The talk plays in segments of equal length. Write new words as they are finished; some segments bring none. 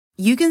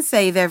You can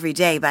save every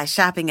day by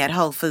shopping at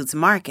Whole Foods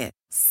Market.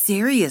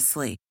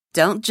 Seriously,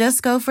 don't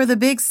just go for the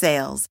big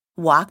sales.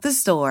 Walk the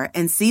store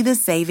and see the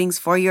savings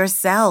for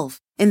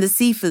yourself. In the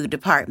seafood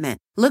department,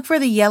 look for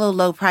the yellow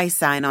low price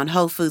sign on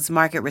Whole Foods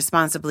Market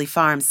Responsibly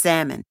Farmed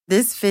salmon.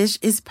 This fish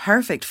is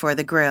perfect for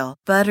the grill.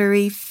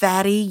 Buttery,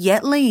 fatty,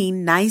 yet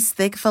lean, nice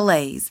thick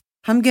fillets.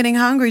 I'm getting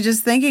hungry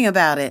just thinking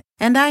about it,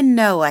 and I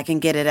know I can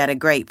get it at a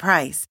great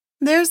price.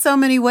 There's so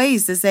many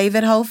ways to save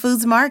at Whole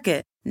Foods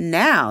Market.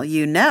 Now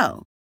you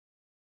know.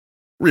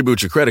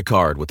 Reboot your credit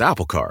card with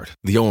Apple Card,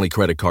 the only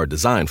credit card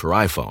designed for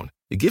iPhone.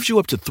 It gives you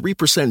up to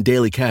 3%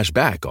 daily cash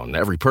back on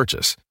every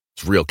purchase.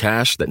 It's real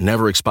cash that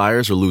never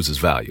expires or loses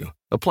value.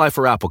 Apply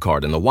for Apple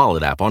Card in the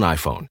Wallet app on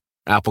iPhone.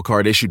 Apple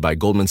Card issued by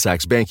Goldman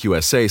Sachs Bank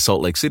USA,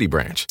 Salt Lake City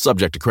branch.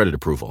 Subject to credit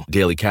approval.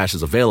 Daily cash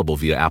is available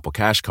via Apple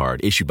Cash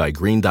Card issued by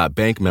Green Dot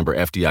Bank, member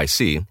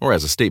FDIC, or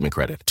as a statement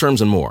credit.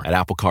 Terms and more at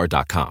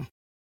applecard.com.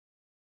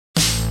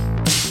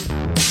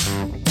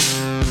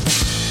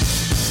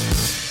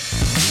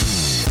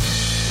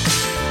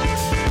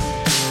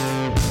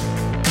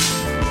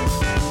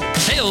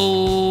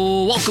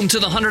 Welcome to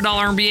the $100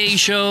 MBA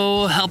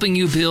show, helping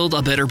you build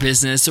a better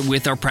business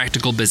with our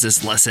practical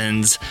business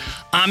lessons.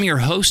 I'm your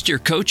host, your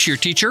coach, your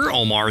teacher,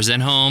 Omar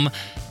Zenhom,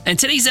 and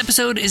today's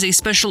episode is a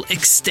special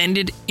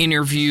extended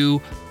interview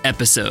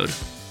episode.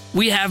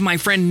 We have my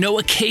friend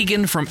Noah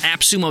Kagan from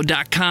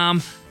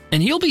AppSumo.com,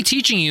 and he'll be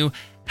teaching you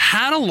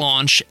how to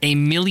launch a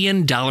 $1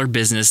 million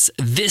business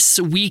this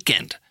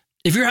weekend.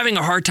 If you're having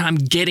a hard time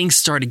getting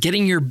started,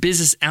 getting your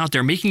business out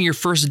there, making your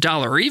first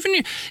dollar, or even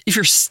if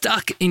you're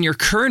stuck in your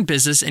current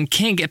business and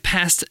can't get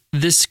past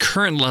this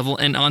current level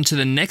and onto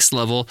the next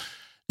level,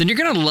 then you're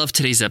going to love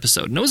today's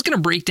episode. Noah's going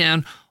to break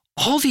down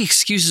all the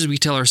excuses we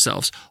tell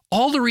ourselves,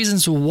 all the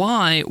reasons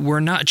why we're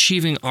not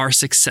achieving our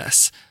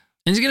success.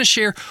 And he's going to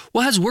share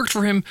what has worked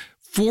for him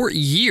for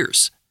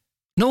years.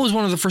 Noah was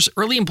one of the first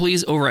early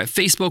employees over at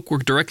Facebook,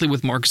 worked directly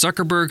with Mark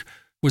Zuckerberg,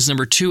 was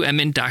number 2 at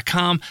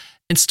Mint.com,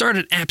 and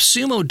started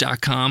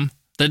AppSumo.com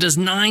that does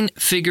 9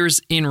 figures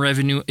in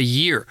revenue a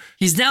year.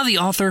 He's now the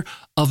author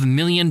of $1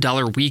 Million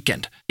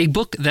Weekend, a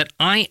book that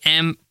I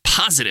am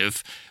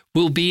positive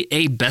will be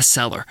a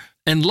bestseller.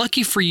 And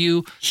lucky for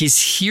you,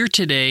 he's here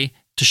today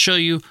to show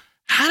you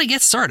how to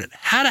get started,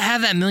 how to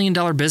have that $1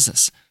 million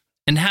business,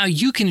 and how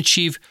you can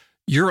achieve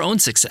your own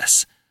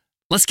success.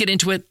 Let's get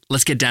into it.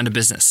 Let's get down to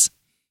business.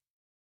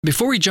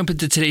 Before we jump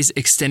into today's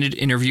extended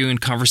interview and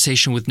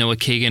conversation with Noah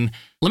Kagan,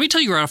 let me tell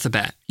you right off the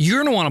bat,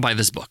 you're going to want to buy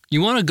this book.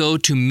 You want to go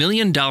to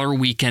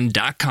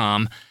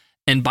milliondollarweekend.com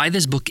and buy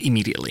this book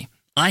immediately.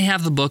 I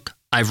have the book.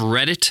 I've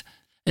read it.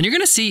 And you're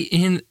going to see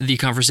in the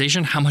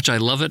conversation how much I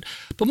love it.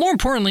 But more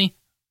importantly,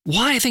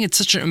 why I think it's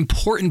such an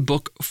important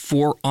book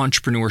for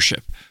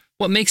entrepreneurship.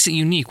 What makes it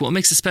unique, what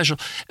makes it special,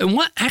 and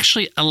what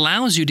actually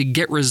allows you to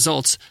get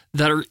results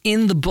that are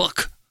in the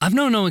book. I've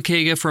known Noah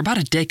Kagan for about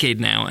a decade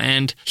now,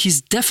 and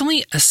he's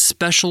definitely a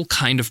special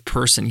kind of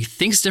person. He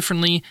thinks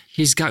differently.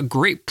 He's got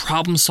great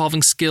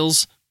problem-solving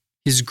skills.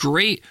 He's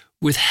great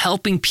with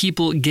helping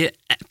people get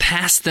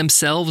past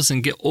themselves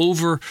and get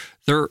over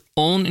their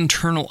own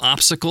internal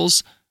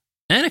obstacles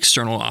and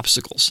external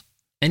obstacles.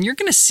 And you're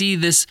going to see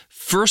this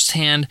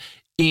firsthand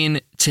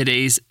in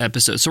today's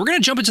episode. So we're going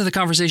to jump into the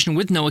conversation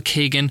with Noah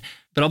Kagan,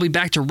 but I'll be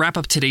back to wrap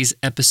up today's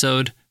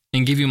episode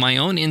and give you my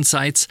own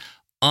insights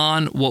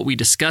on what we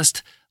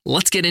discussed.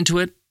 Let's get into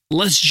it.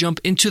 Let's jump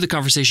into the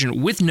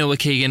conversation with Noah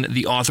Kagan,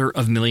 the author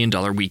of $1 Million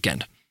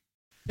Weekend.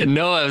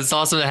 Noah, it's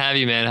awesome to have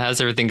you, man. How's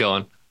everything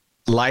going?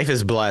 Life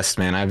is blessed,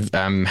 man.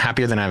 I'm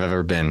happier than I've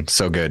ever been.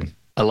 So good.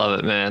 I love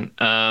it, man.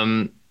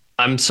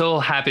 I'm so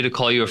happy to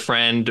call you a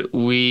friend.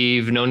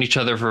 We've known each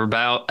other for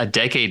about a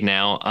decade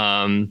now.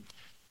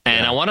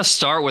 I want to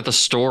start with a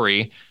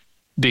story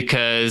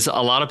because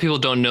a lot of people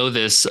don't know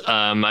this.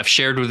 I've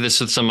shared this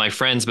with some of my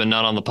friends, but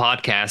not on the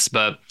podcast.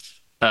 But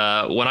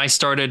when I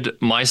started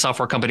my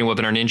software company,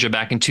 Webinar Ninja,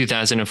 back in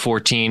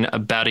 2014,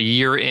 about a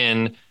year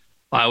in,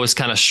 I was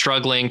kind of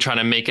struggling, trying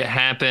to make it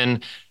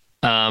happen.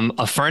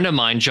 A friend of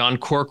mine, John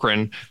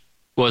Corcoran,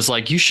 was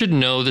like, you should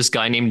know this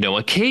guy named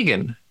Noah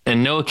Kagan.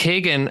 And Noah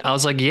Kagan, I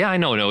was like, yeah, I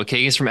know Noah Kagan.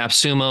 He's from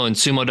AppSumo and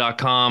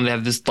Sumo.com. They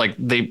have this,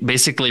 they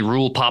basically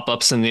rule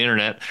pop-ups in the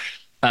internet.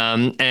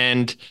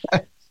 And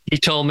he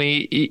told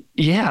me,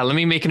 yeah, let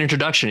me make an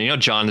introduction. You know,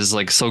 John is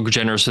so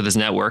generous with his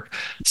network.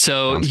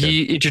 So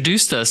he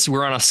introduced us.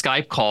 We're on a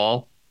Skype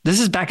call. This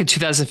is back in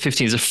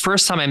 2015. It's the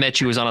first time I met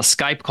you was on a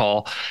Skype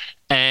call.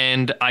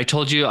 And I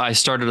told you I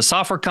started a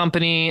software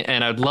company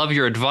and I'd love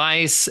your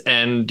advice.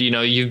 And,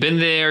 you've been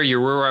there,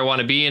 you're where I want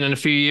to be in a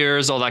few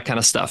years, all that kind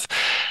of stuff.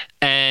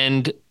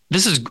 And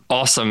this is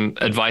awesome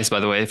advice,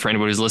 by the way, for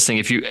anybody who's listening.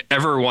 If you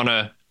ever want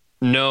to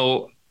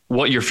know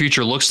what your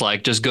future looks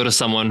like, just go to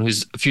someone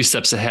who's a few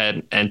steps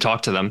ahead and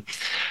talk to them.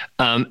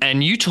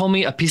 And you told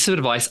me a piece of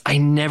advice I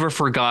never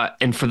forgot.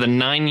 And for the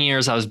 9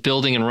 years I was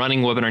building and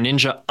running Webinar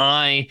Ninja,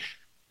 I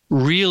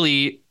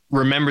really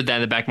remembered that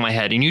in the back of my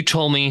head. And you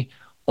told me,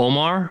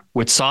 Omar,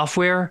 with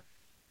software,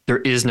 there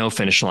is no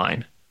finish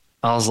line.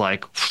 I was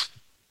like,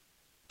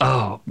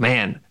 Oh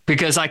man,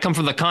 because I come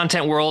from the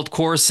content world,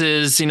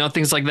 courses,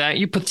 things like that.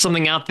 You put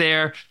something out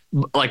there,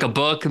 like a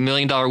book, $1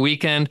 million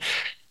weekend,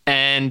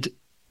 and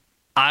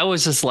I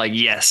was just like,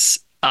 yes,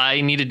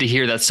 I needed to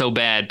hear that so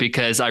bad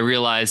because I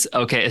realized,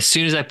 okay, as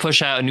soon as I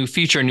push out a new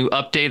feature, a new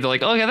update, they're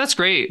like, oh yeah, that's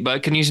great,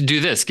 but can you do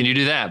this? Can you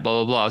do that?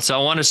 Blah, blah, blah. So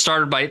I want to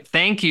start by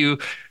thank you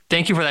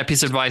for that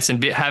piece of advice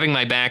and having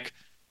my back,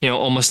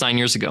 almost 9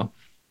 years ago.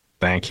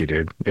 Thank you,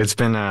 dude. It's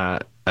been,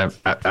 I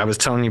was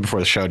telling you before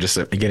the show, just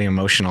getting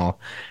emotional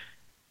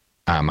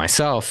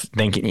myself,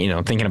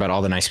 thinking about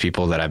all the nice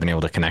people that I've been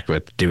able to connect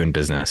with doing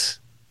business.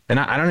 And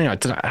I don't know,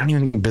 I don't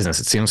even think business.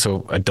 It seems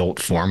so adult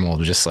formal,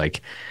 just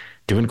like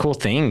doing cool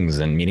things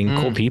and meeting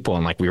cool people.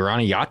 And like we were on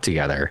a yacht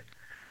together.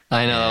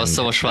 I know, that was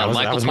so much fun.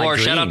 Michael Port,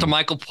 shout out to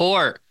Michael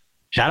Port.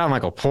 Shout out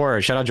Michael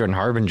Port, shout out Jordan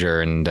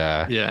Harbinger, and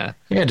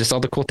just all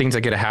the cool things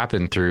that get to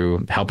happen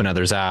through helping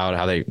others out,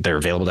 how they're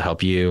available to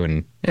help you,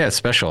 and it's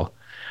special.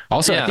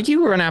 Also, I think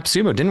you were on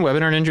AppSumo. Didn't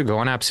Webinar Ninja go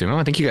on AppSumo?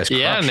 I think you guys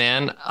crushed. Yeah,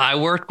 man. I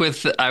work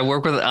with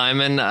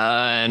Iman,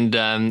 and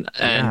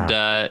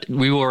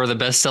we were the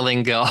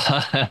best-selling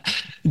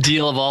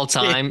deal of all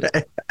time.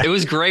 It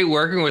was great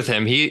working with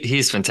him.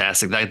 He's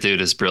fantastic. That dude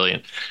is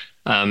brilliant.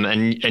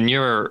 And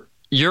you're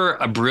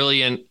a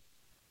brilliant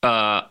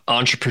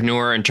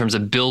entrepreneur in terms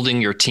of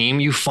building your team.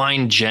 You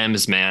find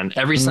gems, man.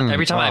 Every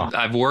time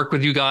I've worked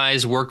with you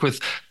guys, worked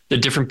with the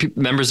different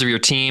members of your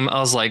team, I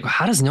was like,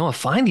 how does Noah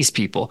find these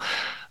people?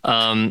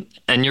 And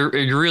you're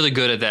really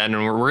good at that.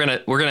 And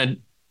we're gonna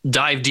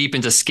dive deep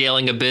into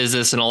scaling a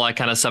business and all that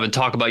kind of stuff and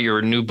talk about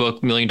your new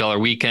book, $1 Million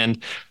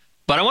Weekend.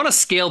 But I want to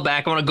scale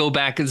back. I want to go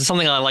back. It's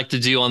something I like to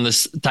do on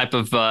this type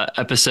of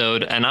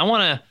episode. And I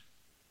want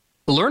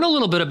to learn a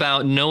little bit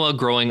about Noah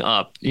growing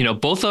up. One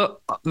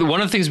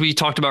of the things we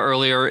talked about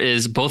earlier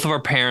is both of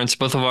our parents,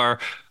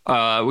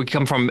 we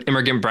come from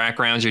immigrant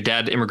backgrounds. Your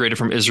dad immigrated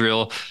from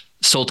Israel,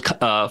 sold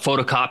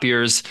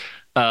photocopiers,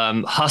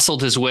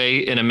 hustled his way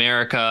in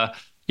America.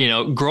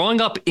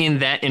 Growing up in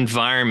that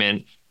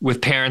environment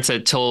with parents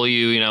that told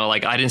you,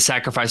 like, I didn't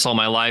sacrifice all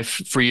my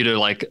life for you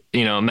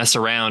to mess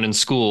around in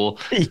school.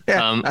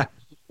 Yeah.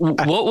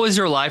 What was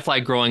your life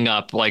like growing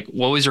up? Like,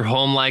 what was your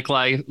home life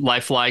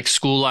like,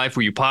 school life?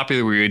 Were you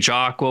popular? Were you a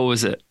jock? What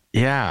was it?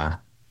 Yeah.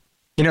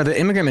 The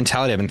immigrant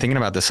mentality, I've been thinking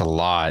about this a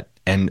lot,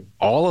 and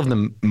all of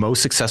the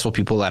most successful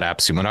people at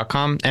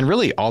appsumo.com and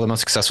really all the most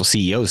successful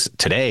CEOs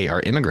today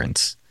are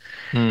immigrants.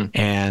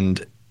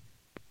 And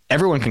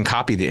everyone can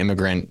copy the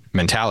immigrant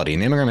mentality.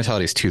 And the immigrant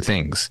mentality is two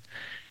things.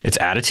 It's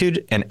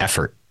attitude and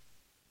effort.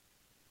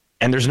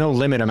 And there's no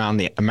limit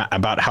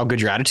about how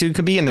good your attitude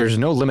could be. And there's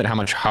no limit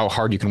how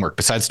hard you can work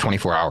besides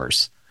 24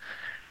 hours.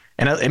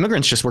 And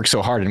immigrants just work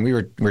so hard. And we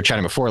were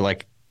chatting before,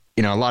 like,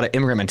 a lot of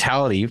immigrant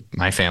mentality,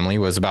 my family,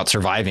 was about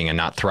surviving and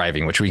not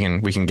thriving, which we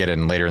can get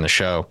in later in the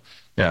show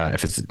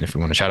if we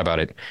want to chat about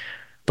it.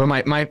 But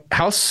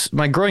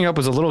my growing up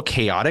was a little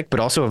chaotic, but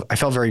also I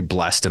felt very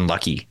blessed and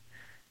lucky.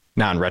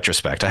 Now, in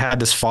retrospect, I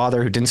had this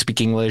father who didn't speak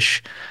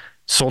English,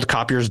 sold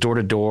copiers door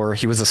to door.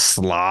 He was a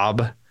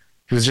slob.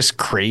 He was just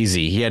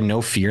crazy. He had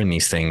no fear in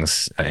these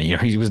things.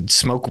 He would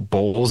smoke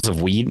bowls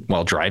of weed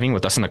while driving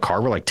with us in the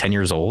car. We're like 10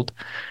 years old,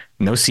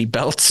 no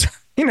seatbelts,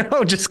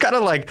 just kind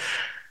of like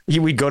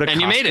we'd go to Costco.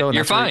 And you made it.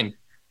 You're fine.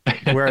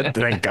 Where,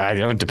 thank God,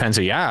 it depends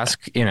who you ask,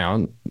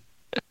 And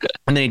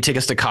then he'd take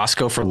us to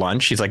Costco for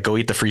lunch. He's like, go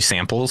eat the free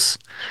samples.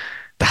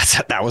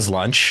 That was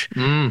lunch.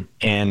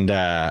 And,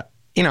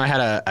 I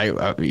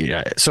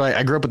had so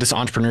I grew up with this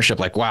entrepreneurship,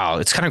 like, wow,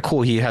 it's kind of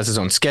cool. He has his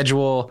own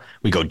schedule.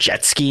 We go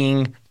jet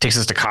skiing, takes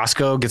us to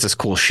Costco, gets us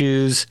cool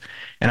shoes.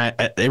 And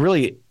it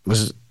really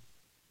was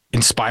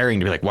inspiring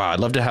to be like, wow, I'd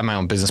love to have my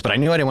own business, but I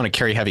knew I didn't want to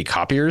carry heavy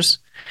copiers.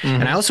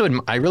 And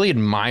I really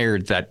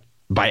admired that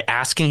by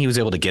asking, he was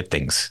able to get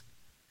things.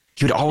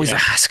 He would always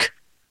ask.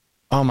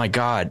 Oh my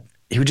God.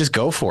 He would just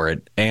go for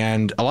it.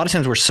 And a lot of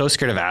times we're so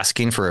scared of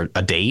asking for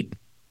a date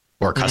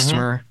or a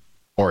customer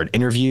or an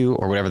interview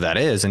or whatever that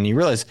is. And you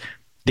realize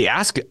the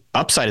ask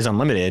upside is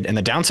unlimited and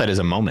the downside is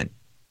a moment.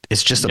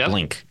 It's just a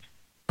blink,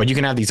 but you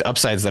can have these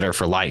upsides that are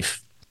for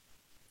life.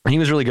 And he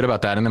was really good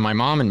about that. And then my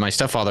mom and my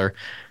stepfather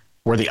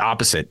were the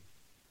opposite.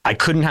 I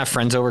couldn't have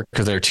friends over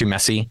because they're too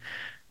messy.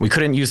 We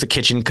couldn't use the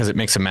kitchen because it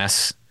makes a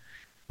mess.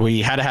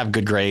 We had to have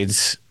good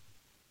grades,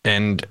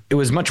 and it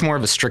was much more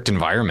of a strict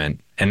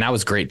environment. And that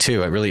was great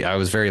too. I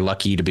was very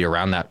lucky to be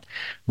around that.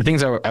 The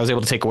things I was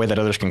able to take away that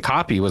others can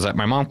copy was that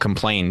my mom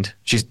complained.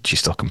 She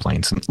still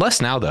complains, less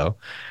now though,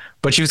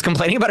 but she was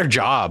complaining about her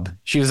job.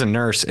 She was a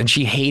nurse and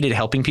she hated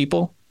helping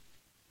people.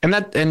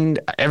 And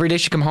every day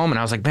she'd come home and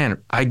I was like,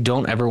 man, I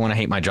don't ever want to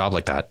hate my job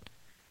like that.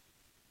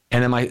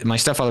 And then my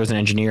stepfather was an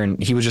engineer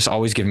and he was just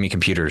always giving me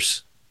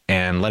computers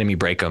and letting me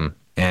break them.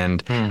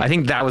 And I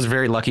think that was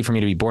very lucky for me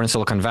to be born in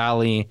Silicon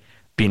Valley,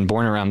 being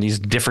born around these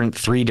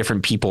three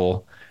different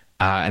people,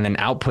 and then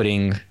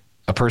outputting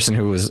a person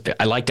who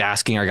I liked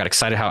asking, or I got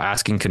excited how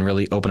asking can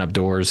really open up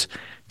doors,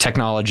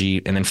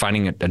 technology, and then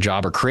finding a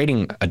job or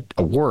creating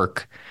a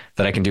work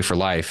that I can do for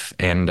life.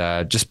 And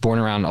just born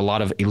around a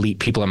lot of elite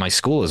people in my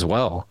school as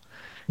well.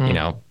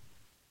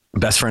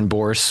 Best friend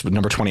Boris,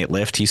 number 20 at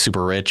Lyft, he's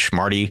super rich.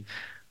 Marty,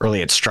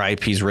 early at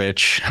Stripe, he's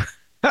rich.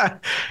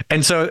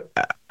 And so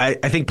I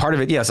think part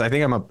of it, yes, I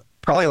think I'm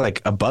probably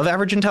like above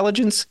average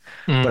intelligence,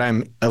 but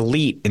I'm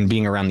elite in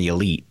being around the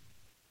elite.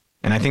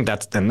 And I think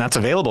that's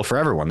available for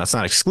everyone. That's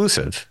not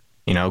exclusive.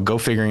 Go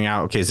figuring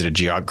out, okay, is it a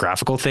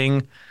geographical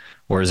thing,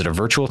 or is it a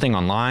virtual thing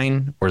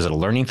online, or is it a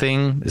learning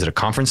thing? Is it a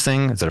conference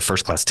thing? Is it a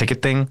first class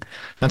ticket thing?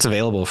 That's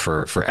available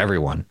for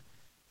everyone.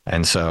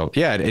 And so,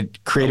 yeah,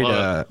 it created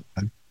a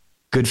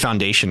good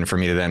foundation for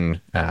me to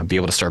then be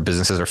able to start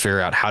businesses or figure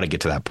out how to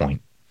get to that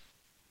point.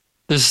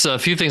 There's a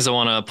few things I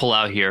want to pull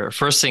out here.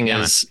 First thing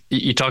is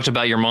you talked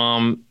about your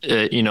mom,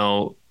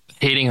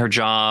 hating her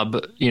job,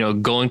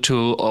 going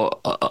to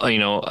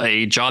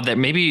a job that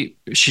maybe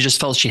she just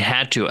felt she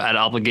had to, had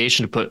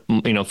obligation to put,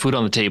 food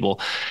on the table.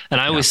 And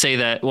I always say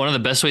that one of the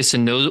best ways to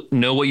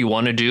know what you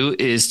want to do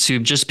is to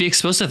just be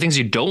exposed to things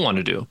you don't want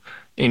to do.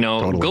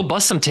 Totally. Go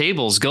bust some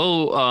tables,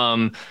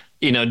 go,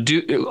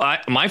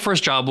 my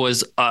first job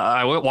was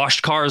I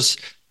washed cars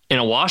in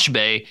a wash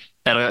bay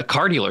at a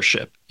car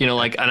dealership,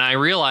 and I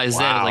realized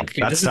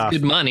this is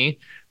good money,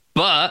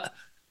 but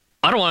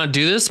I don't want to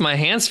do this. My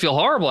hands feel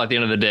horrible at the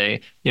end of the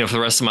day, for the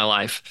rest of my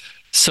life.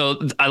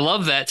 So I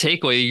love that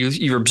takeaway.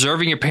 You're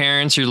observing your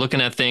parents, you're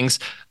looking at things.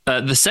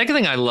 The second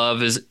thing I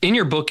love is in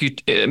your book,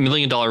 $1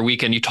 Million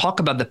Weekend, you talk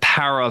about the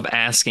power of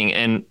asking.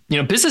 And,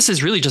 business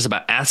is really just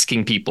about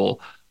asking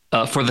people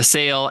for the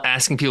sale,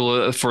 asking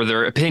people for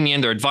their opinion,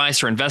 their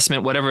advice or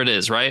investment, whatever it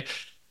is, right?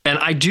 And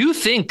I do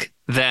think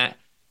that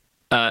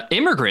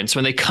immigrants,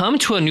 when they come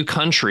to a new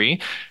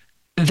country,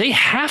 they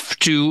have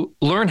to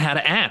learn how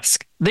to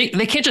ask. They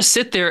can't just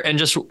sit there and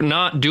just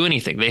not do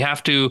anything. They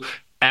have to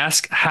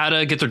ask how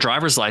to get their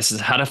driver's license,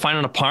 how to find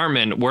an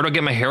apartment, where to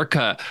get my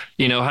haircut,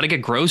 how to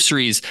get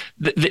groceries.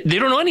 They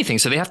don't know anything,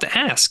 so they have to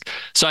ask.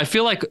 So I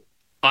feel like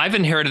I've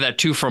inherited that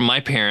too from my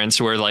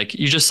parents, where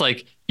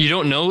you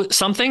don't know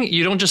something,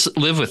 you don't just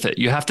live with it.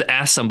 You have to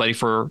ask somebody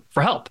for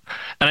help.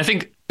 And I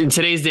think in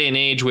today's day and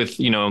age with,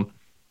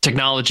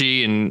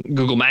 technology and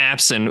Google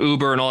Maps and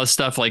Uber and all this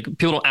stuff, like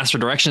people don't ask for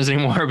directions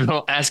anymore. People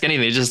don't ask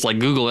anything. They just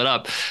Google it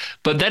up.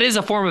 But that is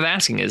a form of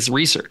asking, is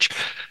research.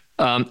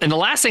 And the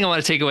last thing I want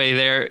to take away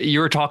there, you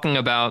were talking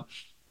about,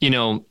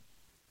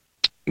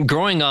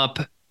 growing up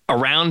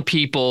around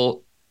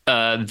people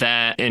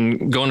that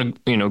and going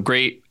to,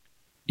 great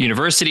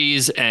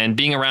universities and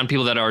being around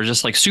people that are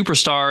just like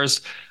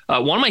superstars.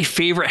 One of my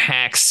favorite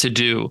hacks to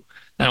do,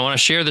 and I want to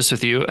share this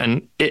with you.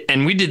 And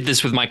we did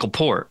this with Michael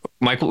Port.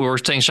 We were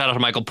saying shout out to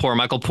Michael Port.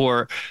 Michael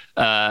Port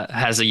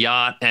has a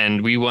yacht,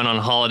 and we went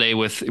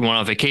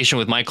on vacation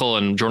with Michael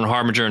and Jordan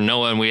Harbinger and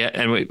Noah, and we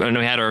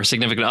had our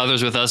significant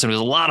others with us, and it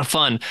was a lot of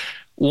fun.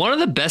 One of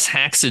the best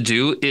hacks to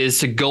do is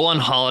to go on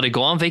holiday,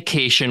 go on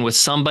vacation with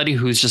somebody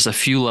who's just a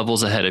few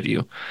levels ahead of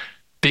you.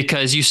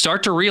 Because you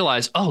start to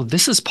realize, oh,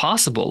 this is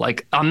possible.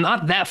 Like, I'm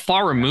not that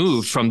far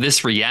removed from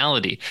this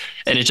reality.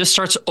 And it just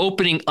starts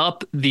opening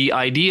up the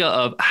idea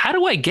of, how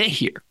do I get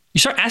here? You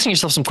start asking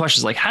yourself some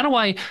questions like, how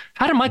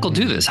did Michael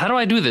do this? How do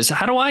I do this?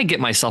 How do I get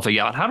myself a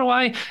yacht? How do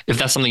I, if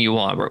that's something you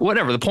want, or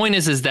whatever. The point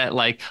is that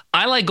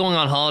I like going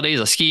on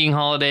holidays, a skiing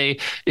holiday,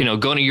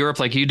 going to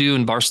Europe like you do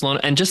in Barcelona,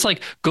 and just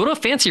go to a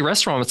fancy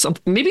restaurant with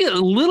something, maybe a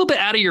little bit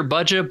out of your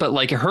budget, but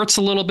it hurts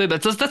a little bit,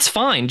 but that's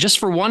fine just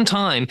for one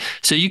time.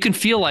 So you can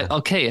feel like,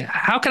 okay,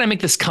 how can I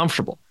make this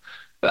comfortable?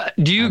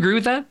 Do you agree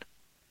with that?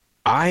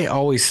 I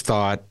always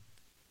thought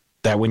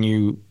that when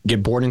you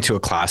get born into a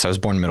class, I was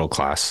born middle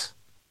class.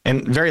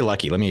 And very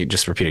lucky. Let me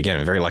just repeat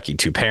again. Very lucky.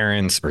 2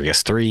 parents, or I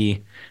guess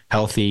 3,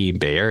 healthy,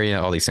 Bay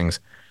Area, all these things.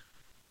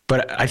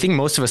 But I think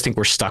most of us think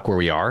we're stuck where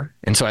we are.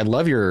 And so I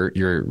love your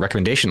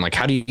recommendation. Like,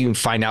 how do you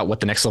find out what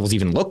the next levels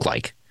even look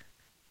like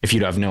if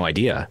you have no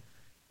idea?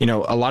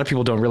 A lot of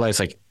people don't realize,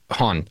 I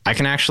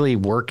can actually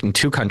work in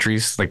 2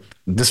 countries. Like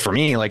this for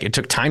me, it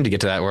took time to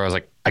get to that, where I was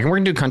like, I can work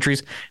in 2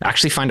 countries,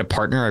 actually find a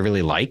partner I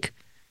really like,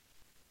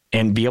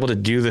 and be able to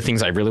do the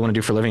things I really want to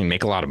do for a living and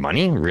make a lot of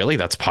money. Really?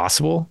 That's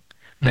possible.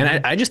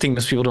 And I just think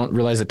most people don't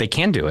realize that they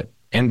can do it.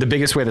 And the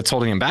biggest way that's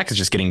holding them back is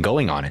just getting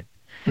going on it.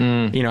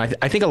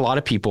 I think a lot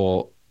of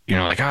people,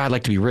 I'd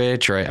like to be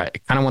rich, or I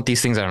kind of want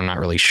these things that I'm not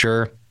really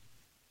sure.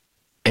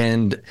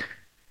 And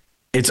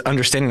it's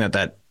understanding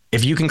that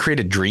if you can create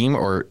a dream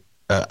or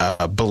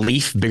a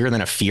belief bigger than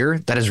a fear,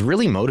 that is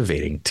really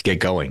motivating to get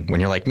going. When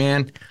you're like,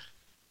 man,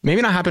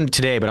 maybe not happen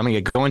today, but I'm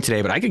gonna get going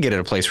today, but I could get at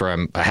a place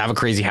where I have a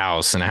crazy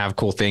house and I have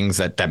cool things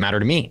that matter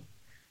to me.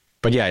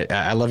 But yeah,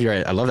 I love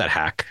that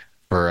hack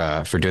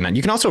for doing that.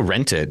 You can also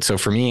rent it. So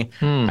for me,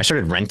 I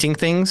started renting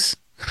things.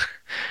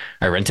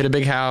 I rented a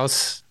big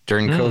house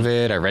during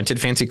COVID. I rented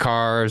fancy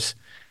cars.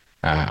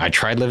 I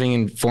tried living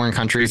in foreign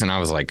countries, and I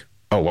was like,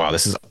 oh wow,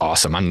 this is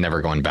awesome. I'm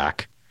never going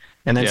back.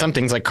 And then some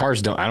things like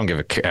cars I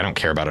don't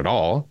care about at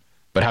all.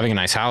 But having a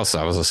nice house,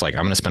 I was just like,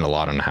 I'm going to spend a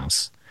lot on a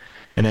house.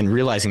 And then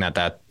realizing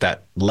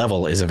that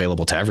level is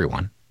available to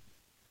everyone.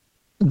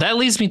 That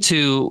leads me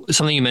to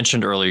something you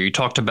mentioned earlier. You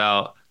talked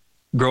about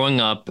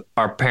growing up,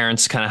 our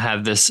parents kind of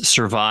have this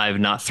survive,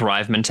 not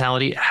thrive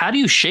mentality. How do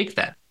you shake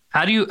that?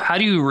 How do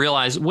you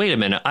realize, wait a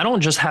minute, I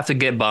don't just have to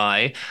get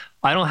by.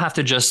 I don't have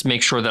to just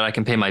make sure that I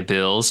can pay my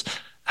bills.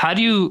 How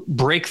do you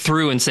break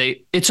through and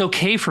say, it's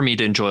okay for me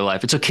to enjoy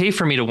life. It's okay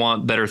for me to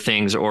want better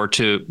things or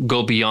to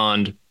go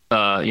beyond,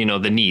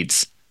 the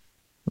needs.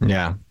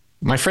 Yeah.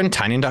 My friend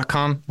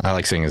Tynan.com, I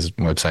like saying his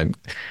website.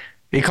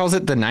 He calls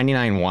it the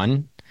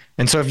 99-1.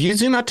 And so if you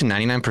zoom out to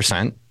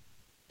 99%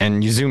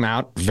 and you zoom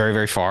out very,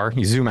 very far,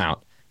 you zoom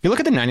out, you look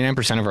at the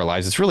 99% of our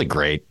lives, it's really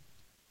great.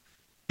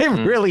 It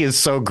really is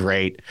so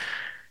great.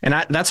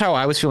 And that's how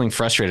I was feeling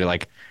frustrated.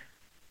 Like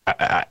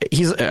I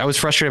was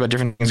frustrated about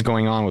different things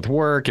going on with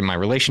work and my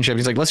relationship.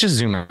 He's like, let's just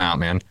zoom out,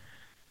 man.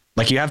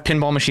 Like you have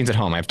pinball machines at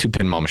home. I have 2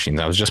 pinball machines.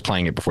 I was just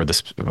playing it before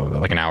this,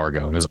 like an hour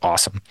ago. It was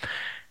awesome.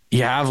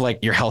 You have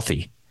you're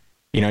healthy.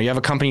 You have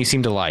a company you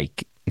seem to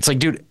like. It's like,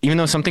 dude, even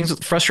though something's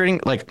frustrating,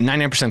 like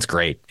 99% is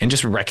great. And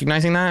just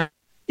recognizing that,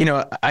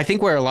 I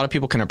think where a lot of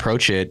people can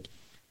approach it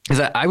is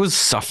that I was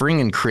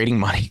suffering and creating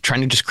money,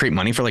 trying to just create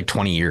money for like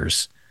 20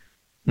 years.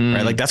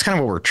 Right. Like that's kind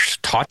of what we're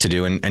taught to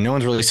do. And no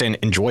one's really saying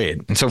enjoy it.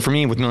 And so for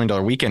me with $1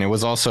 Million Weekend, it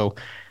was also,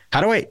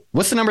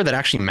 what's the number that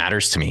actually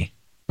matters to me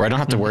where I don't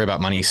have to worry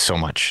about money so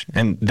much.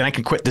 And then I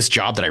can quit this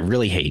job that I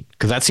really hate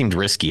because that seemed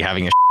risky,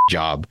 having a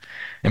job.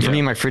 And for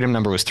me, my freedom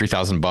number was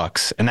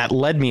 $3,000. And that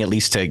led me at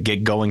least to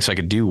get going so I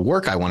could do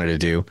work I wanted to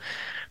do.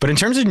 But in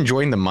terms of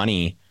enjoying the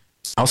money,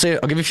 I'll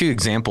give you a few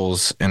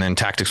examples and then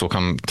tactics will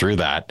come through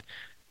that.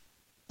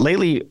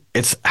 Lately,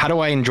 it's how do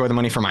I enjoy the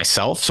money for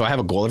myself? So I have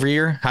a goal every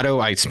year. How do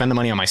I spend the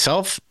money on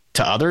myself,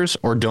 to others,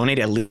 or donate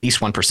at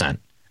least 1%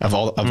 of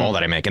all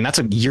that I make? And that's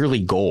a yearly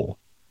goal.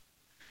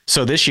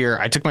 So this year,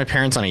 I took my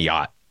parents on a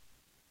yacht.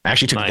 I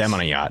actually took them on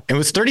a yacht. It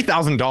was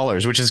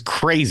 $30,000, which is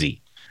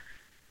crazy.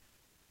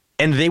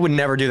 And they would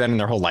never do that in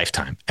their whole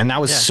lifetime. And that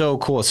was so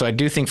cool. So I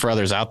do think for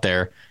others out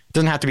there, it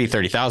doesn't have to be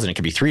 $30,000. It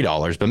could be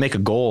 $3, but make a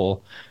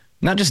goal,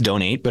 not just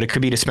donate, but it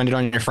could be to spend it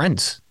on your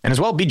friends. And as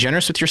well, be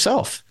generous with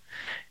yourself.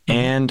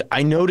 And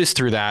I noticed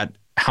through that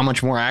how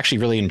much more I actually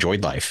really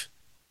enjoyed life.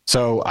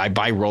 So I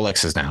buy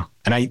Rolexes now,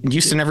 and I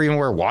used to never even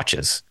wear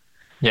watches.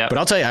 Yeah. But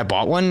I'll tell you, I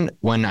bought one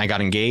when I got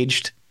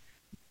engaged,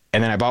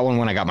 and then I bought one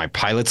when I got my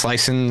pilot's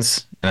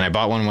license, and then I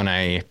bought one when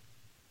I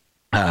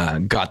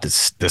got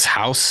this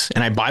house,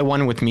 and I buy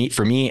one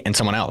for me and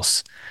someone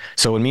else.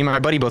 So when me and my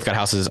buddy both got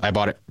houses, I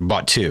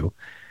bought 2.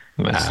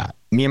 Nice.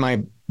 Me and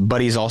my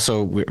buddies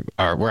also, we're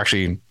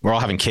all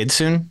having kids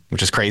soon,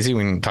 which is crazy.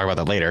 We can talk about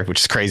that later,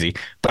 which is crazy.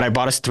 But I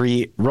bought us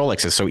 3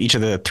 Rolexes. So each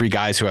of the 3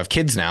 guys who have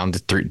kids now, and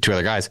the 2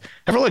 other guys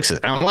have Rolexes.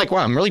 And I'm like,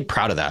 wow, I'm really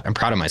proud of that. I'm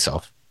proud of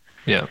myself.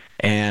 Yeah.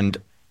 And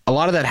a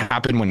lot of that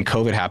happened when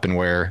COVID happened,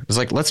 where it was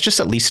like, let's just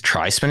at least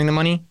try spending the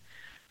money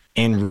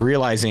and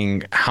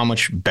realizing how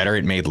much better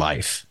it made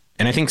life.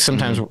 And I think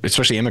sometimes,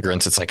 especially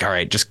immigrants, it's like, all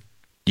right, just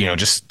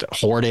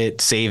hoard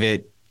it, save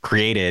it,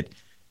 create it.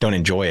 Don't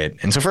enjoy it.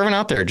 And so for everyone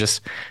out there,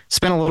 just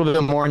spend a little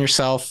bit more on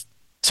yourself,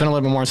 spend a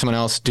little bit more on someone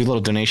else, do a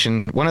little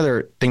donation. One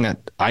other thing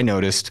that I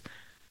noticed,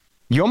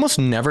 you almost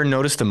never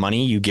notice the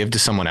money you give to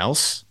someone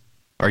else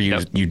or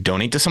you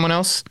donate to someone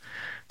else.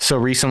 So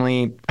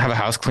recently I have a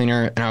house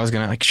cleaner and I was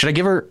going to should I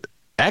give her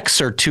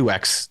X or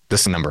 2X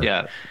this number? Yeah.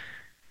 And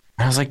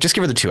I was like, just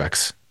give her the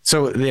 2X.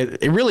 So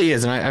it really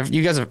is. And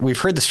we've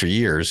heard this for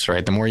years,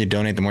 right? The more you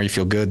donate, the more you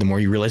feel good, the more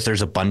you realize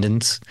there's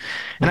abundance.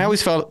 And I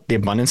always felt the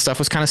abundance stuff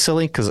was kind of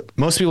silly because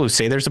most people who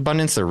say there's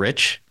abundance, they're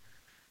rich.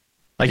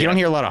 You don't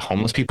hear a lot of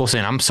homeless people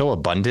saying, I'm so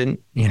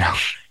abundant, Yeah.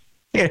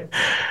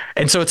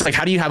 And so it's like,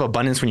 how do you have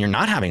abundance when you're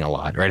not having a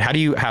lot, right? How do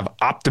you have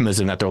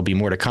optimism that there will be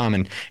more to come?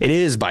 And it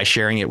is by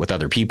sharing it with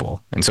other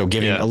people. And so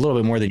giving a little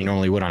bit more than you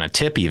normally would on a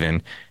tip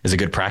even is a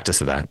good practice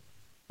of that.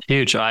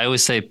 Huge. I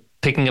always say,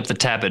 picking up the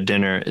tab at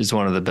dinner is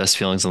one of the best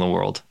feelings in the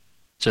world.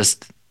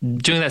 Just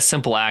doing that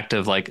simple act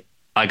of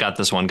I got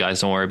this one, guys,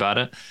 don't worry about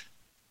it.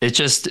 It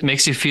just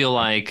makes you feel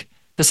like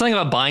there's something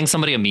about buying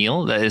somebody a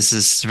meal that is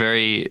just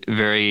very,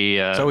 very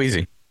so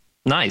easy.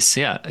 Nice.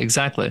 Yeah,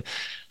 exactly.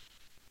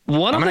 I'm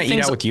going to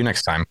eat out with you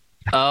next time.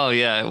 Oh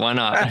yeah. Why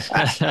not?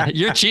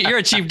 You're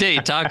a cheap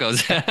date,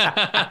 tacos.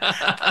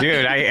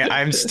 Dude,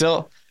 I'm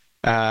still,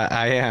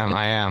 I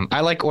am.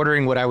 I like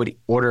ordering what I would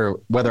order,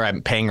 whether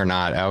I'm paying or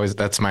not.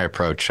 That's my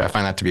approach. I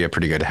find that to be a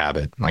pretty good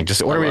habit.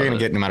 Just order what you're going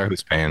to get no matter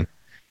who's paying.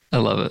 I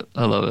love it.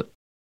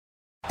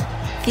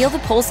 Feel the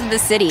pulse of the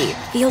city.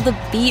 Feel the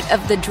beat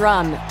of the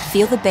drum.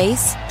 Feel the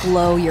bass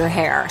blow your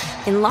hair.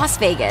 In Las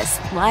Vegas,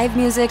 live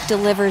music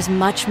delivers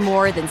much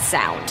more than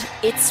sound.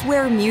 It's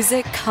where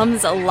music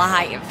comes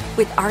alive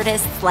with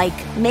artists like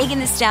Megan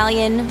Thee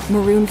Stallion,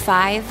 Maroon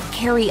 5,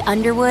 Carrie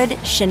Underwood,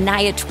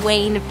 Shania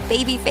Twain,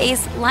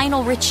 Babyface,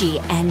 Lionel Richie,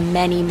 and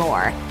many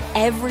more.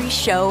 Every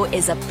show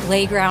is a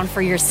playground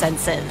for your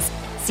senses.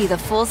 See the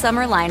full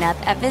summer lineup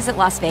at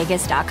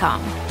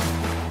visitlasvegas.com.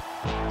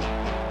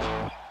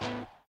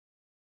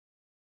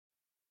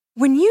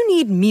 When you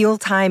need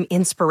mealtime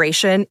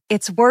inspiration,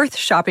 it's worth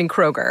shopping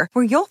Kroger,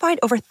 where you'll find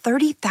over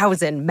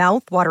 30,000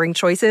 mouth-watering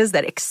choices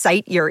that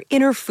excite your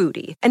inner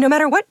foodie. And no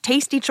matter what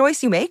tasty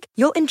choice you make,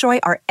 you'll enjoy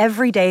our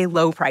everyday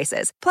low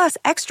prices, plus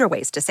extra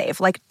ways to save,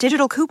 like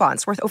digital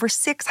coupons worth over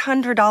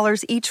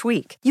 $600 each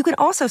week. You can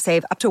also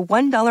save up to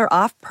 $1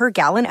 off per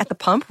gallon at the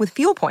pump with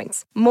fuel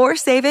points. More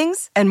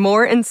savings and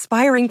more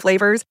inspiring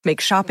flavors make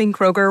shopping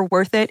Kroger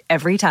worth it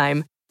every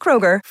time.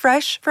 Kroger,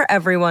 fresh for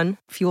everyone.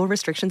 Fuel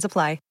restrictions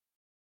apply.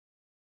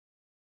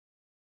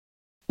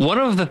 One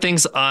of the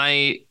things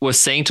I was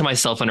saying to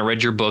myself when I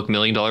read your book, $1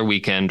 Million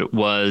Weekend,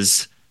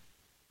 was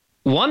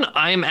one,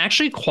 I'm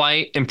actually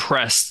quite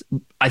impressed.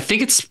 I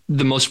think it's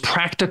the most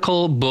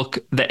practical book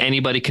that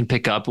anybody can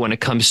pick up when it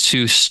comes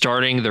to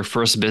starting their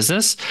first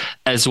business,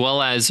 as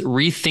well as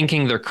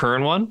rethinking their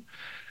current one.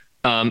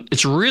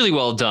 It's really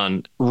well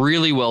done,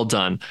 really well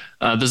done.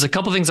 There's a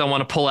couple things I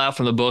want to pull out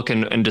from the book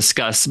and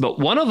discuss, but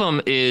one of them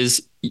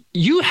is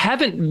you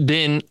haven't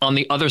been on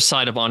the other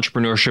side of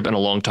entrepreneurship in a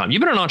long time.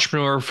 You've been an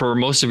entrepreneur for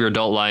most of your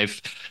adult life.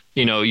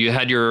 You know, you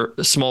had your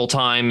small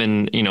time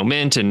and,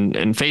 Mint and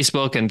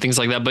Facebook and things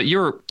like that, but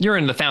you're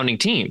in the founding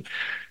team.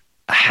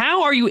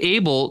 How are you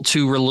able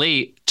to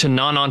relate to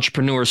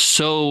non-entrepreneurs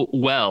so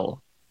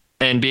well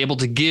and be able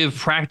to give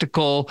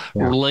practical,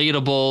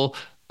 relatable,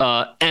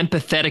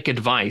 empathetic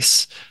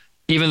advice,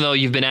 even though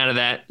you've been out of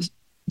that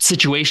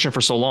situation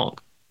for so long?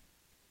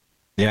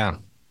 Yeah.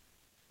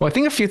 Well, I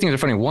think a few things are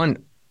funny.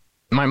 One,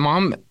 my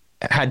mom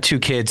had 2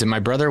 kids and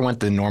my brother went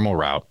the normal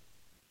route.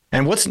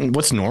 And what's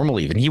normal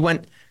even? He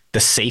went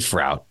the safe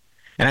route.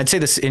 And I'd say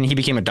this, and he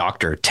became a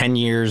doctor, 10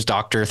 years,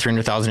 doctor,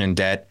 300,000 in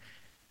debt.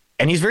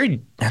 And he's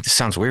this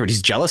sounds weird, but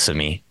he's jealous of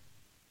me.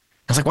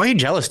 I was like, why are you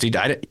jealous, dude?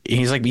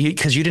 He's like,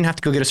 because you didn't have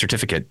to go get a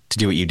certificate to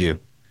do what you do. And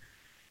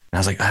I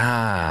was like,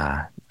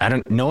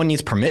 no one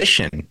needs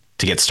permission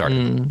to get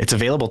started. It's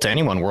available to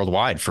anyone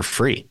worldwide for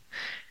free.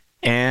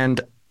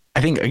 And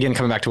I think, again,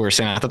 coming back to what we were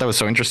saying, I thought that was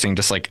so interesting.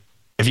 Just like,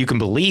 if you can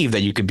believe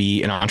that you could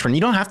be an entrepreneur,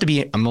 you don't have to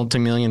be a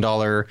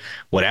multi-million-dollar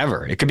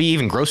whatever. It could be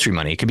even grocery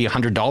money. It could be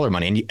 $100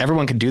 money, and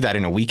everyone could do that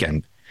in a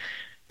weekend.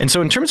 And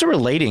so in terms of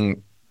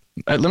relating,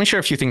 let me share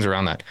a few things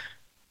around that.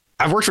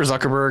 I've worked for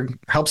Zuckerberg,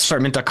 helped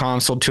start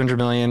Mint.com, sold 200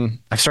 million.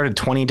 I've started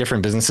 20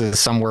 different businesses.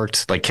 Some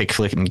worked, like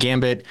Kickflip and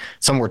Gambit.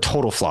 Some were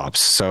total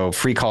flops. So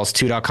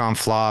FreeCalls2.com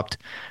flopped,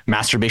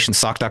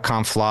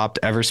 MasturbationSock.com flopped,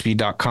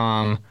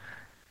 Everspeed.com,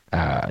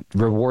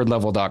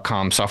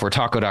 RewardLevel.com,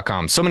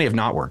 SoftwareTaco.com. So many have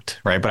not worked,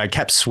 right? But I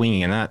kept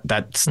swinging, and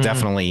that's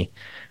definitely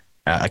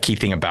a key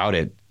thing about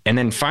it. And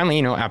then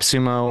finally,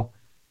 AppSumo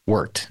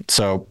worked.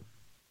 So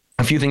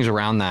a few things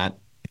around that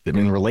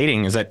in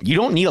relating is that you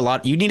don't need a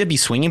lot. You need to be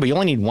swinging, but you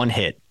only need one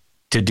hit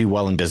to do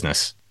well in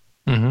business.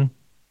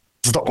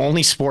 It's the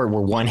only sport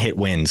where one hit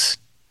wins.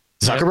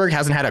 Zuckerberg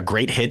hasn't had a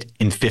great hit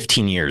in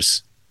 15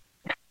 years.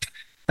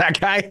 That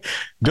guy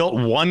built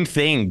one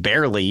thing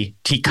barely.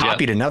 He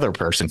copied another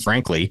person,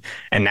 frankly,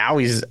 and now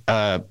he's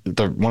one of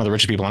the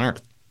richest people on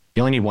earth.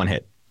 You only need one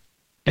hit.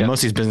 And most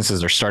of these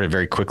businesses are started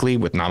very quickly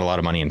with not a lot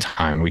of money and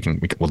time.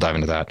 We'll dive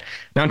into that.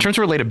 Now, in terms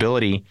of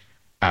relatability,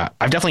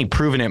 I've definitely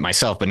proven it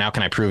myself, but now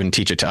can I prove and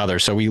teach it to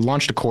others? So we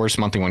launched a course,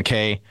 Monthly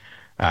 1K.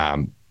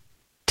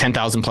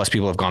 10,000 plus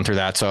people have gone through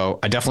that. So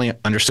I definitely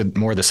understood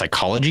more of the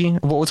psychology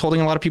of what was holding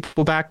a lot of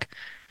people back.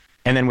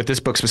 And then with this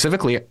book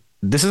specifically,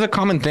 this is a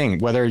common thing,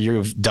 whether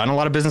you've done a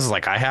lot of businesses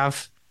like I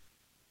have,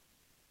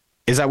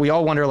 is that we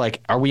all wonder,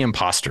 like, are we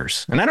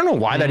imposters? And I don't know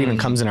why that even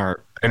comes in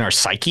our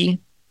psyche,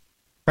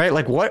 right?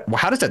 Like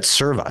how does that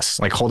serve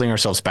us? Like holding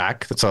ourselves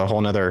back. That's a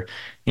whole nother,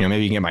 maybe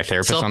you can get my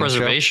therapist on the show.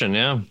 Self-preservation.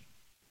 Yeah.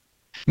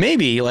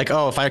 Maybe like,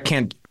 if I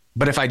can't,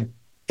 but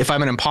if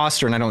I'm an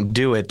imposter and I don't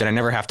do it, then I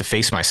never have to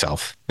face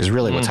myself is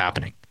really what's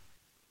happening.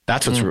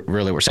 That's what's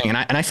really what we're saying.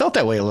 And I felt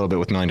that way a little bit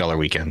with $1 Million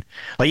Weekend.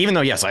 Like, even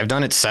though, yes, I've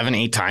done it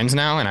 7-8 times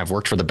now, and I've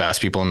worked for the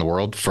best people in the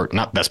world, for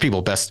not best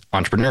people, best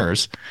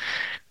entrepreneurs.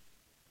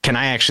 Can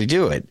I actually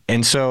do it?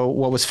 And so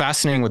what was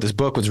fascinating with this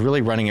book was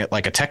really running it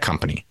like a tech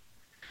company.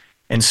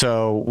 And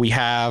so we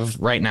have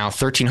right now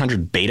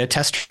 1,300 beta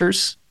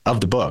testers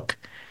of the book.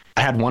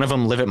 I had one of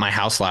them live at my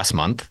house last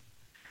month.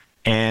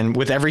 And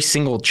with every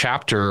single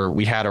chapter,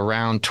 we had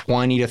around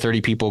 20 to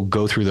 30 people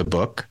go through the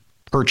book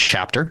per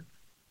chapter,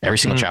 every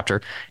single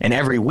chapter. And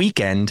every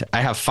weekend, I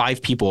have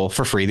 5 people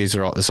for free. This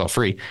is all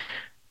free.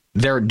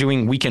 They're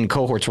doing weekend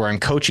cohorts where I'm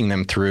coaching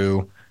them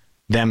through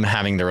them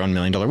having their own $1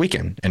 Million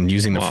Weekend and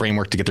using the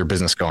framework to get their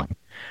business going.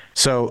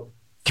 So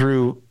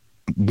through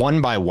one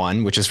by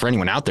one, which is for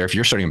anyone out there, if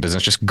you're starting a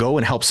business, just go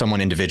and help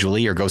someone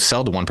individually or go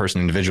sell to one person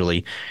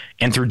individually.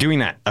 And through doing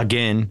that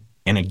again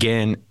and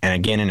again and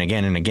again and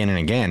again and again and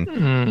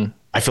again,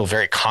 I feel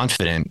very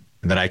confident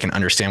that I can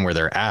understand where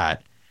they're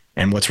at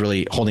and what's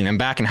really holding them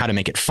back and how to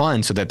make it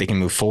fun so that they can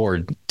move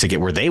forward to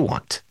get where they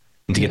want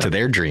and to get to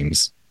their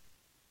dreams.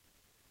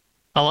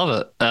 I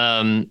love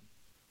it.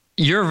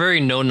 You're a very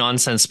no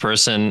nonsense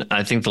person.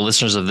 I think the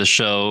listeners of this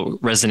show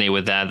resonate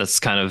with that. That's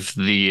kind of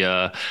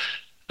the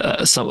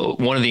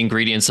one of the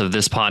ingredients of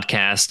this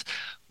podcast.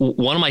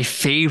 One of my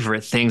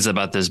favorite things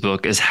about this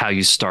book is how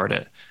you start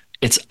it.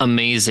 it's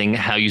amazing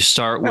how you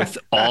start with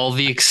all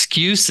the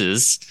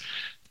excuses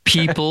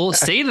people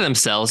say to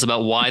themselves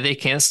about why they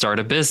can't start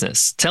a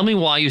business. Tell me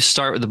why you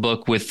start with the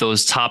book with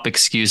those top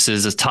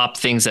excuses, the top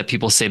things that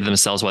people say to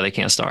themselves why they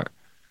can't start.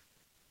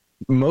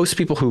 Most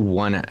people who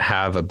want to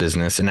have a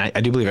business, and I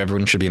do believe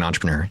everyone should be an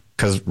entrepreneur,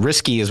 because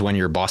risky is when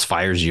your boss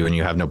fires you and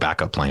you have no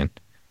backup plan.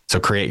 So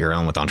create your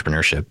own with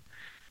entrepreneurship.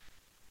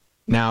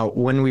 Now,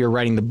 when we were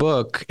writing the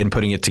book and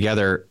putting it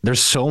together,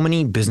 there's so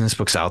many business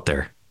books out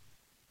there.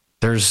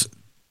 There's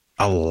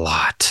a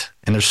lot,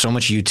 and there's so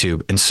much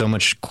YouTube and so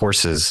much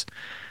courses.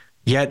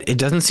 Yet it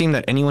doesn't seem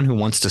that anyone who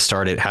wants to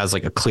start it has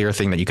like a clear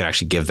thing that you can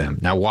actually give them.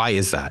 Now, why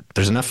is that?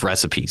 There's enough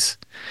recipes.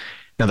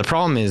 Now, the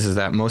problem is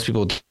that most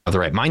people don't have the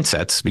right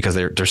mindsets because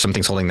there's some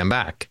things holding them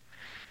back.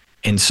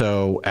 And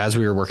so as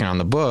we were working on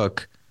the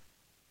book,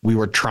 we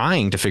were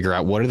trying to figure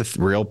out what are the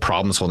real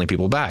problems holding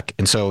people back.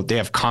 And so they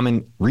have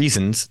common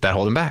reasons that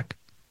hold them back.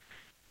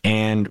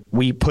 And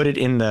we put it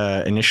in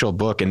the initial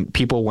book and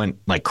people went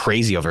like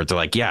crazy over it. They're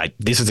like, yeah,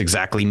 this is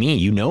exactly me.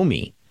 You know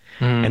me.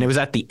 And it was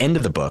at the end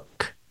of the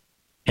book.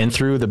 And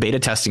through the beta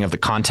testing of the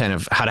content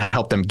of how to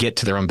help them get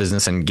to their own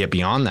business and get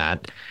beyond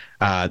that,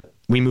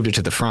 we moved it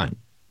to the front.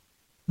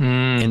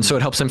 And so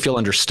it helps them feel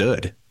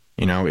understood.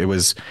 You know, it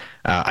was,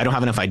 I don't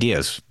have enough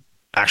ideas.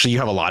 Actually, you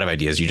have a lot of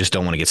ideas. You just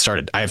don't want to get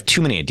started. I have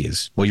too many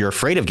ideas. Well, you're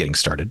afraid of getting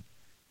started.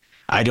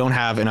 I don't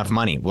have enough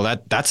money.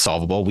 Well, that's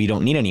solvable. We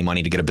don't need any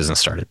money to get a business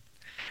started.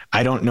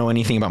 I don't know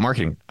anything about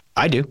marketing.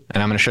 I do.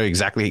 And I'm going to show you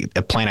exactly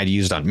a plan I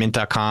used on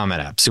mint.com,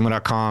 at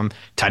appsumo.com,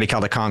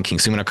 tidycal.com,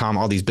 kingsumo.com,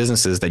 all these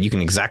businesses that you can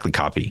exactly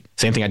copy.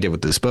 Same thing I did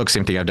with this book.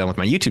 Same thing I've done with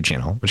my YouTube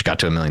channel, which got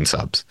to 1 million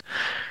subs.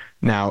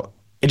 Now,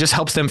 it just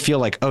helps them feel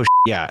like, oh,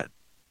 yeah,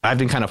 I've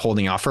been kind of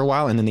holding off for a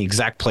while. And then the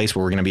exact place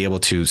where we're going to be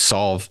able to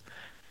solve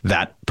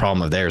that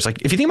problem of theirs.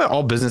 Like if you think about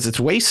all business, it's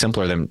way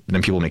simpler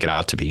than people make it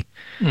out to be.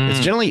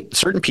 It's generally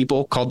certain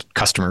people called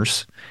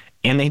customers,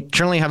 and they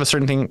generally have a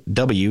certain thing,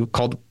 W,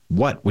 called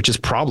what, which is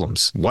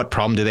problems. What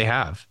problem do they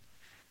have?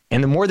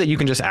 And the more that you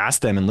can just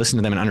ask them and listen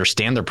to them and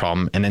understand their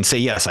problem and then say,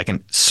 yes, I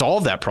can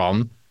solve that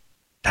problem.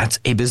 That's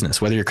a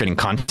business, whether you're creating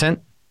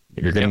content,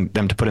 you're getting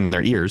them to put in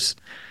their ears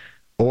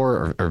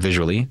or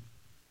visually,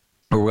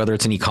 or whether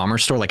it's an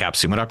e-commerce store like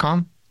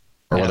appsumo.com,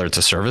 or whether it's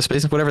a service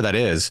business, whatever that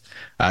is,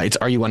 it's,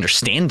 are you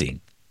understanding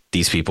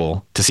these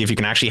people to see if you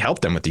can actually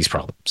help them with these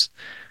problems?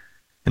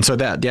 And so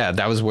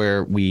that was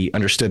where we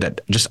understood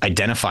that just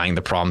identifying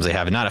the problems they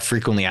have and not a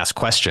frequently asked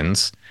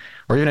questions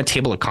or even a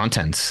table of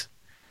contents.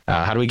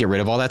 How do we get rid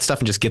of all that stuff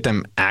and just get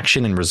them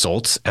action and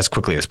results as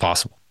quickly as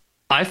possible?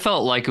 I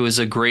felt like it was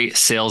a great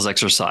sales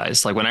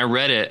exercise. Like when I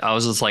read it, I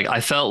was just like, I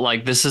felt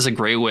like this is a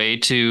great way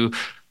to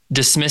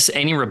dismiss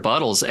any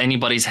rebuttals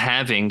anybody's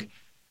having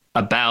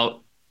about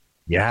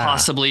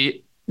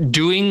possibly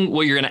doing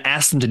what you're going to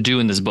ask them to do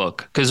in this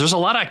book. Because there's a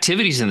lot of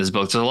activities in this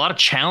book. There's a lot of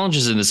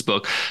challenges in this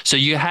book. So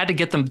you had to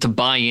get them to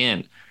buy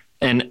in.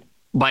 And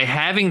by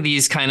having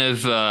these kind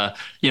of,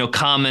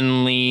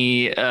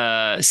 commonly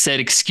said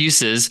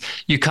excuses,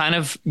 you kind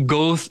of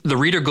the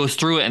reader goes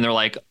through it and they're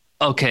like,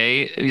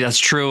 okay, that's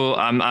true.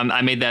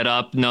 I made that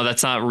up. No,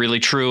 that's not really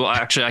true.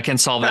 Actually, I can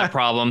solve that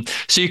problem.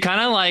 So you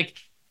kind of like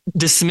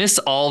dismiss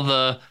all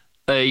the,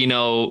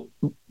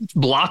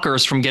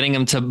 blockers from getting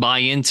them to buy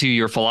into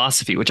your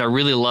philosophy, which I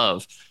really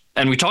love.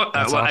 And we talked,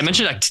 awesome. I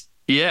mentioned,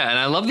 and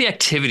I love the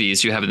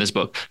activities you have in this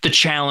book, the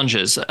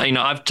challenges.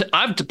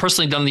 I've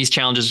personally done these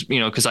challenges,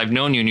 because I've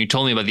known you and you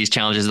told me about these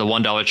challenges, the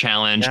 $1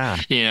 challenge,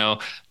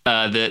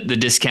 the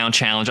discount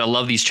challenge. I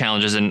love these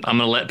challenges, and I'm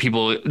going to let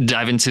people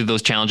dive into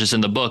those challenges in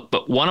the book.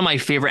 But one of my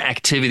favorite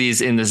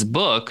activities in this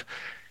book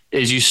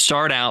is you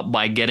start out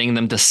by getting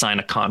them to sign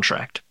a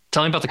contract.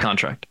 Tell me about the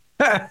contract.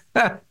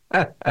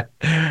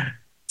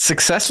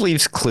 Success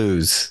leaves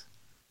clues.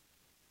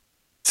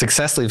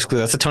 Success leaves clues.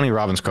 That's a Tony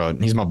Robbins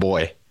quote. He's my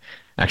boy.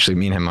 Actually,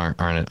 me and him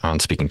aren't on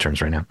speaking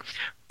terms right now.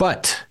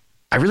 But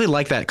I really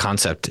like that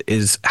concept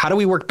is how do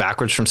we work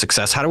backwards from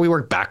success? How do we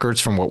work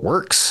backwards from what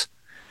works?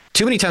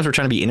 Too many times we're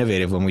trying to be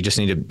innovative when we just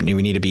need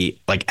to be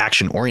like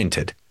action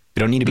oriented. We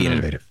don't need to be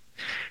innovative.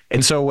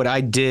 And so what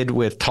I did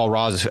with Tal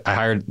Roz, I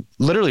hired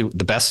literally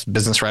the best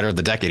business writer of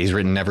the decade. He's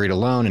written Never Eat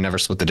Alone and Never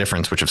Split the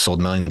Difference, which have sold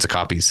millions of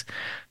copies.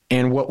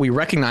 And what we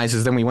recognized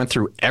is then we went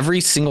through every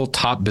single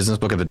top business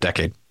book of the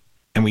decade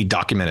and we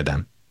documented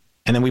them.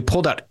 And then we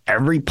pulled out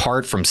every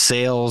part from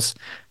sales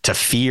to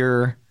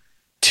fear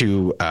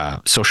to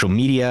social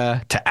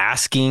media to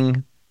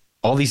asking,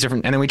 all these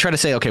different. And then we try to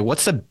say, okay,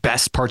 what's the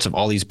best parts of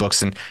all these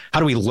books and how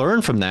do we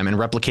learn from them and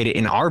replicate it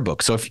in our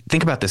book? So if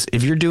think about this,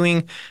 if you're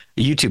doing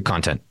YouTube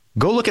content,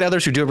 go look at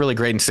others who do it really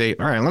great and say,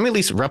 all right, let me at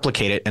least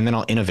replicate it and then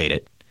I'll innovate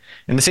it.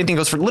 And the same thing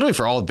goes for literally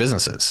for all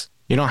businesses.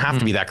 You don't have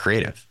to be that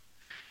creative.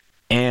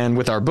 And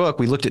with our book,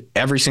 we looked at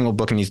every single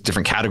book in these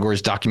different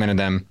categories, documented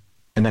them,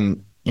 and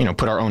then,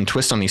 put our own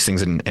twist on these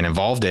things and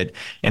evolved it.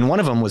 And one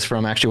of them was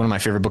from actually one of my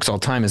favorite books all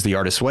the time is The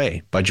Artist's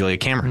Way by Julia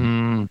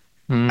Cameron.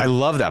 I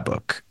love that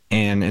book.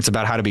 And it's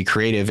about how to be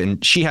creative.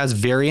 And she has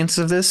variants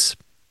of this.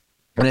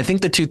 And I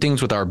think the two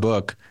things with our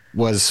book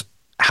was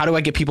how do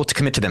I get people to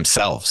commit to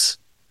themselves?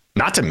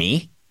 Not to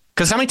me,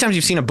 Because how many times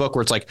you've seen a book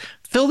where it's like,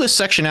 fill this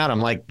section out.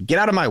 I'm like, get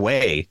out of my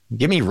way.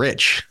 Get me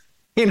rich.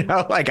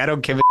 Like, I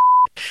don't give a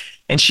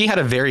And she had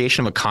a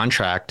variation of a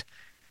contract.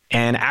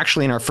 And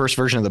actually, in our first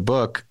version of the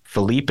book,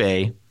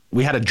 Felipe,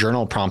 we had a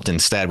journal prompt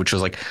instead, which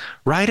was like,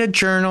 write a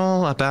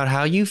journal about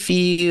how you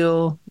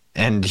feel.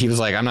 And he was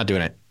like, I'm not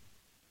doing it.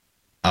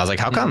 I was like,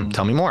 how come?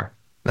 Tell me more.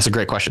 That's a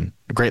great question.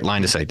 A great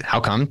line to say. How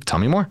come? Tell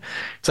me more.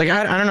 It's like,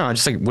 I don't know. I'm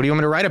just like, what do you want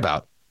me to write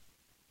about?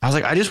 I was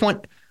like, I just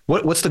want,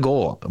 what's the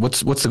goal?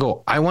 What's the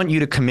goal? I want you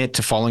to commit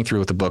to following through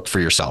with the book for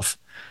yourself.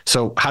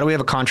 So how do we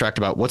have a contract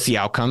about what's the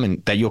outcome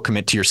and that you'll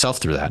commit to yourself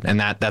through that? And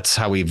that's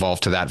how we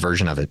evolved to that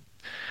version of it.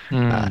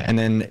 And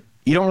then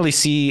you don't really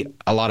see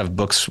a lot of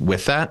books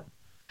with that.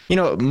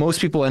 Most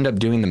people end up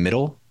doing the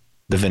middle,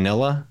 the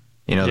vanilla,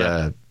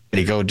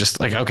 they go just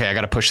like, okay, I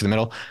got to push to the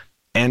middle.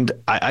 And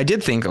I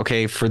did think,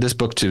 okay, for this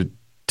book to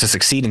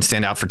succeed and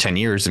stand out for 10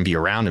 years and be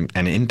around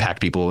and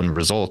impact people and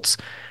results,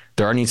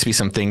 there needs to be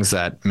some things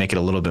that make it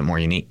a little bit more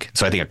unique.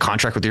 So I think a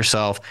contract with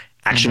yourself,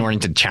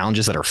 action-oriented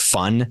challenges that are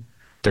fun.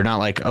 They're not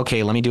like,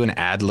 okay, let me do an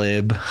ad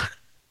lib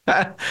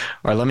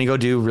or let me go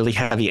do really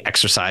heavy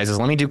exercises.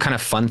 Let me do kind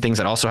of fun things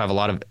that also have a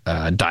lot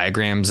of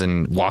diagrams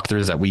and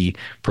walkthroughs that we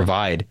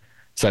provide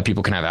so that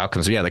people can have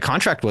outcomes. So yeah, the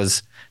contract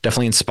was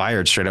definitely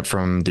inspired straight up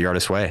from The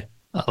Artist's Way.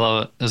 I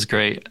love it. That's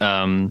great.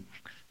 I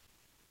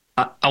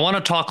want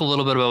to talk a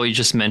little bit about what you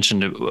just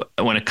mentioned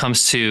when it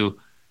comes to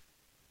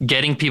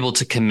getting people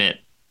to commit.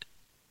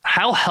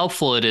 How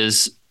helpful it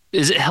is.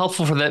 Is it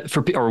helpful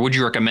or would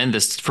you recommend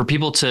this for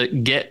people to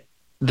get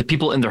the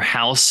people in their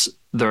house,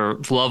 their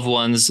loved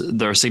ones,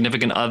 their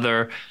significant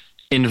other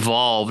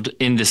involved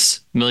in this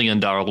 $1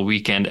 million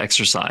weekend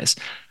exercise?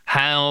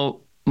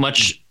 How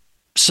much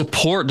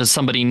support does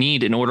somebody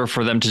need in order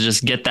for them to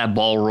just get that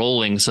ball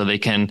rolling so they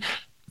can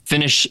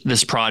finish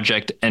this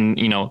project and,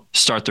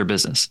 start their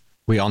business?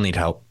 We all need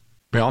help.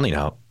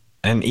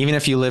 And even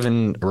if you live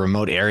in a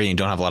remote area and you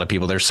don't have a lot of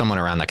people, there's someone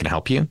around that can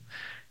help you.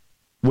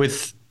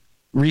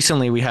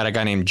 Recently, we had a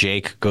guy named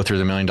Jake go through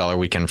the $1 million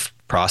weekend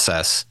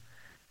process.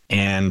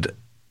 And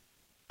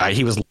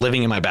he was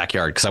living in my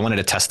backyard because I wanted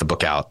to test the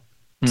book out.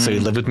 So he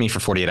lived with me for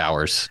 48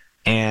 hours.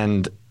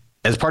 And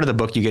as part of the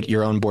book, you get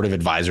your own board of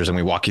advisors and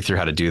we walk you through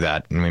how to do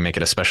that. And we make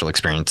it a special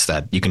experience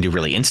that you can do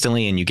really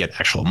instantly and you get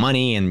actual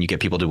money and you get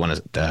people to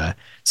want to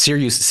see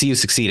you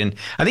succeed. And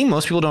I think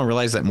most people don't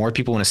realize that more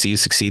people want to see you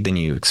succeed than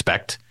you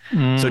expect.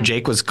 So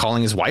Jake was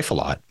calling his wife a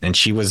lot and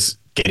she was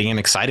getting him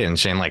excited and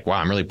saying like, wow,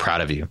 I'm really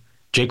proud of you.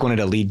 Jake wanted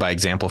to lead by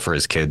example for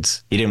his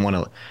kids. He didn't want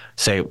to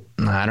say,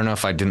 I don't know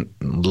if I didn't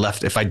live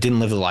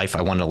the life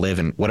I wanted to live.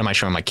 And what am I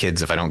showing my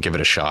kids if I don't give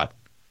it a shot?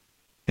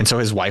 And so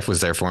his wife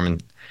was there for him.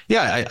 And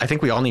yeah, I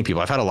think we all need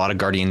people. I've had a lot of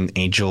guardian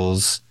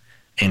angels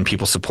and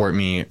people support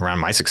me around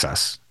my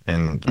success.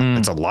 And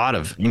it's a lot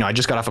of, I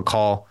just got off a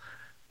call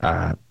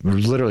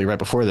literally right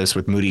before this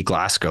with Moody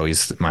Glasgow.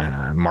 He's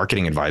my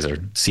marketing advisor,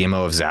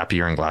 CMO of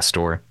Zapier and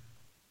Glassdoor.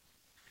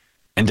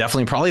 And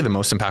definitely probably the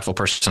most impactful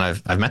person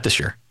I've met this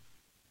year.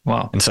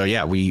 Wow. And so,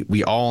 yeah,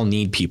 we all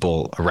need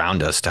people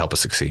around us to help us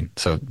succeed.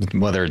 So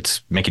whether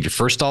it's making your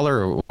first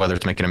dollar or whether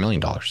it's making $1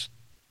 million.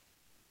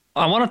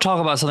 I want to talk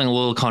about something a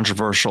little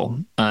controversial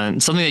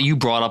and something that you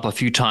brought up a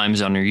few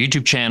times on your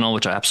YouTube channel,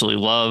 which I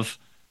absolutely love.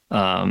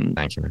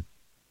 Thank you.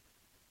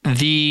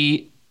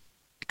 The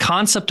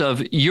concept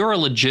of you're a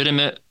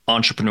legitimate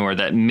entrepreneur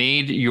that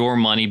made your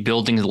money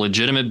building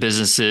legitimate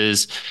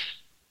businesses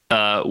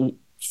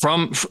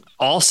from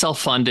all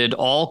self-funded,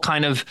 all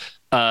kind of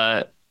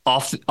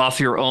off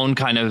your own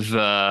kind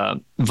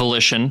of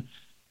volition.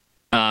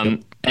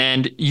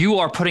 And you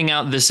are putting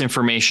out this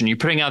information, you're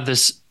putting out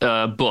this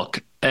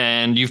book,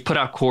 and you've put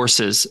out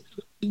courses.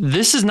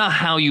 This is not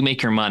how you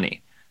make your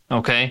money.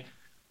 Okay.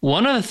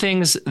 One of the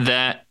things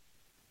that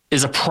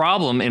is a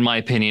problem, in my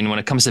opinion, when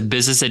it comes to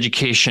business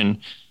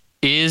education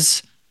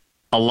is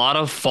a lot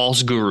of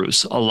false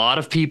gurus, a lot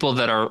of people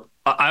that are,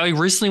 I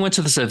recently went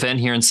to this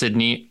event here in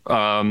Sydney.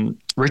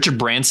 Richard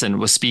Branson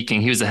was speaking.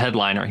 He was the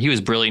headliner. He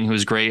was brilliant. He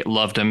was great.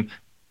 Loved him.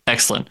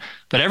 Excellent.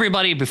 But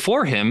everybody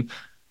before him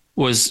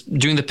was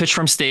doing the pitch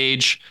from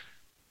stage,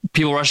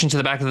 people rushing to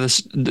the back of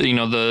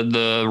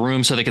the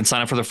room so they can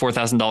sign up for their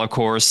 $4,000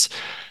 course,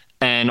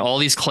 and all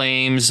these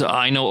claims.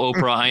 I know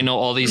Oprah. I know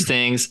all these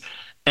things.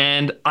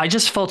 And I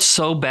just felt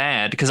so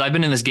bad because I've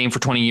been in this game for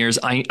 20 years.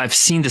 I've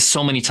seen this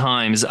so many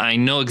times. I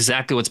know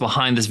exactly what's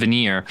behind this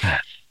veneer.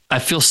 I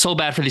feel so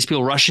bad for these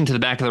people rushing to the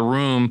back of the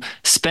room,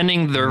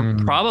 spending their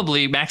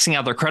probably maxing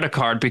out their credit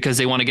card because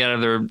they want to get out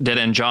of their dead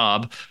end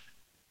job.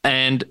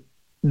 And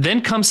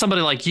then comes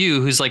somebody like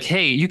you who's like,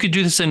 hey, you could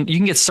do this and you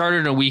can get started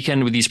in a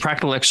weekend with these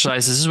practical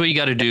exercises. This is what you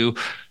got to do.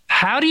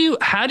 How do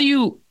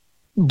you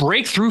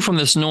break through from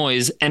this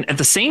noise and at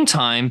the same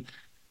time,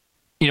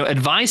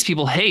 advise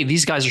people, hey,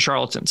 these guys are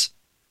charlatans?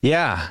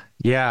 Yeah.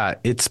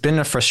 It's been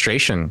a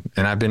frustration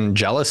and I've been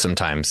jealous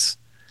sometimes.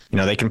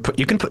 You can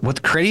put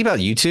what's crazy about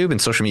YouTube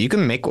and social media. You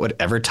can make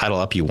whatever title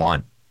up you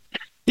want.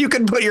 You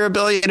can put you're a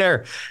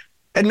billionaire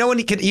and no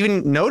one could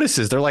even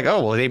notices. They're like,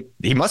 oh, well,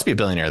 he must be a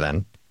billionaire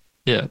then.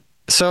 Yeah.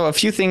 So a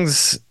few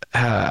things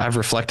I've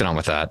reflected on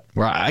with that,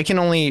 where I can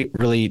only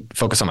really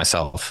focus on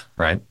myself,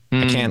 right?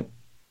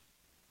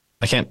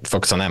 I can't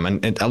focus on them.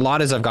 And a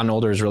lot as I've gotten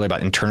older is really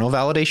about internal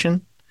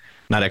validation,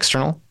 not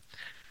external.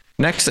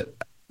 Next,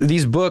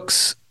 these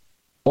books,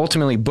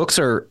 ultimately books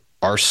are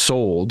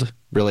sold,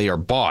 really, or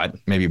bought,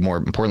 maybe more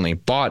importantly,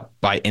 bought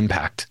by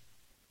impact.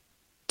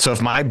 So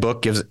if my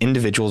book gives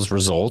individuals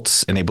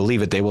results and they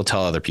believe it, they will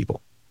tell other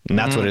people. And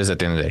that's what it is at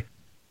the end of the day.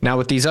 Now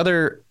with these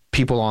other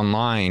people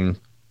online,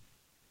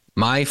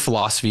 my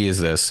philosophy is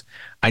this: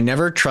 I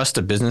never trust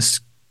a business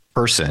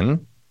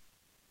person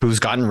who's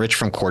gotten rich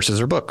from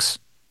courses or books,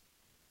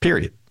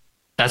 period.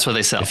 That's what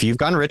they sell. If you've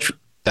gotten rich,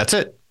 that's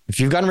it. If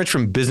you've gotten rich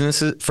from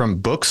businesses, from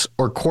books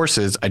or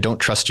courses, I don't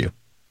trust you.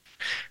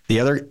 The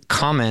other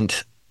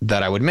comment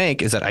that I would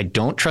make is that I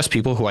don't trust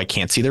people who I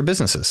can't see their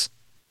businesses.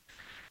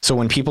 So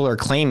when people are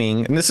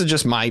claiming, and this is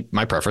just my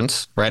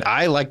preference, right?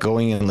 I like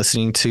going and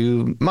listening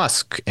to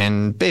Musk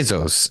and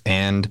Bezos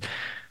and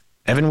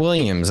Evan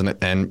Williams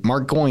and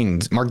Mark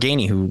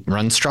Gainey, who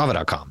runs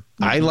Strava.com.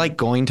 I like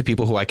going to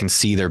people who I can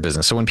see their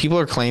business. So when people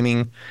are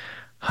claiming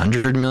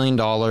 $100 million,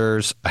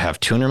 I have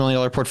 $200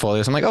 million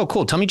portfolios, I'm like, oh,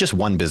 cool. Tell me just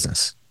one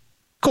business.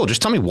 Cool.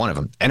 Just tell me one of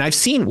them. And I've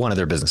seen one of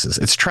their businesses.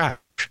 It's trash.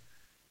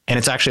 And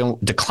it's actually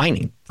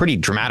declining pretty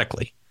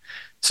dramatically.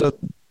 So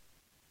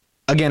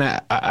again,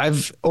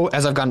 as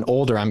I've gotten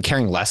older, I'm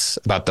caring less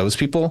about those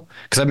people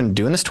because I've been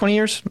doing this 20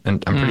 years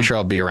and I'm pretty sure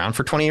I'll be around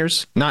for 20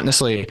 years. Not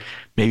necessarily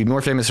maybe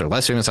more famous or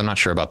less famous. I'm not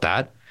sure about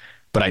that,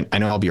 but I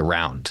know I'll be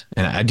around.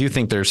 And I do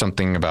think there's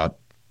something about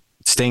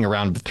staying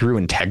around through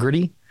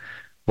integrity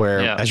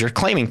where as you're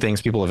claiming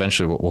things, people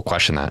eventually will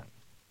question that.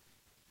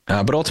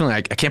 But ultimately,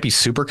 I can't be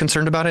super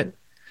concerned about it.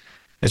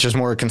 It's just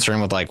more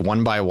concerned with like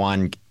one by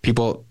one,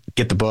 people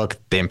get the book,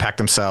 they impact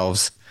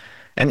themselves.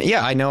 And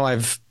yeah, I know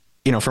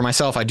for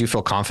myself, I do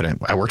feel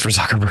confident. I worked for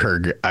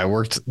Zuckerberg. I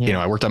worked at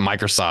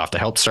Microsoft. I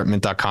helped start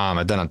Mint.com.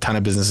 I've done a ton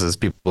of businesses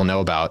people know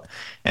about.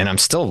 And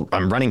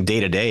I'm running day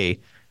to day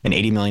an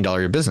 $80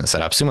 million business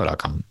at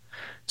AppSumo.com.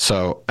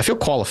 So I feel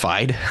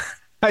qualified.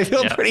 I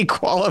feel pretty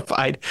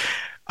qualified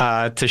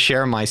to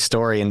share my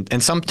story.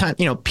 And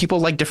sometimes, people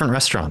like different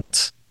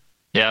restaurants.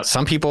 Yeah.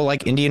 Some people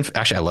like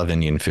actually, I love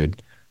Indian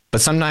food. But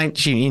some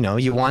nights,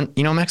 you want,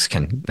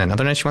 Mexican. And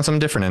other nights you want something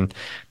different.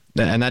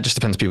 And that just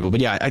depends on people.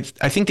 But yeah,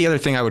 I think the other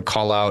thing I would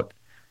call out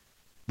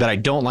that I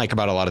don't like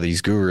about a lot of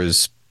these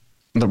gurus,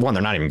 one,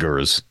 they're not even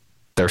gurus,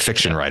 they're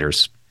fiction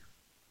writers,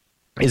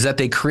 is that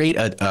they create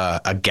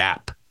a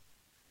gap.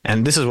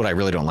 And this is what I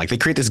really don't like. They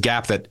create this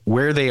gap that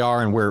where they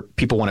are and where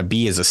people want to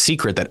be is a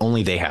secret that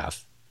only they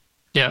have.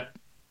 Yeah.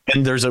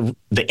 And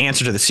the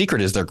answer to the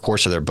secret is their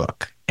course or their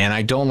book. And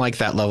I don't like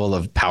that level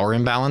of power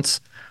imbalance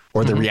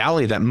or the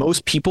reality that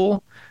most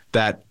people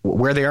that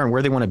where they are and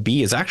where they want to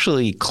be is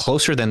actually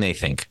closer than they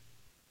think.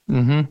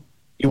 You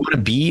want to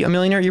be a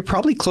millionaire, you're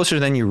probably closer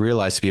than you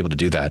realize to be able to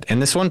do that.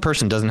 And this one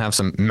person doesn't have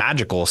some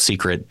magical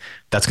secret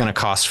that's going to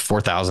cost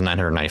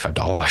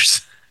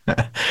 $4,995.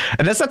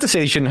 And that's not to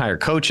say you shouldn't hire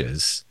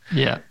coaches.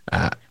 Yeah.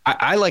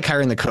 I like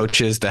hiring the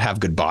coaches that have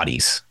good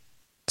bodies.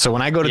 So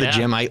when I go to the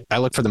gym, I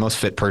look for the most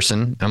fit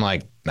person. I'm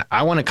like,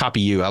 I want to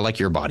copy you. I like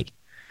your body.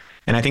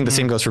 And I think the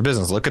same goes for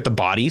business. Look at the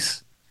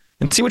bodies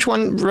and see which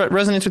one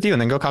resonates with you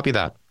and then go copy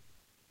that.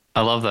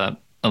 I love that.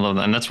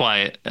 And that's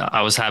why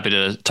I was happy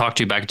to talk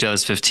to you back in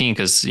 2015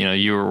 because,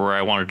 you were where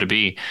I wanted to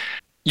be.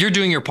 You're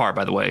doing your part,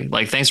 by the way.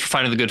 Like, thanks for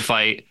fighting the good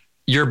fight.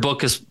 Your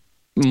book is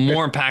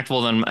more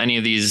impactful than any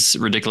of these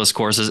ridiculous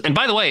courses. And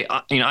by the way,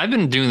 I've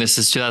been doing this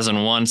since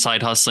 2001,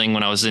 side hustling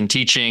when I was in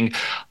teaching.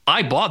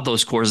 I bought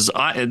those courses.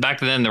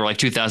 Back then, they were like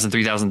 $2,000,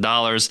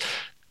 $3,000.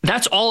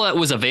 That's all that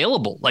was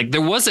available. Like,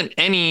 there wasn't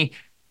any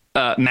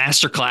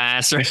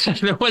masterclass or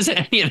there wasn't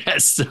any of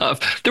that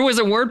stuff. There was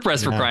a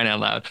WordPress for crying out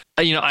loud.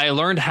 I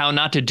learned how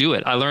not to do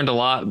it. I learned a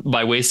lot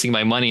by wasting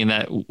my money in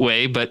that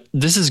way, but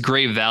this is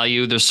great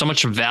value. There's so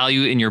much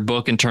value in your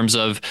book in terms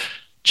of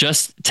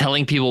just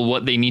telling people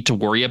what they need to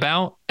worry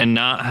about and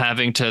not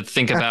having to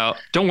think about,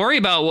 don't worry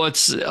about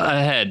what's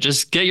ahead.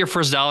 Just get your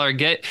first dollar,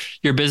 get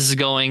your business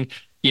going.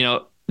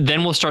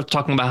 Then we'll start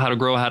talking about how to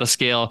grow, how to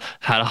scale,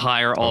 how to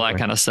hire, all that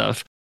kind of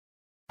stuff.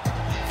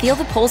 Feel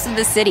the pulse of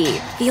the city.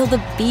 Feel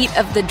the beat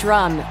of the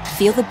drum.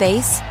 Feel the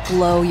bass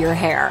blow your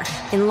hair.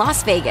 In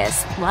Las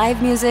Vegas,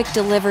 live music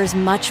delivers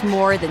much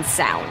more than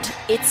sound.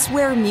 It's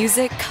where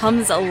music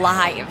comes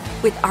alive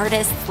with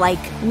artists like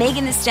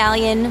Megan Thee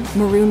Stallion,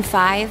 Maroon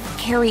 5,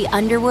 Carrie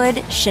Underwood,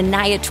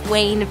 Shania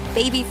Twain,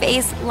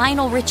 Babyface,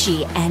 Lionel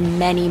Richie, and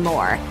many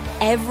more.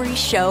 Every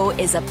show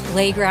is a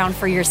playground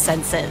for your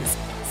senses.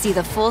 See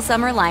the full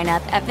summer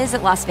lineup at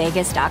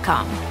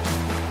visitlasvegas.com.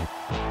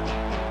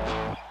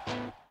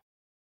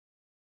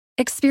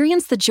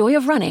 Experience the joy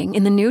of running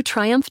in the new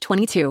Triumph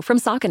 22 from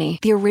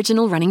Saucony, the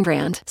original running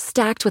brand.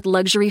 Stacked with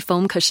luxury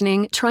foam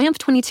cushioning, Triumph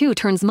 22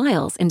 turns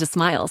miles into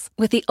smiles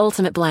with the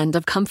ultimate blend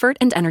of comfort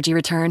and energy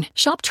return.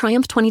 Shop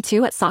Triumph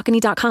 22 at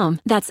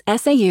Saucony.com. That's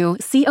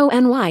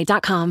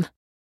SAUCONY.com.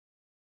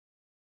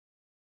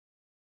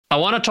 I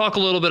want to talk a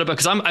little bit about,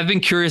 because I've been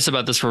curious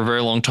about this for a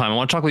very long time. I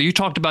want to talk about, you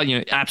talked about,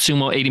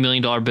 AppSumo, $80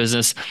 million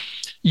business.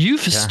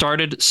 You've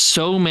started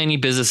so many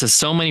businesses,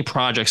 so many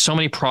projects, so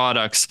many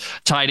products,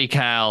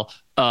 TidyCal,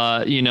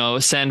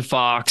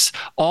 SendFox,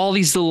 all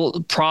these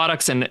little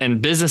products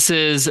and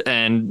businesses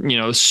and,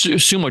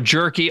 Sumo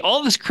Jerky,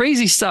 all this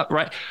crazy stuff,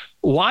 right?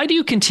 Why do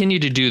you continue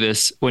to do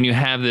this when you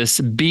have this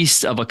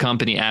beast of a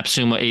company,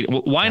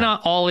 AppSumo? Why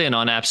not all in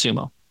on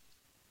AppSumo?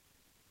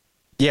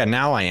 Yeah,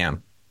 now I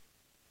am.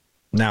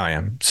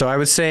 So I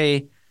would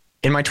say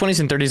in my 20s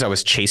and 30s, I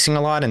was chasing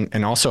a lot,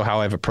 and also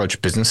how I've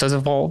approached business has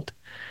evolved.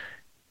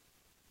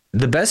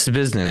 The best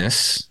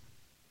business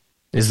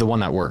is the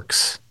one that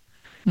works.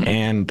 Mm-hmm.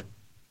 And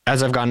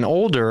as I've gotten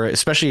older,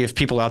 especially if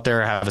people out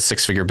there have a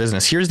 6-figure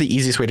business, here's the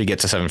easiest way to get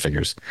to 7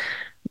 figures.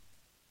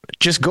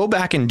 Just go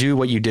back and do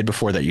what you did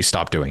before that you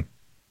stopped doing.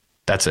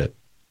 That's it.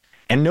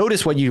 And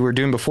notice what you were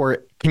doing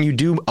before. Can you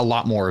do a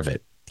lot more of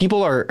it?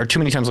 People are too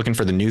many times looking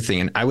for the new thing.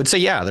 And I would say,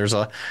 yeah, there's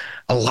a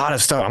lot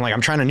of stuff. I'm like,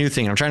 I'm trying a new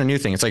thing.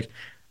 It's like,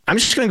 I'm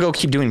just going to go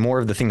keep doing more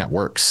of the thing that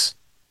works.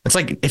 It's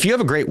like, if you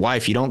have a great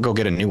wife, you don't go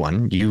get a new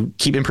one. You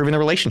keep improving the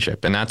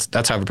relationship. And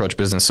that's how I've approached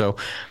business. So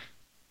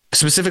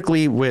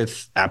specifically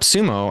with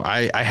AppSumo,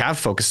 I have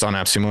focused on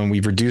AppSumo, and we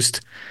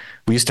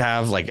used to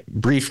have like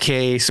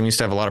Briefcase, and we used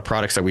to have a lot of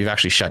products that we've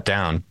actually shut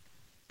down.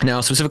 Now,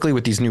 specifically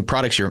with these new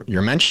products you're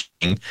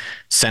mentioning,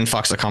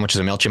 SendFox.com, which is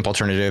a MailChimp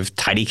alternative,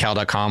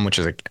 TidyCal.com, which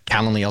is a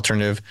Calendly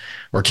alternative,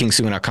 or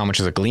KingSumo.com, which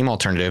is a Gleam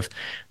alternative,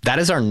 that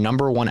is our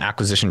number one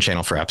acquisition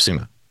channel for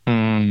AppSumo.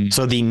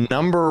 So the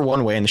number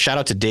one way, and shout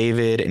out to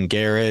David and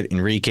Garrett,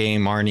 Enrique,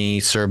 Marnie,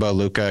 Serba,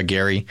 Luca,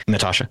 Gary,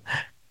 Natasha.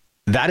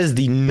 That is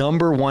the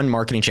number one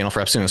marketing channel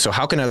for AppSumo. So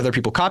how can other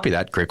people copy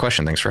that? Great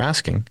question. Thanks for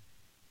asking.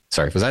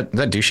 Sorry, was that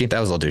douchey? That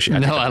was a little douchey.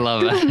 No, I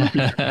love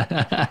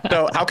it.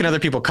 So how can other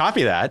people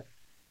copy that?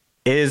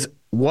 Is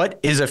what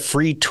is a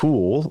free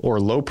tool or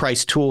low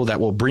price tool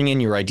that will bring in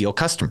your ideal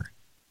customer,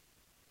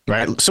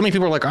 right? So many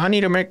people are like, I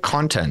need to make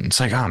content. It's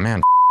like, oh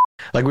man,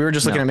 like we were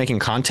just looking at making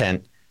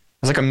content.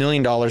 It's like $1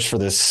 million for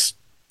this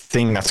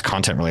thing that's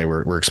content related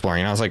we're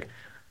exploring. And I was like,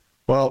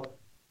 well,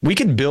 we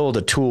could build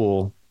a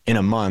tool in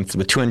a month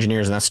with 2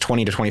 engineers, and that's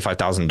 $20,000 to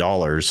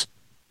 $25,000.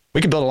 We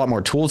could build a lot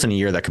more tools in a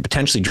year that could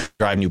potentially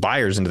drive new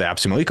buyers into the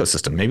AppSumo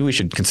ecosystem. Maybe we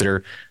should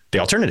consider the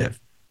alternative.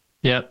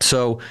 Yeah.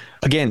 So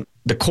again,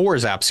 the core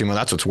is AppSumo.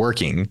 That's what's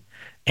working.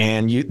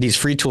 And these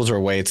free tools are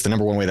a way. It's the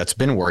number one way that's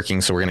been working.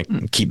 So we're going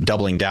to keep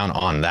doubling down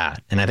on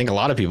that. And I think a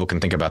lot of people can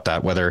think about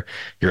that. Whether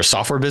you're a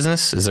software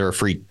business, is there a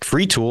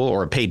free tool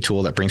or a paid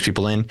tool that brings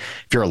people in?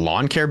 If you're a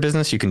lawn care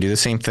business, you can do the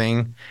same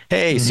thing.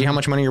 Hey, see how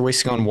much money you're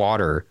wasting on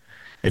water.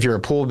 If you're a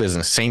pool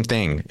business, same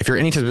thing. If you're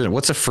any type of business,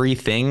 what's a free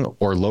thing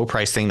or low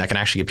price thing that can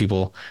actually get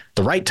people,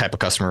 the right type of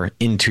customer,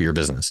 into your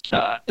business?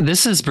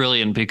 This is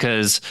brilliant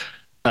because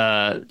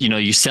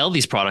you sell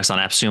these products on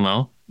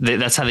AppSumo.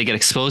 That's how they get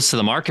exposed to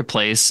the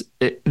marketplace.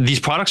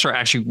 These products are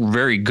actually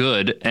very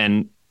good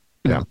and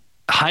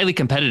highly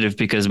competitive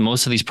because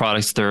most of these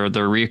products, they're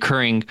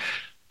reoccurring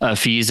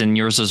fees, and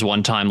yours is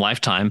one-time,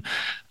 lifetime.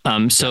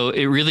 So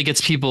it really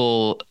gets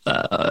people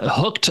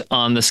hooked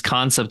on this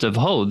concept of,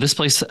 oh, this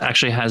place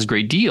actually has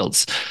great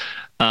deals.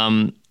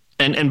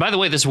 And by the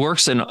way, this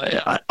works in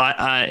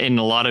a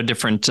lot of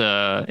different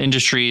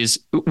industries.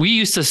 We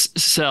used to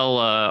sell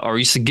or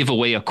used to give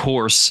away a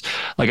course,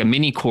 like a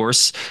mini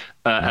course,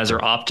 as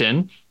our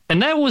opt-in.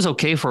 And that was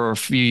okay for a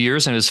few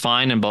years and it was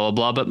fine and blah,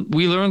 blah, blah. But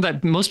we learned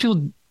that most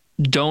people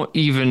don't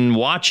even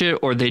watch it,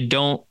 or they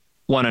don't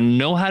want to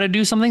know how to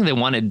do something. They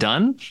want it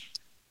done.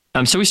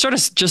 So we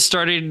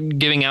started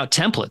giving out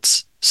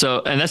templates.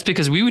 So, and that's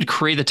because we would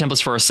create the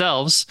templates for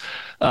ourselves,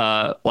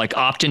 like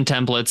opt-in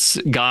templates,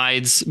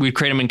 guides. We'd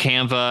create them in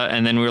Canva.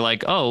 And then we were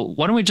like, oh,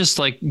 why don't we just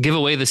give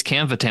away this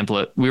Canva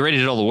template? We already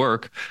did all the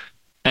work.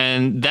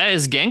 And that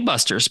is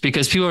gangbusters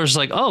because people are just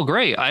like, oh,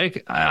 great. I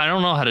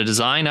don't know how to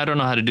design. I don't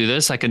know how to do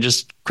this. I can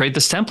just create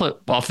this template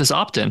off this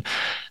opt-in.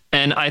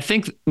 And I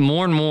think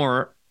more and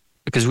more,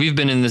 because we've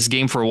been in this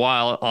game for a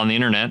while on the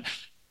internet,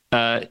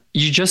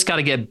 you just got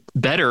to get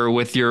better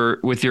with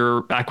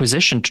your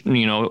acquisition,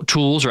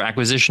 tools or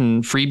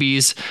acquisition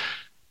freebies.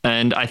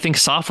 And I think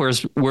software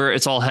is where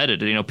it's all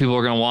headed. People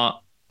are going to want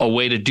a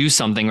way to do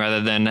something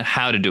rather than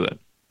how to do it.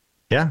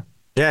 Yeah.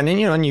 Yeah. And then,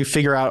 and you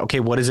figure out, okay,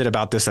 what is it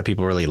about this that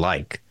people really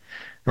like?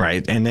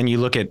 Right. And then you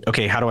look at,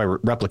 okay, how do I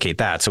replicate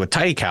that? So with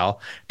TidyCal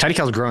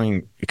is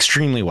growing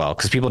extremely well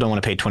because people don't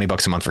want to pay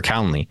 $20 a month for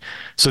Calendly.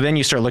 So then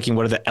you start looking,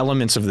 what are the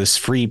elements of this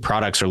free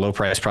products or low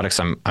price products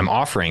I'm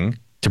offering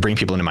to bring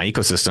people into my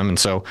ecosystem? And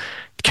so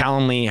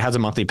Calendly has a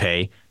monthly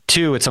pay.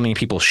 2, it's something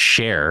people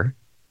share.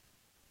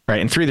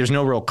 Right. And 3, there's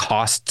no real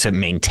cost to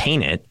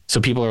maintain it.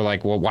 So people are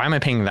like, well, why am I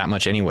paying that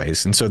much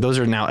anyways? And so those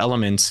are now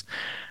elements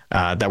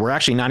that we're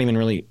actually not even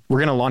really, we're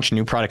going to launch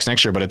new products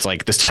next year, but it's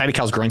like this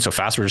TidyCal is growing so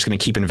fast. We're just going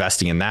to keep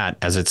investing in that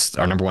as it's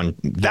our number one.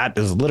 That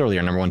is literally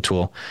our number one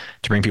tool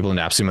to bring people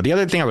into AppSumo. The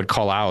other thing I would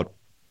call out,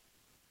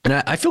 and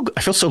I feel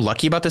so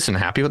lucky about this and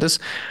happy with this.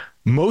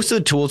 Most of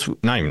the tools,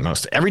 not even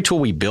most, every tool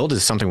we build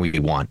is something we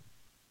want.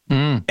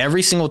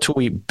 Every single tool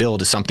we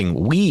build is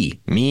something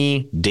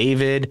me,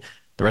 David,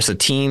 the rest of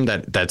the team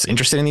that's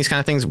interested in these kind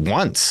of things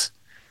wants.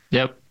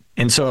 Yep.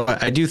 And so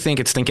I do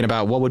think it's thinking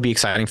about what would be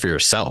exciting for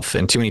yourself.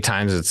 And too many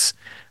times it's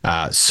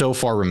so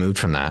far removed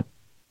from that.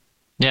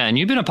 Yeah. And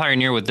you've been a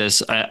pioneer with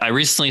this. I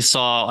recently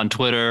saw on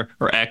Twitter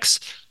or X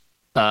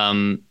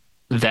that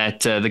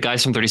the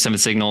guys from 37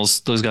 Signals,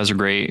 those guys are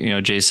great. You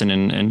know, Jason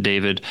and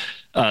David,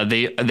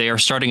 they are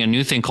starting a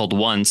new thing called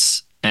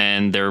Once.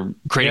 And they're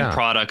creating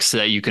products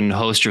that you can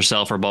host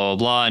yourself or blah, blah,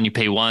 blah. And you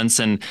pay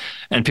once. And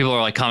people are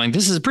like commenting,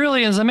 this is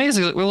brilliant. It's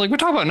amazing. We're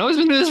talking about, no, he's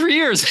been doing this for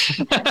years.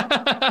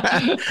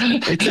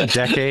 It's a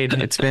decade.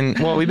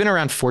 We've been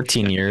around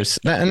 14 years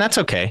and that's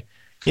okay.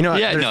 You know,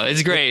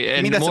 it's great.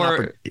 And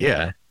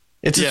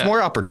it's just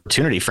more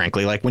opportunity,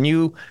 frankly. Like when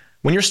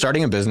you're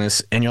starting a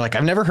business and you're like,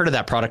 I've never heard of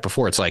that product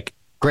before. It's like,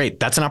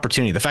 great. That's an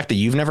opportunity. The fact that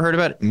you've never heard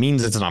about it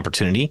means it's an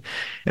opportunity.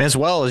 And as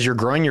well as you're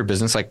growing your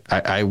business, like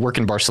I work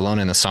in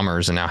Barcelona in the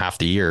summers and now half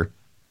the year,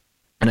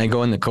 and I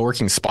go in the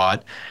co-working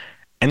spot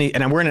and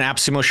I'm wearing an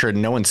AppSumo shirt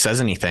and no one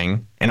says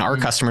anything. And our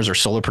customers are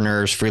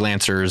solopreneurs,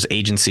 freelancers,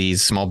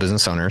 agencies, small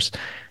business owners.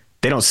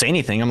 They don't say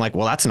anything. I'm like,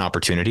 well, that's an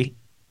opportunity.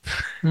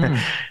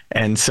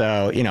 And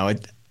so, you know,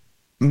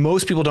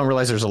 most people don't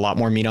realize there's a lot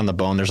more meat on the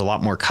bone. There's a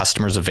lot more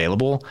customers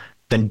available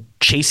than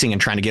chasing and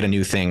trying to get a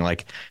new thing.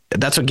 Like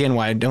that's again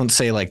why I don't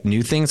say like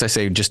new things. I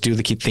say just do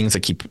the things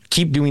that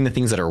keep doing the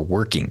things that are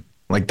working.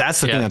 Like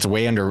that's the thing that's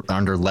way under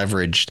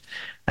leveraged.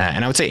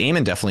 And I would say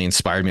Eamon definitely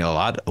inspired me a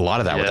lot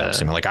of that with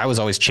AppSumo. Like I was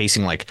always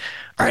chasing like,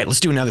 all right, let's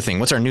do another thing.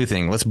 What's our new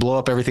thing? Let's blow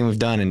up everything we've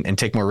done and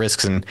take more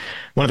risks. And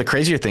one of the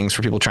crazier things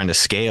for people trying to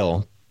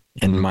scale,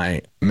 and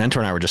my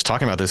mentor and I were just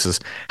talking about this, is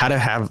how to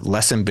have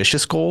less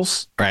ambitious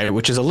goals, right?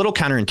 Which is a little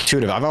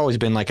counterintuitive. I've always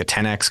been like a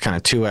 10X kind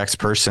of 2X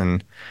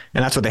person.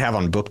 And that's what they have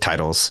on book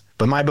titles.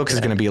 But my book is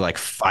going to be like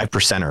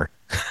 5%er.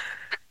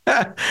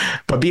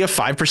 But be a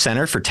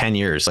 5%er for 10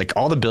 years. Like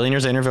all the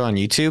billionaires I interview on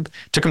YouTube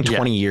took them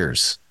 20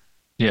 years.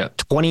 Yeah.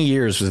 20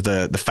 years was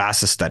the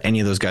fastest that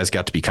any of those guys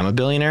got to become a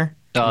billionaire.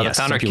 Oh, the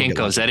founder of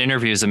Kinko's, that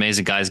interview is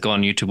amazing. Guys, go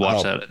on YouTube,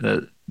 watch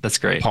that. That's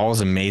great. Paul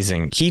is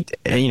amazing.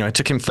 It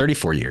took him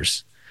 34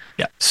 years.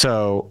 Yeah.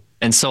 So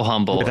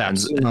humble.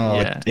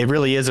 It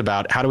really is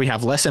about how do we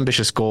have less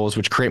ambitious goals,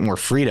 which create more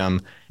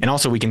freedom. And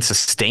also we can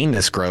sustain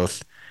this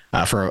growth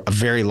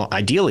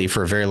ideally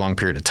for a very long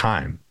period of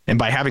time. And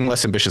by having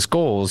less ambitious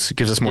goals, it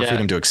gives us more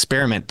freedom to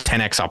experiment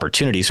 10X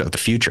opportunities for the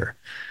future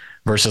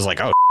versus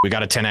like, oh, we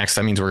got a 10X.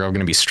 That means we're all going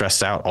to be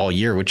stressed out all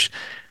year, which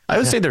I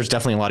would say there's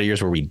definitely a lot of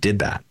years where we did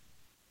that.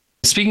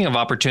 Speaking of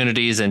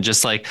opportunities and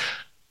just like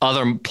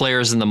other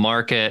players in the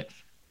market,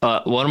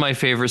 one of my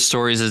favorite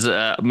stories is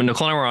when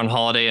Nicole and I were on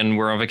holiday and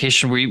we're on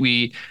vacation.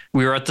 We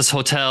were at this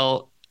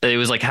hotel. It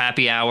was like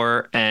happy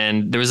hour,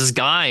 and there was this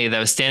guy that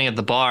was standing at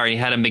the bar. And he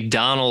had a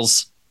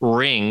McDonald's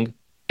ring.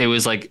 It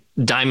was like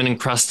diamond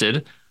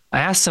encrusted. I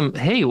asked him,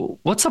 "Hey,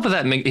 what's up with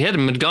that?" He had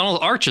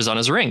McDonald's arches on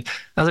his ring.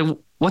 I was like,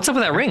 "What's up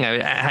with that ring?"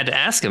 I had to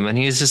ask him, and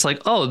he was just like,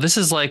 "Oh, this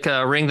is like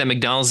a ring that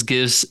McDonald's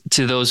gives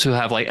to those who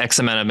have like X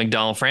amount of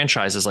McDonald's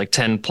franchises, like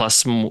 10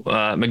 plus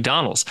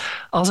McDonald's."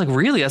 I was like,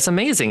 "Really? That's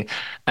amazing."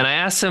 And I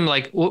asked him,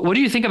 like, "What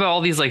do you think about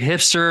all these like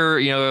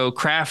hipster,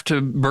 craft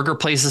burger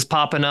places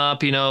popping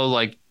up?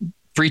 Like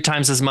 3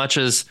 times as much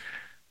as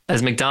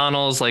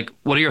McDonald's? Like,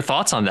 what are your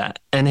thoughts on that?"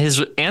 And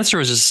his answer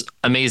was just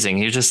amazing.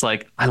 He was just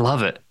like, "I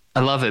love it. I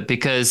love it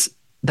because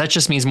that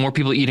just means more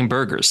people eating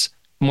burgers.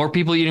 More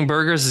people eating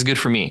burgers is good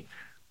for me."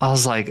 I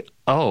was like,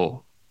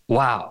 oh,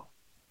 wow.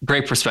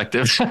 Great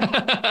perspective.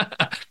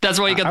 That's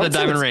why you got the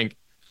diamond ring.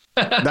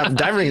 That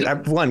diamond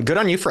ring, one, good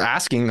on you for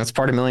asking. That's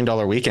part of $1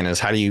 Million Weekend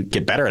is how do you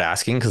get better at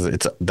asking? Because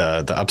it's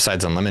the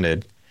upside's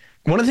unlimited.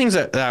 One of the things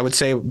that I would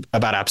say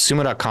about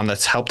AppSumo.com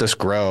that's helped us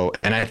grow,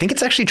 and I think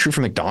it's actually true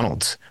for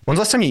McDonald's. When's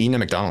the last time you eaten at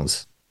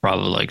McDonald's?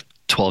 Probably like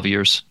 12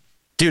 years.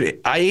 Dude,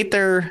 I ate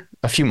there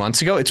a few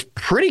months ago. It's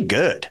pretty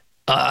good.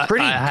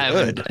 Pretty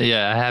good.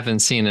 I haven't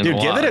seen it in a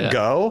while. Give it a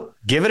go.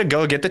 Give it a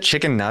go. Get the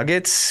chicken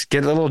nuggets.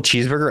 Get a little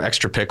cheeseburger,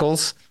 extra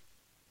pickles.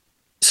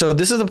 So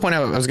this is the point I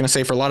was going to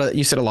say for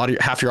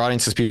half your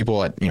audience is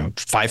people at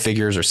 5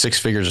 figures or 6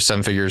 figures or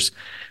 7 figures.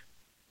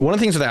 One of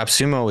the things with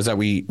AppSumo is that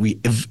we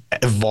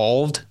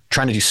evolved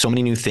trying to do so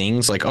many new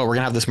things. Like, oh, we're going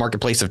to have this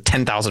marketplace of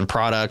 10,000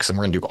 products and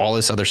we're going to do all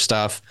this other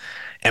stuff,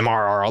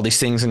 MRR, all these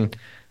things. And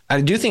I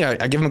do think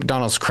I give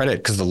McDonald's credit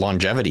because of the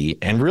longevity.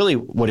 And really,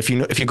 if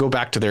you go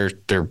back to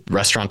their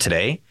restaurant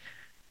today,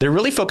 they're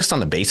really focused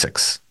on the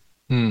basics,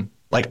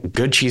 like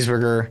good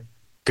cheeseburger,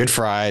 good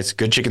fries,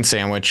 good chicken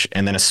sandwich,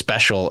 and then a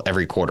special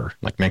every quarter,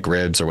 like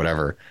McRibs or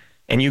whatever.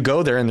 And you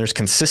go there and there's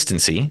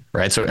consistency,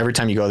 right? So every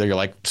time you go there, you're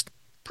like,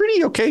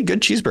 pretty okay,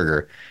 good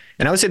cheeseburger.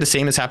 And I would say the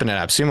same has happened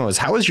at AppSumo is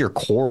how is your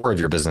core of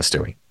your business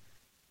doing?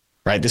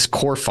 Right? This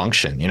core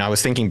function. I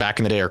was thinking back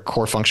in the day, our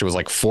core function was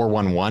like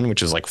 411,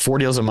 which is like 4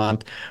 deals a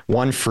month,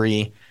 1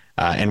 free,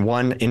 and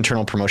 1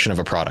 internal promotion of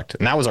a product.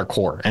 And that was our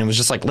core. And it was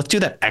just like, let's do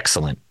that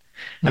excellent.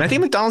 And I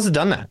think McDonald's has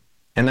done that.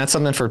 And that's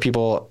something for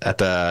people at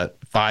the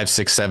 5,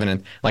 6, 7,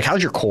 and like,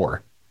 how's your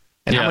core?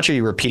 And how much are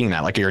you repeating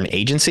that? Like you're an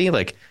agency,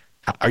 like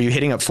Are you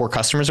hitting up 4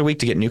 customers a week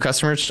to get new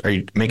customers? Are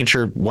you making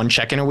sure 1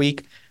 check-in a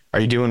week? Are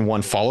you doing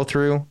 1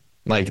 follow-through?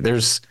 Like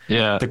there's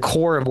the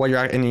core of what you're,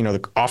 and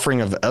the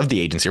offering of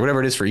the agency or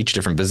whatever it is for each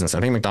different business. I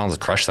think McDonald's has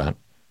crushed that.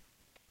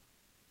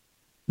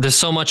 There's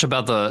so much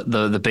about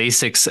the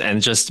basics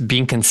and just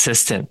being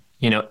consistent.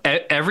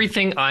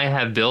 Everything I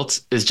have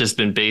built has just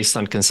been based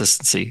on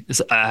consistency.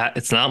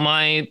 It's not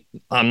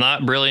I'm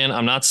not brilliant.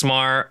 I'm not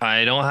smart.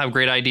 I don't have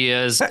great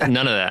ideas.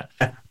 None of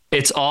that.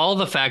 It's all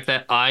the fact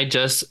that I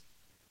just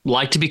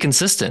like to be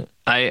consistent.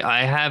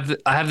 I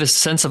have this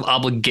sense of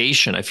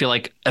obligation. I feel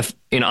like if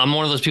I'm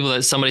one of those people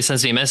that somebody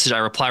sends me a message, I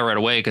reply right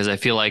away because I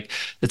feel like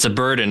it's a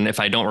burden if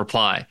I don't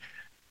reply.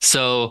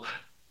 So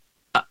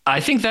I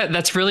think that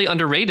that's really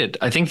underrated.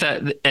 I think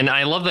that, and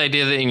I love the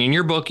idea that in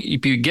your book, you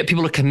get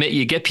people to commit,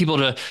 you get people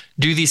to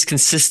do these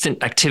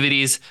consistent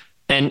activities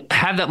and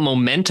have that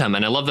momentum.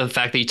 And I love the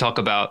fact that you talk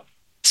about,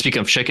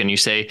 speaking of chicken, you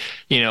say,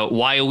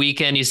 why a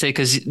weekend? You say,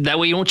 because that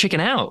way you won't chicken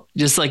out.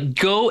 Just like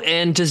go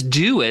and just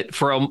do it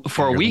for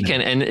a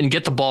weekend and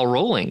get the ball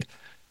rolling.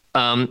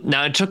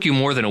 Now it took you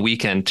more than a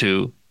weekend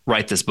to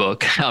write this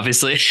book,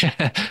 obviously.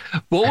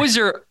 What was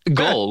your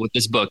goal with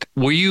this book?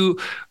 Were you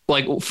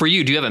for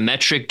you, do you have a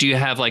metric? Do you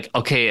have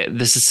okay,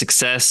 this is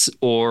success,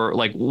 or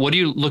what are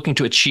you looking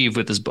to achieve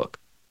with this book?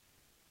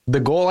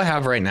 The goal I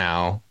have right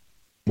now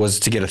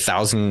was to get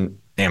 1,000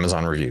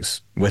 Amazon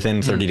reviews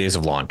within 30 days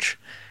of launch.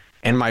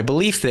 And my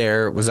belief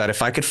there was that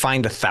if I could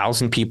find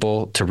 1,000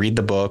 people to read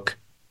the book,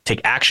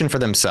 take action for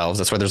themselves,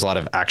 that's why there's a lot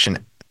of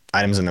action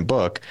items in the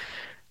book,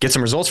 get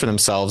some results for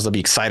themselves, they'll be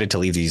excited to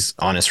leave these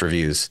honest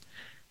reviews.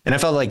 And I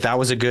felt like that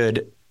was a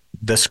good,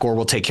 the score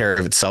will take care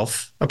of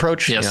itself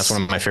approach. Yes. That's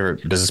one of my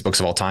favorite business books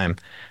of all time,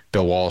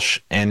 Bill Walsh.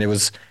 And it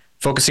was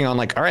focusing on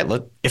all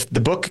right, if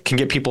the book can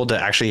get people to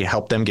actually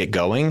help them get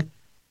going,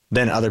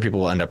 then other people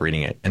will end up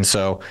reading it. And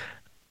so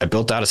I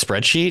built out a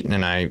spreadsheet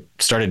and I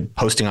started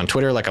posting on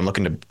Twitter, I'm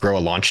looking to grow a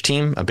launch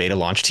team, a beta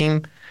launch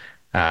team.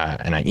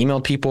 And I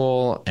emailed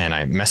people and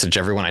I messaged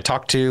everyone I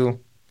talked to.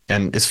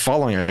 And it's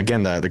following,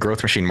 again, the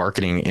growth machine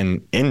marketing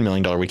in $1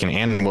 Million Weekend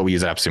and what we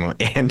use at AppSumo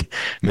and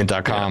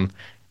Mint.com. Yeah.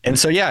 And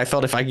so, I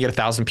felt if I could get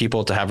 1,000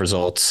 people to have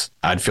results,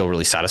 I'd feel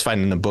really satisfied.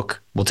 And the book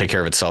will take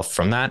care of itself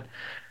from that.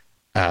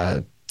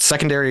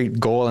 Secondary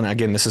goal, and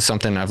again, this is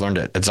something I've learned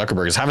at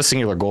Zuckerberg, is have a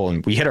singular goal.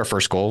 And we hit our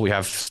first goal. We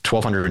have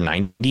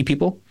 1,290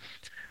 people.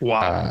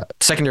 Wow.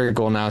 Secondary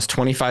goal now is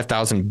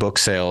 25,000 book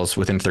sales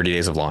within 30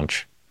 days of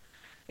launch.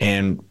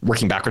 And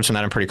working backwards from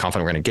that, I'm pretty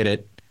confident we're going to get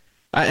it.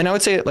 And I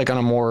would say on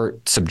a more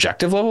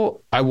subjective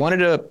level, I wanted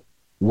to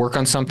work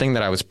on something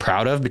that I was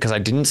proud of because I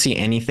didn't see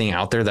anything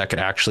out there that could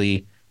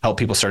actually help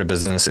people start a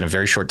business in a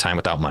very short time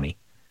without money.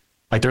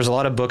 There's a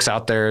lot of books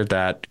out there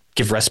that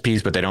give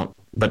recipes, but they don't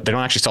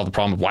actually solve the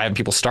problem of why haven't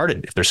people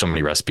started if there's so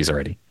many recipes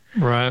already.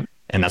 Right.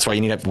 And that's why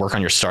you need to work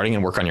on your starting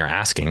and work on your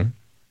asking.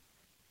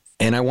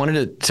 And I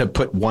wanted to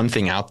put one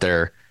thing out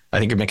there I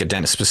think could make a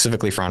dent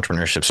specifically for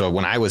entrepreneurship. So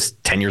when I was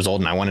 10 years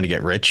old and I wanted to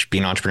get rich, be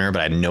an entrepreneur, but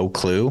I had no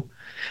clue.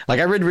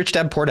 I read Rich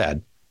Dad, Poor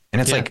Dad.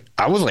 And it's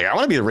I was I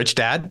want to be the rich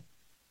dad,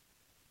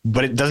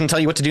 but it doesn't tell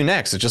you what to do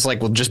next. It's just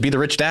just be the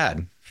rich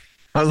dad.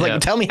 I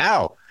was tell me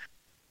how.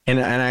 And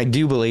I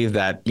do believe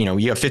that,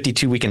 you have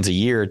 52 weekends a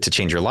year to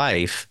change your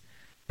life.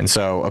 And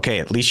so, okay,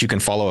 at least you can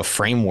follow a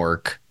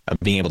framework of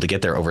being able to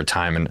get there over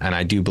time. And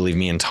I do believe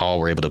me and Tal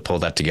were able to pull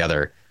that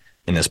together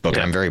in this book. Yeah.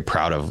 And I'm very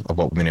proud of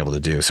what we've been able to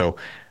do. So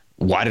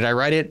why did I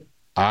write it?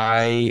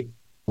 I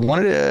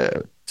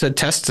wanted to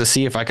test to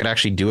see if I could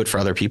actually do it for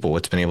other people,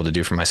 what's been able to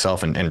do for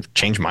myself and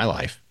change my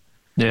life.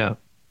 Yeah.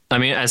 I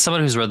mean, as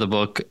someone who's read the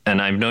book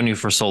and I've known you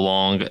for so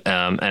long,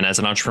 and as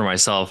an entrepreneur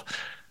myself,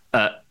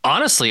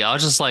 honestly, I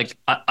was just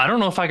I don't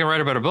know if I can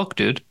write a better book,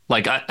 dude.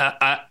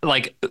 I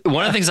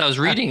one of the things I was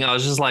reading, I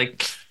was just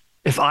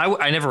if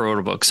I never wrote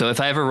a book. So if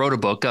I ever wrote a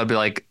book, I'd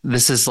be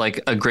this is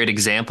a great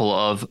example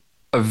of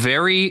a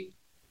very,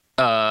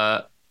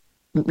 not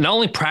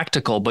only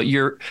practical, but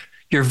you're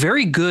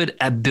very good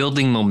at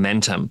building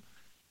momentum.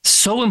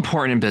 So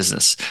important in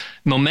business.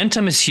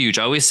 Momentum is huge.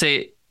 I always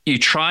say you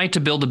try to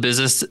build a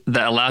business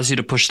that allows you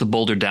to push the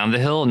boulder down the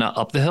hill, not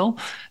up the hill.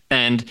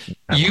 And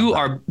you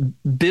are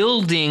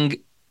building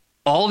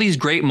all these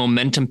great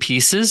momentum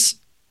pieces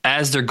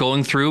as they're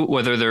going through,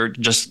 whether they're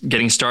just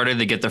getting started,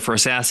 they get their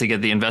first ask, they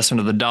get the investment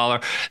of the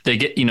dollar, they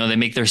get, they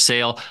make their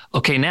sale.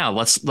 Okay, now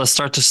let's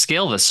start to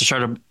scale this,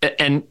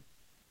 and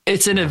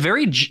it's in a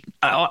very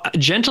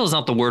gentle is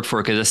not the word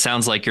for it because it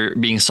sounds like you're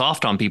being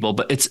soft on people,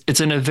 but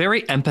it's in a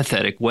very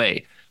empathetic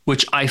way,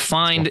 which I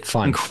find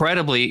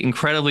incredibly,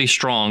 incredibly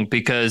strong,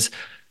 because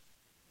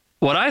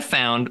what I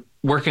found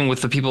working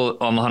with the people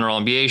on the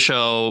 $100 MBA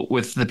show,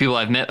 with the people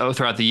I've met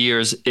throughout the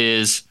years,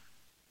 is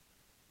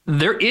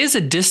there is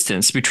a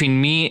distance between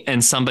me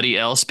and somebody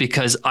else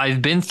because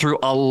I've been through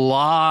a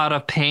lot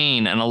of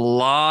pain and a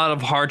lot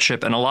of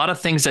hardship and a lot of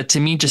things that to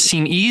me just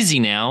seem easy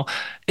now.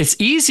 It's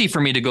easy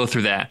for me to go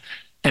through that.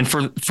 And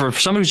for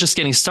somebody who's just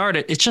getting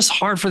started, it's just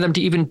hard for them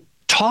to even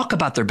talk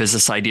about their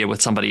business idea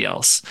with somebody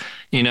else,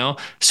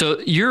 So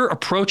your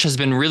approach has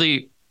been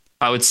really,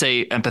 I would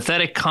say,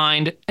 empathetic,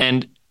 kind,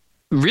 and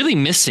really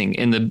missing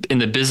in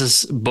the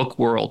business book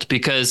world,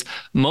 because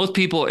most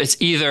people, it's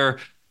either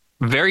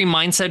very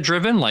mindset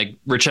driven, like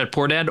Rich Dad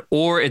Poor Dad,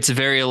 or it's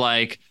very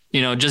like,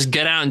 just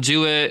get out and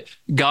do it,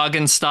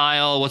 Kagan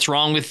style. What's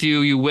wrong with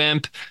you, you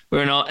wimp?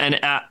 And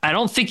I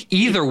don't think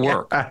either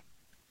work. I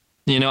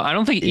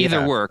don't think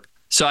either work.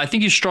 So I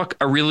think you struck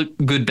a really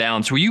good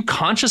balance. Were you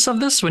conscious of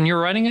this when you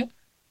were writing it?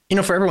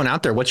 For everyone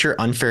out there, what's your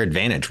unfair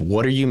advantage?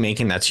 What are you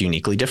making that's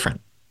uniquely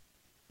different?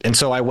 And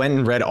so I went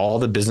and read all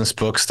the business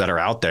books that are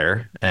out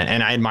there,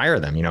 and I admire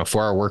them.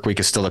 4 Hour Workweek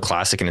is still a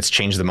classic, and it's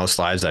changed the most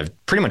lives I've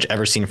pretty much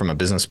ever seen from a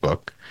business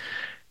book.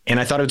 And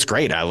I thought it was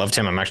great. I loved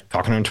him. I'm actually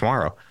talking to him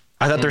tomorrow.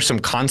 I thought there's some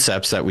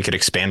concepts that we could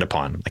expand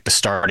upon, like the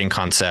starting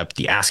concept,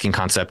 the asking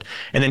concept,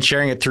 and then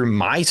sharing it through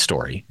my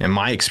story and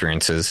my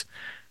experiences.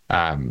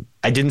 I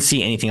didn't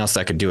see anything else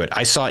that could do it.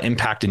 I saw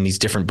impact in these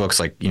different books,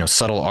 like,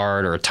 Subtle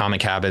Art or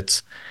Atomic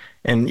Habits.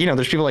 And,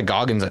 there's people like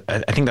Goggins.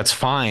 I think that's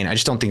fine. I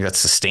just don't think that's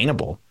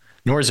sustainable,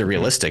 nor is it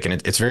realistic. And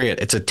it's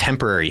a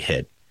temporary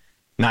hit,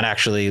 not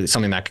actually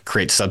something that could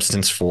create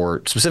substance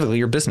for specifically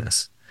your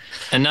business.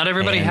 And not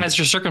everybody has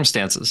your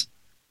circumstances.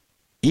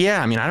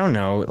 Yeah. I don't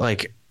know.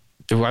 Like,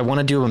 do I want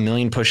to do 1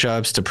 million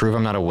push-ups to prove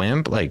I'm not a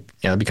wimp? Like,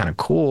 that'd be kind of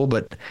cool,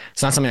 but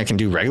it's not something I can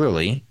do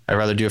regularly. I'd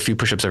rather do a few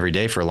push-ups every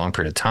day for a long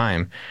period of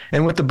time.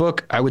 And with the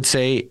book, I would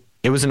say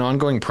it was an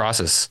ongoing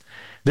process.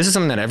 This is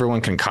something that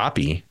everyone can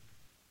copy,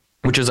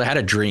 which is I had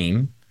a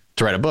dream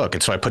to write a book.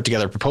 And so I put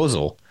together a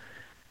proposal,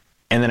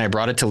 and then I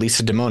brought it to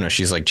Lisa DeMona.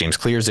 She's like James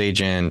Clear's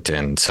agent,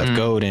 and Seth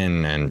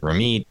Godin and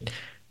Ramit.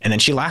 And then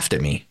she laughed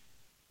at me.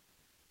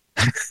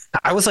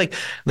 I was like,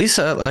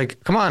 Lisa,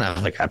 like, come on.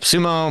 I'm like,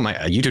 AppSumo, my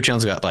YouTube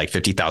channel's got like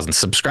 50,000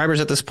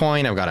 subscribers at this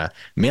point. I've got a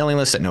mailing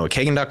list at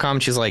noahkagan.com.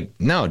 She's like,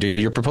 no, dude,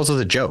 your proposal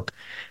is a joke.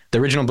 The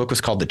original book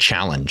was called The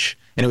Challenge,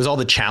 and it was all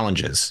the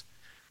challenges.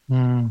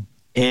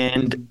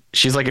 And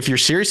she's like, if you're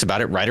serious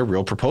about it, write a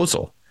real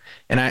proposal.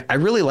 And I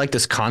really like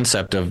this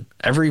concept of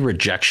every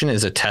rejection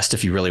is a test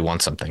if you really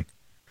want something.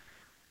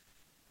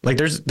 Like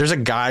there's a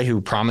guy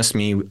who promised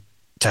me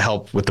to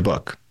help with the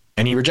book,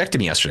 and he rejected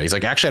me yesterday. He's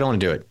like, actually, I don't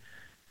want to do it.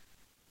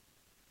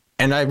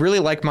 And I really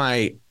like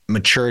my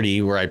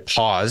maturity where I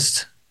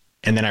paused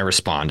and then I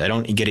respond. I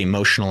don't get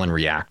emotional and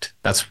react.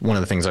 That's one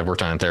of the things I've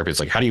worked on in therapy.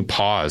 It's like, how do you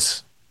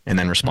pause and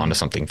then respond to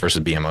something versus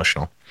be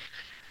emotional?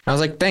 And I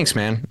was like, thanks,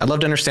 man. I'd love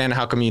to understand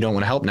how come you don't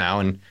want to help now,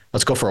 and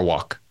let's go for a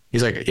walk.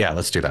 He's like, yeah,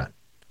 let's do that.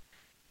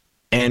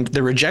 And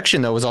the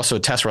rejection, though, was also a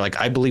test where,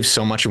 like, I believe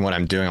so much in what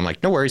I'm doing. I'm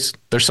like, no worries.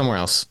 There's somewhere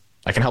else.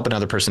 I can help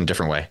another person a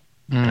different way.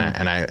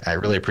 And I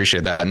really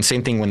appreciate that. And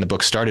same thing when the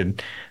book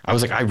started, I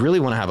was like, I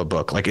really want to have a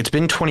book. Like, it's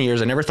been 20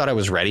 years. I never thought I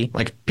was ready.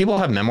 Like, people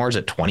have memoirs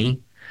at 20. I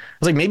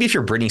was like, maybe if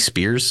you're Britney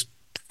Spears,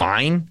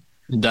 fine.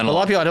 A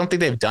lot of people, I don't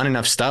think they've done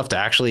enough stuff to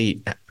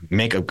actually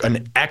make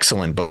an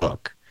excellent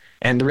book.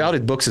 And the reality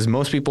of books is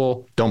most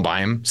people don't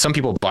buy them. Some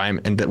people buy them,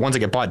 and the ones that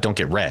get bought don't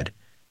get read.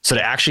 So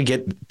to actually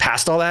get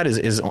past all that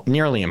is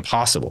nearly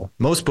impossible.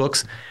 Most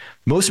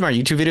of my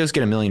YouTube videos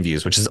get 1 million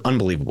views, which is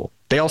unbelievable.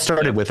 They all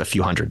started with a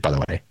few hundred, by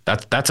the way.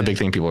 That's a big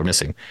thing people are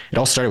missing. It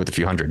all started with a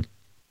few hundred.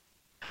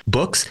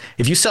 Books,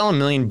 if you sell 1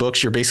 million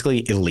books, you're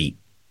basically elite.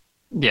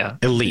 Yeah.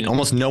 Elite.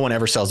 Almost no one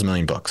ever sells 1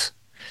 million books.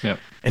 Yeah.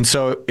 And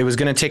so it was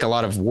going to take a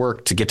lot of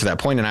work to get to that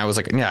point. And I was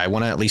like, yeah, I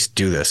want to at least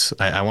do this.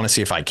 I want to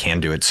see if I can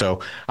do it.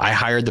 So I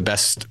hired the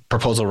best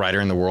proposal writer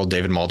in the world,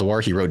 David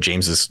Maldawar. He wrote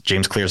James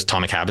Clear's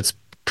Atomic Habits,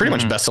 pretty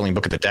much best-selling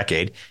book of the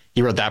decade.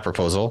 He wrote that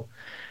proposal.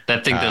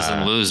 That thing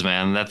doesn't lose,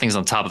 man. That thing's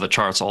on top of the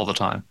charts all the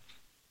time.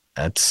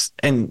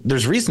 And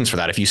there's reasons for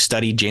that. If you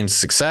study James'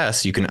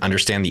 success, you can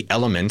understand the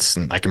elements,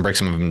 and I can break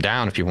some of them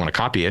down if you want to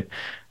copy it,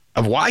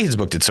 of why his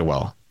book did so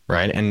well,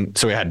 right? And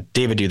so we had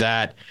David do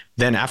that.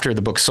 Then after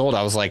the book sold,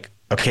 I was like,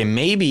 okay,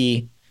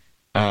 maybe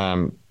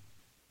let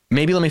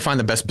me find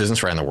the best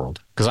business writer in the world,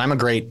 because I'm a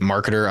great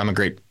marketer.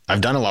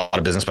 I've done a lot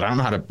of business, but I don't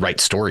know how to write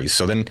stories.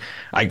 So then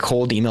I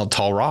cold emailed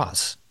Tal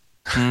Ross.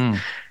 I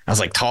was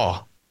like,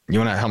 Tal, you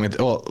want to help me?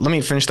 Well, let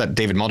me finish that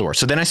David Maldawar.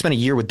 So then I spent a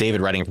year with David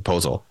writing a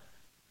proposal,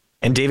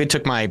 and David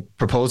took my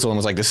proposal and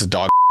was like, this is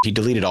dog. He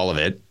deleted all of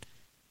it,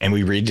 and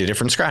we redid it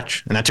from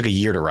scratch. And that took a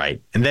year to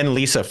write. And then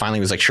Lisa finally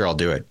was like, sure, I'll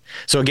do it.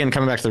 So again,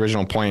 coming back to the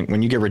original point,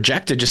 when you get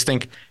rejected, just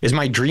think, is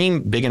my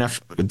dream big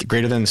enough,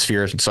 greater than the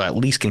sphere, so I at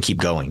least can keep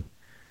going?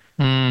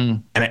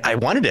 And I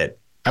wanted it.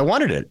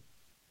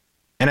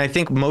 And I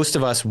think most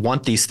of us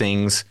want these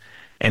things,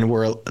 and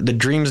the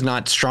dream's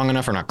not strong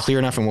enough or not clear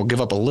enough, and we'll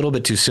give up a little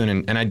bit too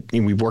soon. And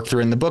we work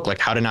through in the book, like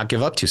how to not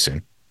give up too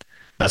soon.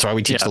 That's why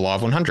we teach the law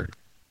of 100.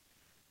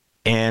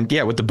 And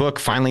yeah, with the book,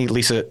 finally,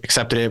 Lisa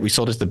accepted it. We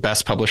sold it to the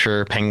best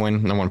publisher,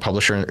 Penguin, #1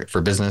 publisher for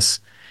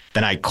business.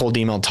 Then I cold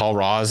emailed Tal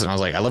Ross, and I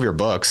was like, I love your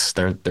books.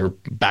 They're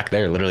back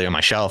there literally on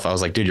my shelf. I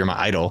was like, dude, you're my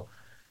idol.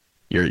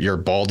 You're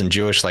bald and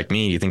Jewish like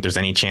me. Do you think there's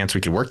any chance we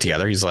could work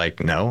together? He's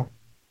like, no.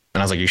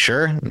 And I was like, you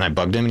sure? And I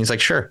bugged him, and he's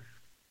like, sure.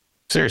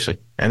 Seriously.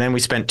 And then we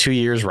spent 2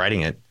 years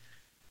writing it.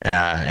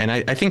 And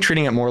I think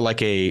treating it more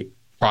like a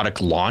product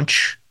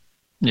launch.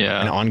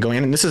 Yeah. And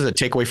ongoing. And this is a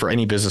takeaway for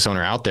any business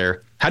owner out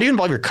there. How do you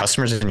involve your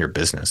customers in your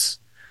business?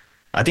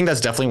 I think that's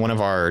definitely one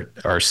of our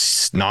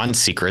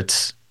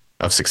non-secrets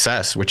of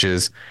success, which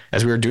is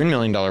as we were doing $1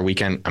 Million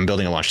Weekend, I'm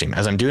building a launch team.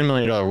 As I'm doing $1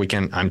 Million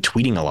Weekend, I'm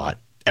tweeting a lot.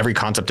 Every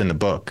concept in the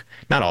book,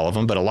 not all of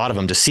them, but a lot of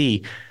them to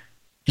see.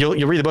 You'll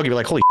read the book, you'll be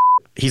like, holy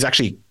shit, he's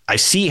actually, I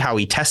see how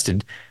he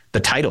tested the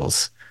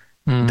titles.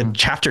 The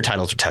chapter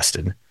titles are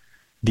tested.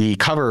 The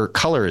cover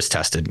color is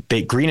tested.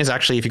 Green is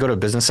actually, if you go to a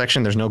business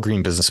section, there's no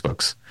green business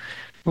books.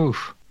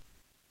 Oof.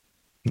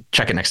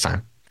 Check it next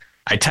time.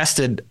 I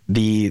tested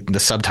the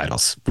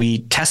subtitles. We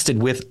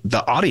tested with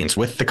the audience,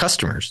 with the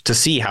customers, to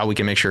see how we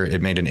can make sure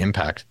it made an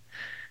impact.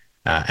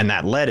 And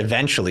that led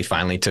eventually,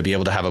 finally, to be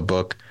able to have a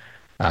book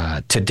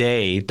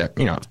today that,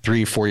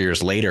 3-4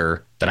 years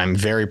later, that I'm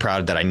very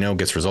proud that I know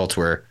gets results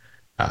where,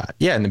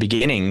 in the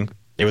beginning,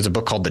 it was a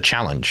book called The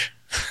Challenge.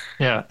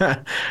 Yeah.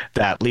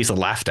 That Lisa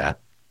laughed at.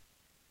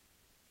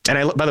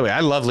 And by the way, I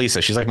love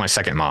Lisa. She's like my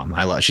second mom.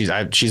 She's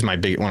one of my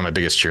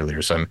biggest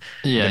cheerleaders. So I'm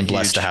been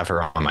blessed to have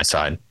her on my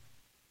side.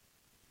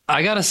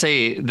 I gotta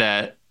say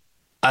that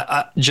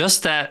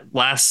just that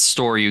last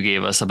story you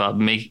gave us about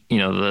the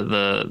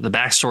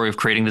backstory of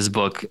creating this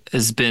book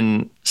has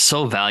been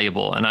so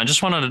valuable. And I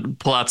just wanted to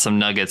pull out some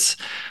nuggets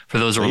for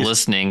those who are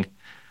listening.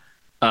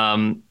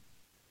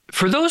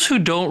 For those who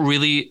don't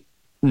really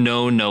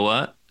know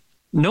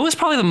Noah's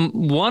probably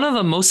one of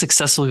the most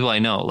successful people I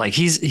know. Like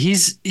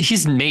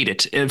he's made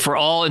it for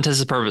all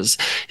intents and purposes.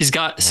 He's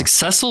got a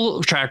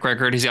successful track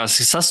record. He's got a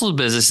successful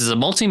business. He's a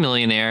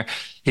multimillionaire.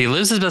 He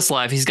lives his best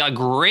life. He's got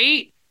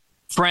great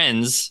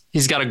friends.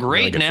 He's got a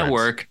great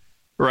network,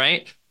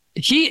 right?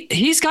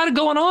 He's got it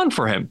going on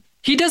for him.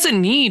 He doesn't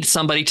need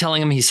somebody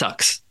telling him he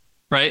sucks,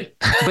 right?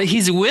 But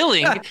he's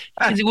willing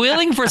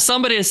for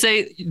somebody to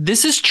say,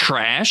 this is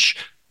trash.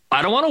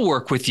 I don't want to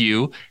work with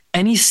you.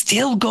 And he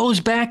still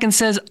goes back and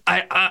says,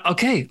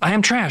 okay, I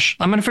am trash.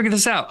 I'm going to figure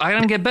this out. I'm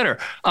going to get better.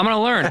 I'm going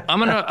to learn. I'm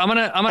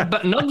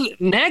going to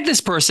nag this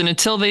person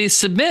until they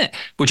submit,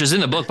 which is in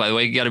the book, by the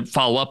way. You got to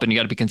follow up and you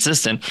got to be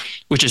consistent,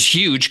 which is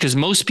huge because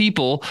most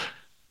people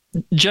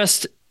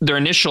just their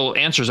initial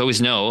answer is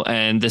always no.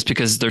 And that's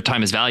because their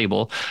time is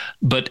valuable,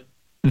 but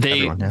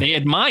they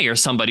admire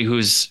somebody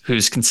who's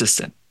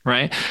consistent.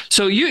 Right.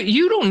 So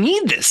you don't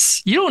need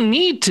this. You don't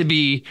need to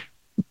be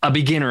a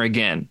beginner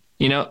again.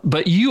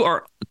 But you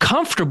are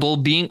comfortable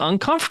being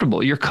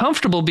uncomfortable. You're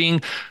comfortable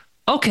being,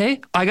 okay,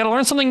 I got to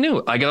learn something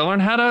new. I got to learn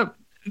how to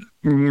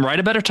write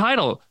a better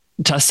title,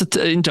 test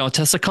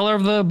the color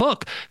of the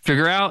book,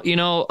 figure out,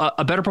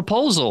 a better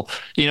proposal,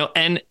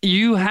 and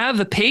you have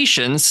the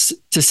patience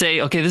to say,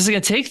 okay, this is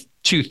going to take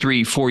 2,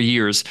 3, 4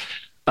 years.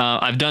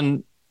 I've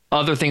done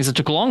other things that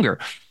took longer.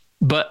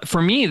 But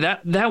for me,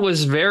 that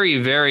was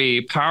very,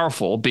 very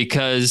powerful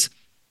because,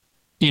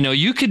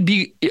 you could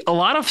be a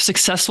lot of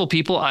successful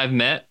people I've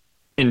met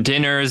in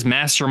dinners,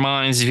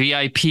 masterminds,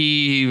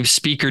 VIP,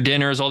 speaker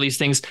dinners, all these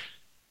things.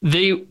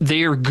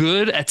 They are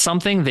good at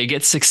something. They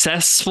get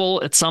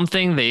successful at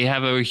something. They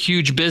have a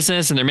huge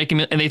business and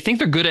and they think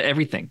they're good at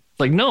everything.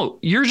 Like, no,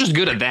 you're just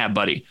good at that,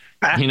 buddy.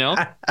 And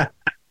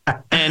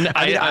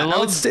I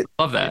love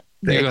that.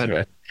 Go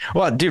ahead.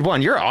 Well, dude,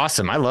 you're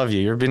awesome. I love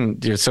you.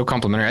 You're so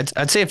complimentary.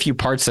 I'd say a few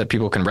parts that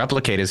people can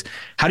replicate is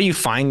how do you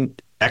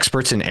find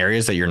experts in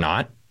areas that you're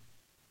not?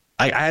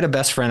 I had a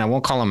best friend, I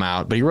won't call him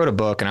out, but he wrote a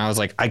book and I was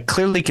like, I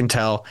clearly can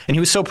tell. And he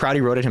was so proud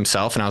he wrote it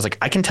himself. And I was like,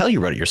 I can tell you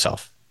wrote it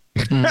yourself.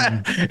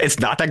 It's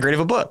not that great of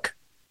a book.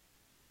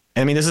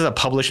 I mean, this is a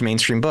published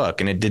mainstream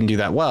book and it didn't do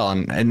that well.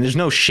 And there's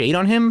no shade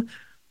on him,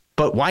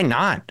 but why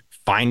not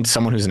find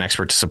someone who's an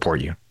expert to support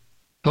you?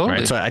 Totally.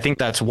 Right. So I think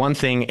that's one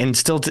thing. And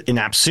still in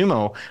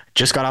AppSumo,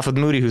 just got off with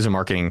Moody, who's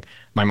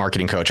my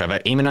marketing coach. I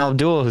have Ayman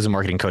Abdul, who's a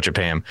marketing coach at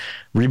Payham.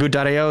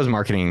 Reboot.io is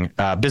marketing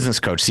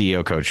business coach,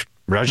 CEO coach.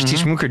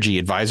 Rajatish Mukherjee,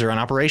 advisor on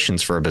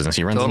operations for a business.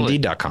 He runs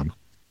Indeed.com.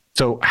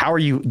 So how are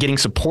you getting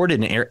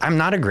supported in I'm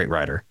not a great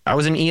writer. I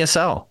was an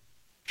ESL.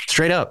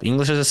 Straight up.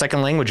 English is a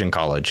second language in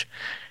college.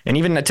 And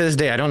even to this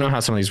day, I don't know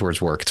how some of these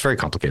words work. It's very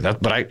complicated.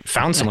 But I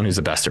found someone who's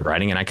the best at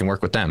writing and I can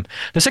work with them.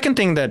 The second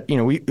thing that,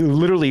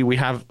 we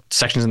have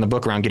sections in the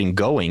book around getting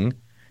going.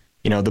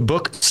 The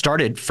book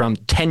started from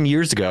 10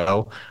 years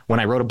ago when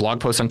I wrote a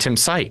blog post on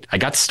Tim's site. I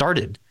got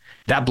started.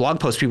 That blog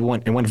post, it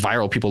went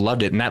viral. People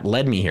loved it. And that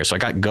led me here. So I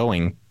got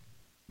going.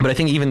 But I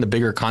think even the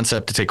bigger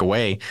concept to take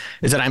away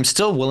is that I'm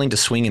still willing to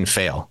swing and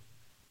fail.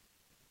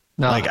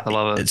 I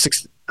love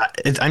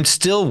it. I'm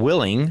still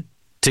willing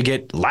to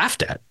get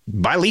laughed at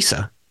by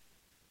Lisa.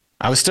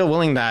 I was still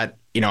willing that,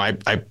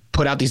 I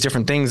put out these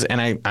different things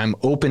and I'm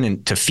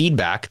open to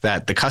feedback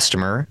that the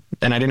customer,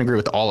 and I didn't agree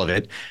with all of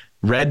it,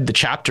 read the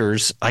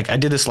chapters. Like I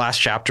did this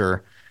last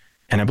chapter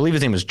and I believe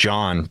his name was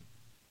John.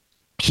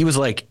 He was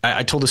like,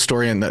 I told a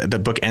story and the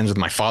book ends with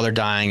my father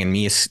dying and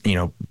me,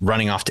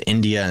 running off to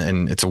India.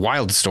 And it's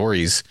wild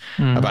stories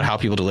about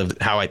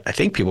how I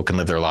think people can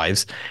live their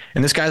lives.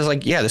 And this guy's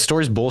like, yeah, the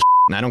story's bullshit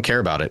and I don't care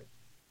about it.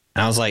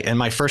 And I was like, and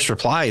my first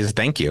reply is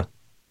thank you.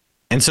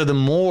 And so the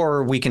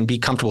more we can be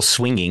comfortable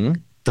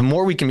swinging, the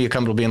more we can be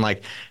comfortable being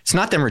like, it's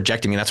not them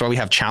rejecting me. That's why we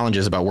have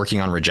challenges about working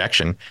on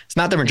rejection. It's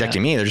not them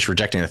rejecting me. They're just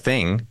rejecting the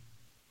thing.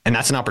 And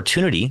that's an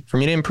opportunity for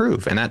me to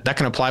improve. And that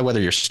can apply whether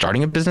you're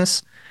starting a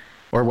business,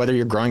 or whether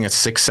you're growing a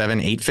 6, 7,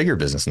 8-figure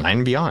business, 9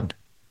 and beyond.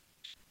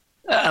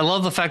 I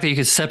love the fact that you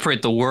could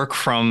separate the work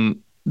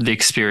from the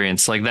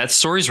experience. Like, that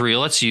story's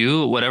real. It's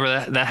you,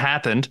 whatever that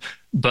happened.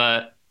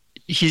 But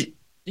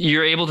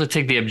you're able to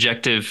take the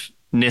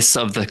objectiveness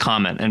of the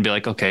comment and be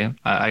like, okay,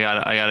 I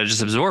gotta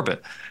just absorb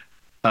it.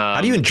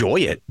 How do you enjoy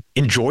it?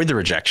 Enjoy the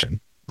rejection.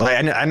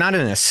 Like, I'm not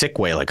in a sick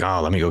way, like,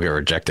 oh, let me go get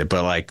rejected.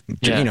 But like,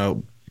 you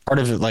know, part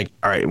of it, like,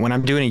 all right, when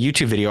I'm doing a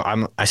YouTube video,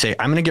 I say,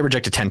 I'm going to get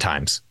rejected 10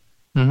 times.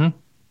 Mm-hmm.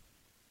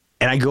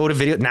 And I go to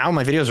video. Now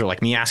my videos are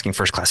like me asking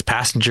first class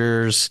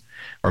passengers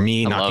or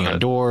me knocking on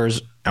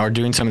doors or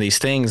doing some of these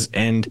things.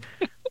 And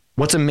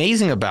what's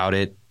amazing about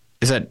it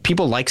is that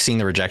people like seeing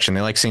the rejection.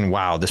 They like seeing,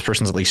 wow, this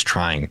person's at least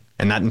trying.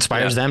 And that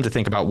inspires them to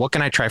think about, what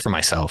can I try for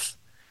myself?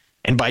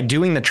 And by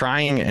doing the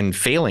trying and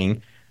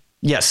failing,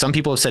 yes, some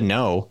people have said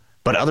no,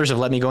 but others have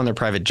let me go on their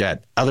private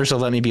jet. Others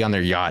have let me be on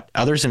their yacht.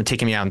 Others have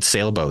taken me out on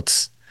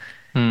sailboats.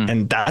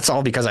 And that's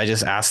all because I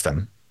just asked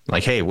them,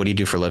 like, hey, what do you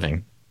do for a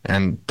living?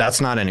 And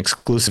that's not an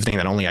exclusive thing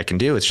that only I can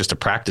do. It's just a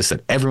practice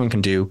that everyone can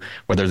do,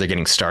 whether they're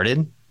getting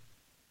started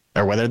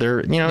or whether they're,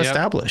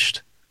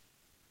 established.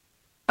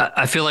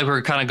 I feel like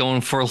we're kind of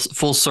going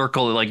full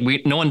circle. Like,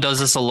 no one does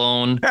this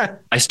alone.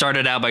 I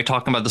started out by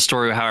talking about the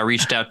story of how I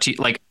reached out to you.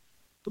 Like,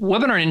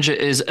 Webinar Ninja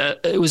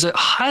it's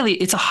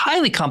a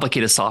highly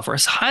complicated software.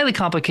 It's highly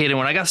complicated.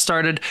 When I got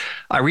started,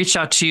 I reached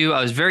out to you.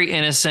 I was very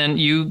innocent.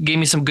 You gave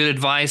me some good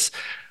advice,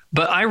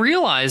 but I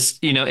realized,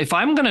 if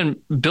I'm going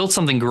to build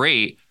something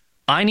great,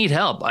 I need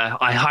help.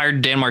 I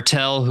hired Dan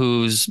Martell,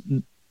 who's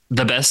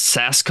the best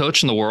SaaS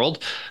coach in the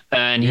world.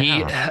 And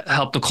he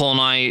helped Nicole and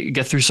I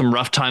get through some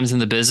rough times in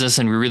the business.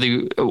 And we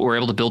really were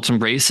able to build some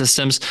great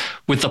systems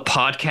with the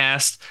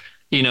podcast.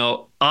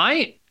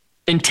 I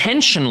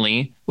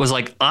intentionally was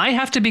like, I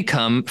have to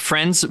become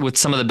friends with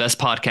some of the best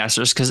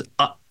podcasters, because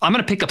I'm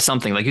going to pick up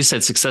something. Like you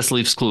said, success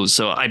leaves clues.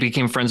 So I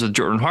became friends with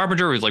Jordan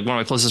Harbinger, who's like one of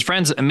my closest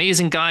friends.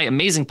 Amazing guy,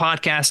 amazing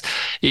podcast.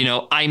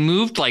 I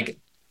moved like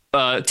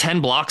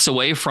 10 blocks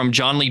away from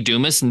John Lee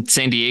Dumas in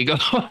San Diego.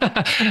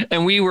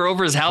 And we were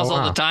over his house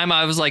all the time.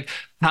 I was like,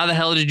 how the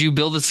hell did you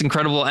build this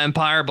incredible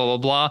empire? Blah, blah,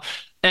 blah.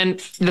 And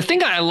the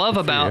thing I love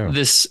about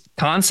this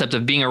concept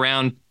of being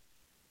around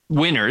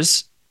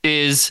winners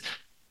is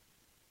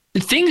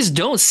things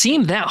don't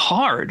seem that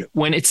hard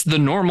when it's the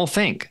normal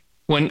thing.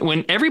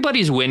 When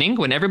everybody's winning,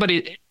 when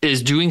everybody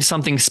is doing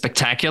something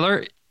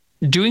spectacular,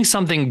 doing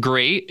something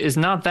great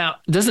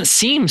doesn't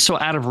seem so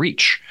out of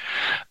reach.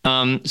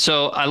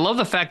 So I love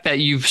the fact that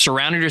you've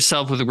surrounded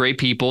yourself with great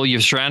people.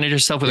 You've surrounded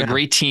yourself with a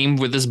great team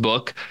with this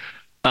book.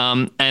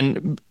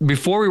 And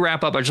before we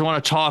wrap up, I just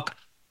want to talk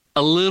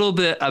a little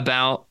bit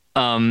about,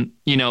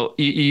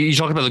 you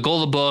talked about the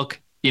goal of the book,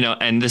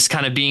 and this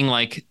kind of being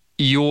like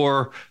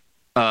your,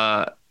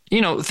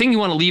 thing you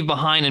want to leave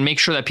behind and make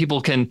sure that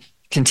people can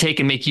take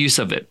and make use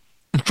of it.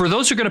 For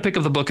those who are going to pick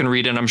up the book and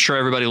read it, and I'm sure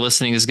everybody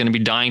listening is going to be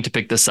dying to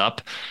pick this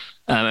up,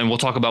 and we'll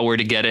talk about where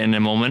to get it in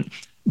a moment.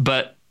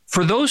 But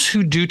for those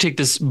who do take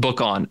this book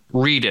on,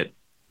 read it,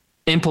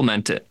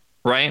 implement it,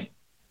 right?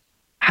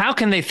 How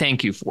can they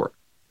thank you for it?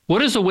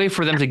 What is a way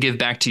for them to give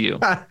back to you?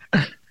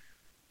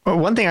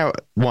 Well,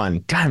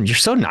 damn, you're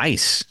so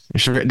nice.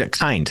 You're very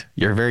kind.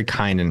 You're very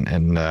kind.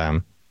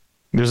 And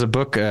there's a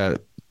book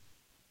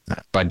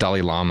by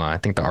Dalai Lama, I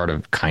think The Art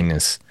of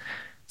Kindness,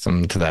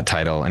 something to that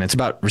title, and it's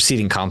about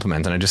receiving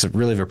compliments. And I just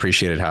really have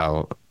appreciated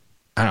how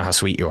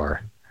sweet you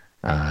are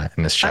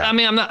in this chat. I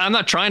mean, I'm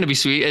not trying to be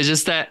sweet. It's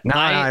just that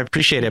I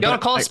appreciate it. You gotta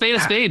call a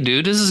spade,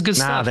 dude. This is good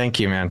stuff. Thank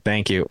you, man.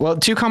 Thank you. Well,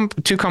 two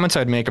comments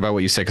I'd make about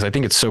what you said, because I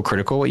think it's so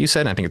critical what you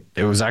said. And I think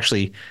it was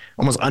actually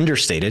almost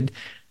understated.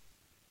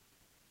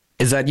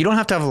 Is that you don't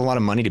have to have a lot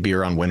of money to be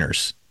around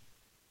winners.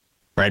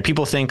 Right?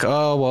 People think,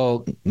 oh,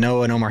 well,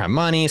 Noah and Omar have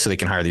money, so they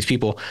can hire these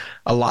people.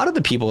 A lot of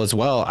the people as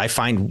well, I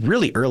find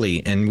really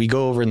early, and we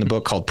go over in the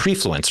book, called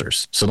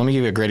pre-fluencers. So let me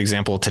give you a great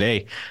example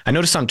today. I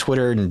noticed on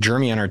Twitter, and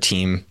Jeremy on our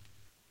team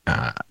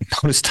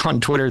noticed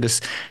on Twitter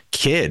this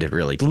kid,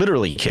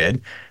 literally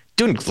kid,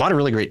 doing a lot of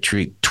really great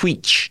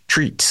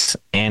treats,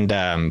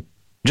 and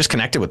just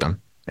connected with them.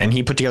 And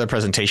he put together a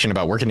presentation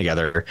about working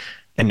together,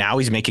 and now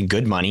he's making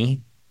good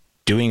money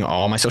doing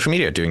all my social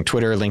media, doing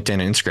Twitter,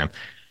 LinkedIn, and Instagram.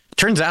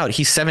 Turns out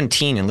he's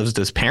 17 and lives with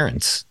his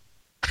parents.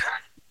 I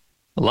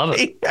love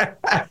it.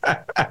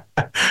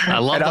 I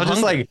love it. I was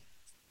just like,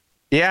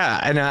 yeah.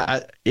 And,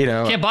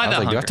 can't buy that.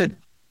 Like, I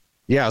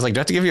was like, do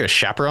I have to give you a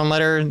chaperone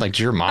letter? Like,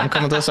 does your mom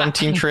come with us on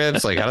team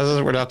trips? Like, how does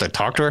this work? Do I have to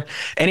talk to her?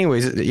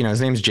 Anyways,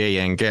 his name's Jay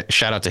Yang.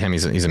 Shout out to him.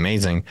 He's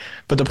amazing.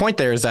 But the point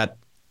there is that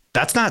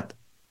that's not,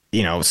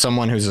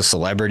 someone who's a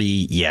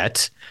celebrity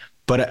yet.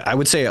 But I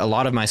would say a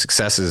lot of my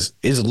success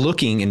is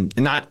looking and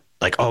not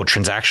like, oh,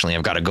 transactionally,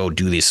 I've got to go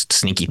do this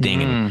sneaky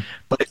thing.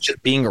 But it's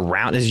just being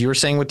around, as you were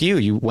saying with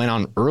you went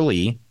on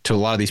early to a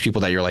lot of these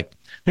people that you're like,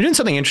 they're doing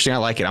something interesting. I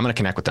like it. I'm going to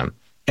connect with them.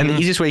 And the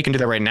easiest way you can do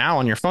that right now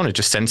on your phone is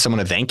just send someone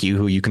a thank you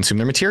who you consume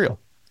their material.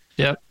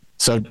 Yep.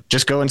 So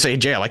just go and say,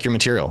 Jay, I like your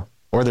material.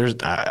 Or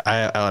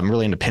I'm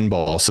really into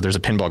pinball. So there's a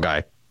pinball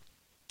guy,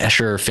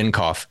 Escher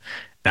Finkoff.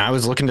 And I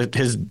was looking at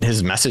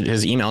his message,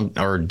 his email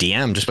or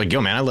DM, just like,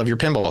 yo, man, I love your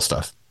pinball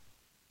stuff.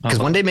 Because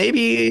one day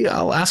maybe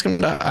I'll ask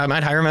him. I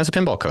might hire him as a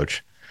pinball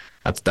coach.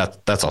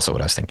 That's also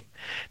what I was thinking.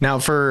 Now,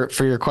 for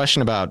your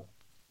question about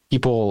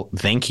people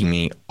thanking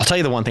me, I'll tell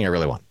you the one thing I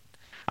really want.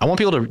 I want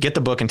people to get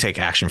the book and take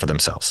action for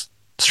themselves.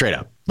 Straight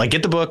up. Like,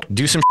 get the book,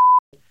 do some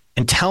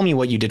and tell me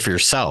what you did for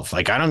yourself.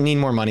 Like, I don't need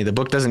more money. The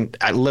book doesn't,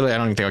 I don't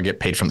even think I'll get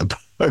paid from the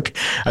book.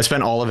 I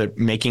spent all of it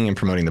making and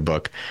promoting the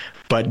book.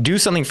 But do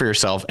something for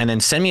yourself and then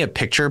send me a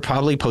picture,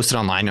 probably post it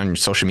online on your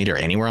social media or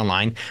anywhere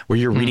online where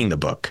you're reading the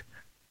book.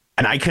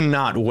 And I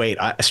cannot wait.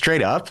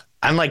 Straight up,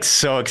 I'm like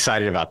so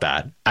excited about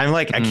that. I'm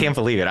like, I can't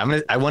believe it.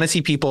 I want to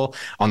see people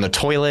on the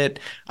toilet.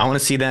 I want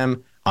to see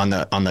them on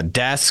the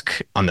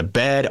desk, on the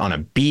bed, on a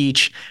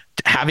beach,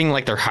 having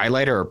like their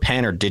highlighter or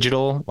pen or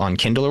digital on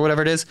Kindle or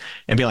whatever it is,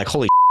 and be like,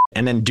 holy shit,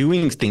 and then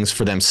doing things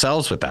for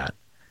themselves with that.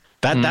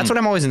 That's what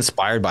I'm always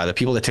inspired by, the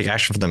people that take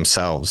action for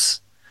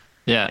themselves.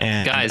 Yeah.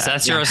 And guys,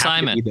 that's your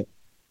assignment.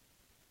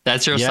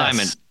 That's your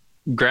assignment.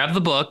 Grab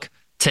the book,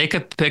 take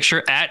a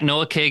picture at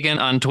Noah Kagan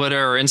on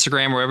Twitter or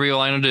Instagram, wherever you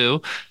want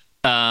to do.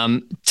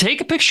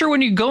 Take a picture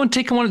when you go and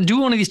do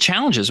one of these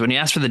challenges, when you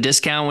ask for the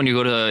discount, when you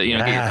go to,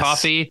 get your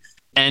coffee,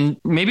 and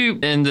maybe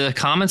in the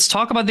comments,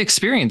 talk about the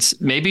experience.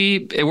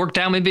 Maybe it worked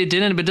out, maybe it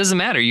didn't, but it doesn't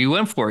matter. You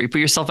went for it. You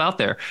put yourself out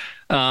there.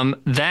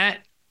 That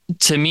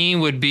to me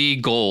would be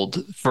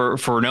gold for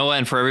Noah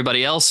and for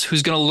everybody else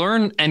who's going to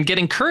learn and get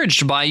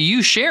encouraged by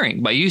you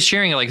sharing,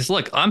 like,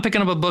 look, I'm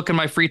picking up a book in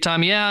my free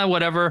time. Yeah,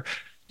 whatever.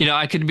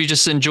 I could be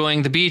just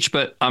enjoying the beach,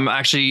 but I'm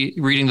actually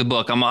reading the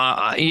book.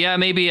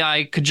 Maybe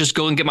I could just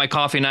go and get my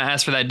coffee and not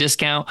ask for that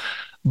discount,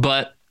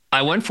 but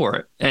I went for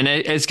it. And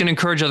it's going to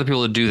encourage other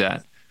people to do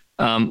that.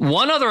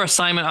 One other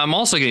assignment I'm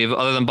also going to give,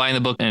 other than buying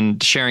the book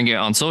and sharing it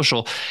on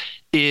social,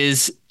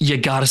 is you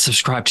got to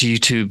subscribe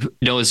to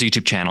Noah's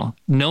YouTube channel.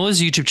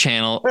 Noah's YouTube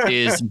channel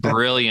is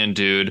brilliant,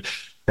 dude.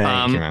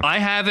 Thank you, I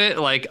have it.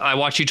 Like, I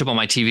watch YouTube on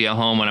my TV at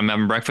home when I'm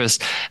having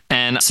breakfast,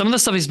 and some of the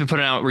stuff he's been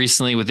putting out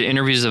recently with the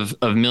interviews of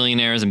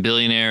millionaires and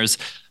billionaires,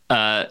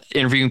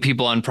 interviewing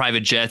people on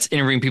private jets,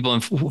 interviewing people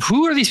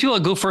who are these people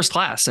that go first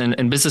class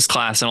and business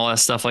class and all that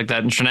stuff like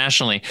that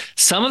internationally.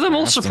 Some of them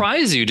will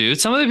surprise you,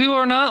 dude. Some of the people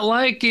are not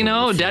like, Daddy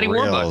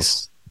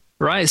Warbucks.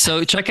 Right.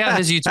 So check out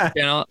his YouTube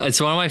channel.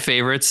 It's one of my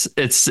favorites.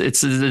 It's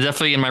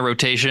definitely in my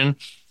rotation.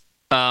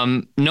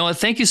 Noah,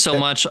 thank you so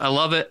much. I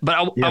love it. But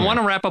I want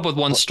to wrap up with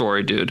one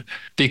story, dude,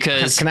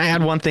 because can I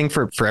add one thing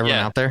for everyone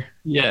out there?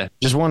 Yeah.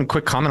 Just one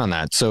quick comment on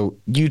that. So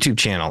YouTube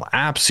channel,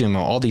 AppSumo,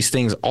 all these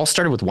things all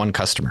started with one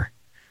customer.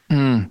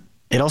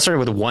 It all started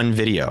with one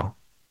video.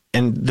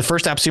 And the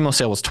first AppSumo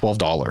sale was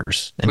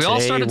 $12. And we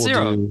all started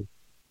zero.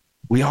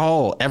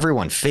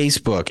 Everyone,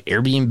 Facebook,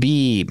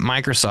 Airbnb,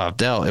 Microsoft,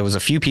 Dell. It was a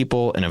few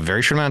people in a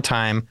very short amount of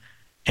time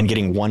and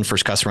getting one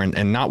first customer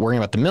and not worrying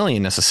about the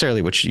million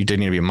necessarily, which you do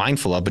need to be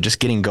mindful of, but just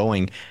getting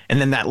going. And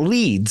then that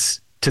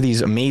leads to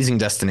these amazing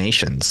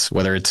destinations,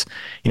 whether it's,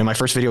 my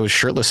first video was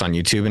shirtless on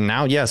YouTube. And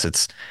now, yes,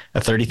 it's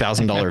a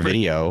 $30,000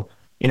 video,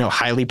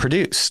 highly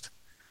produced.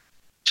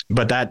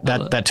 But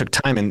that took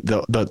time. And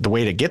the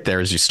way to get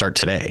there is you start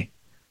today.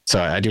 So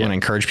I do want to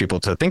encourage people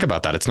to think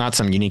about that. It's not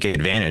some unique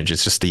advantage.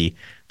 It's just the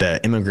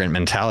immigrant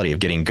mentality of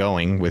getting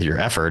going with your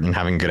effort and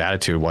having a good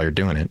attitude while you're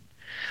doing it.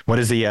 What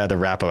is the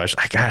wrap up?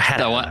 I had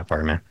that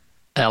part, man.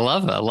 I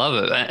love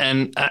it.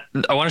 And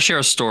I want to share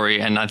a story,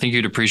 and I think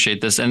you'd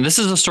appreciate this. And this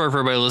is a story for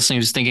everybody listening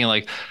who's thinking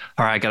like,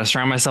 all right, I got to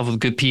surround myself with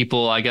good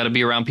people. I got to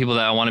be around people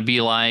that I want to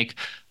be like.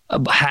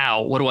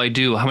 How? What do I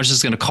do? How much is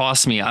it going to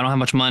cost me? I don't have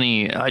much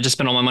money. I just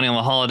spent all my money on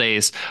the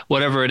holidays,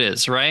 whatever it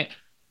is, right?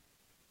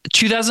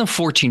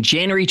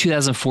 January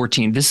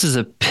 2014, this is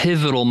a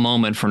pivotal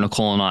moment for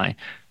Nicole and I.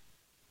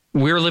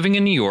 We're living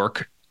in New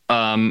York.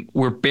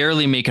 We're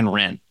barely making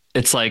rent.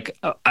 It's like,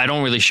 I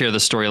don't really share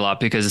this story a lot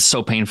because it's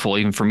so painful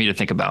even for me to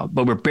think about,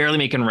 but we're barely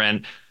making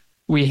rent.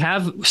 We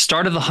have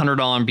started the $100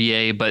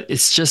 MBA, but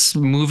it's just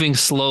moving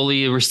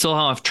slowly. We're still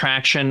have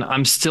traction.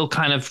 I'm still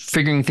kind of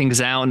figuring things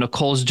out.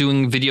 Nicole's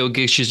doing video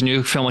gigs. She's a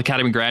new Film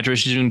Academy graduate.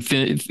 She's doing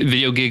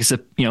video gigs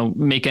that,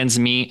 make ends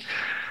meet.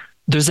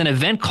 There's an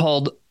event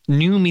called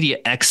New Media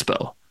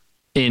Expo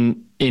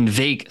in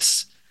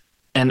Vegas.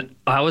 And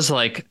I was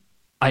like,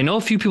 I know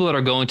a few people that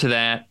are going to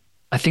that.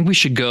 I think we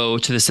should go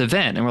to this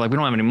event. And we're like, we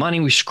don't have any money.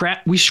 We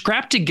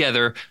scrapped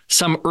together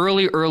some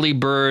early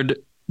bird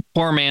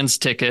poor man's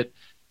ticket.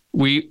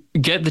 We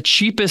get the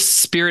cheapest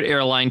Spirit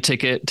airline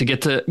ticket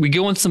we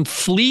go in some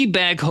flea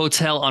bag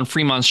hotel on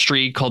Fremont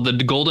Street called the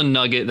Golden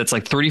Nugget. That's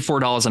like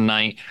 $34 a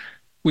night.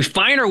 We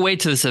find our way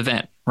to this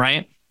event,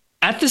 right?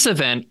 At this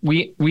event,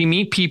 we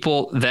meet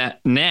people that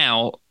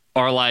now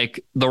are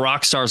like the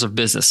rock stars of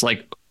business.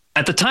 Like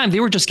at the time, they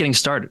were just getting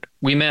started.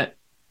 We met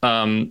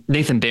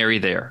Nathan Barry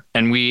there,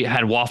 and we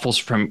had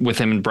waffles with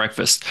him and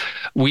breakfast.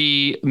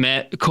 We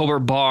met Colbert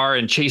Barr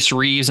and Chase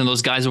Reeves and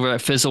those guys over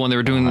at Fizzle when they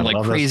were doing like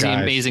crazy,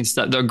 amazing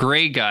stuff. They're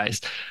great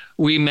guys.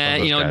 We met,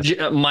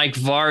 Mike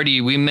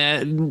Vardy. We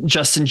met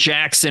Justin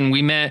Jackson.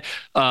 We met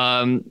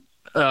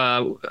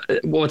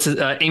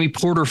Amy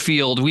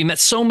Porterfield. We met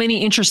so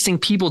many interesting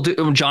people.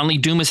 John Lee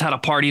Dumas had a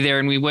party there,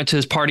 and we went to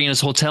his party in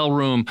his hotel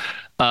room.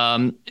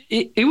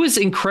 It was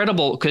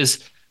incredible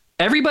because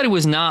everybody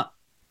was not,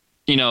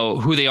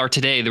 who they are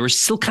today. They were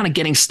still kind of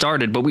getting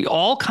started, but we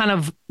all kind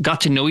of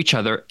got to know each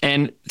other.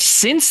 And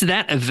since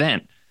that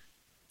event,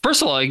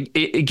 first of all,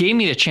 it gave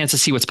me the chance to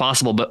see what's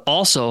possible, but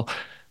also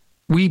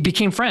we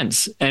became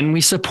friends and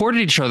we supported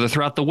each other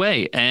throughout the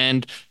way.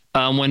 And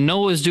when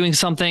Noah was doing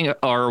something,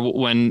 or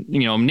when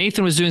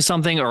Nathan was doing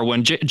something, or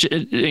when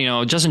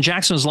Justin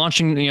Jackson was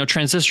launching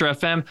Transistor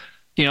FM,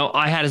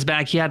 I had his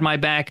back, he had my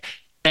back,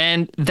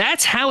 and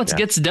that's how it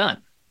gets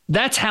done.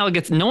 That's how it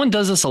gets. No one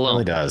does this alone. It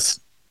really does.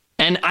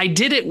 And I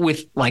did it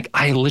with we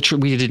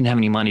didn't have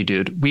any money,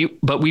 dude.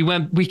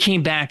 We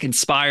came back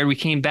inspired. We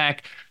came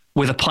back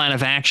with a plan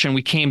of action.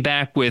 We came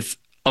back with,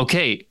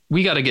 okay,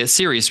 we got to get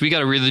serious. We got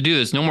to really do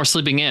this. No more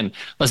sleeping in.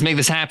 Let's make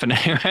this happen.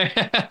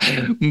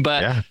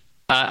 But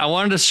I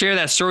wanted to share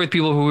that story with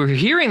people who are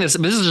hearing this.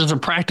 This is just a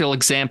practical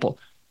example.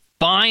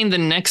 Find the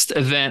next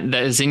event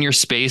that is in your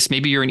space.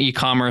 Maybe you're in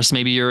e-commerce,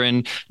 maybe you're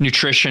in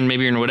nutrition,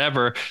 maybe you're in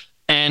whatever,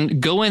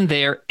 and go in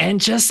there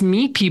and just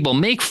meet people,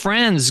 make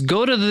friends,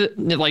 go to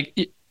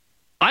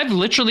I've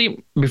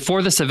literally,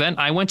 before this event,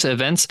 I went to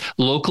events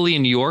locally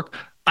in New York.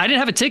 I didn't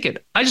have a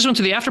ticket. I just went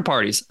to the after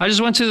parties. I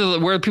just went to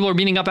where people are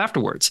meeting up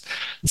afterwards.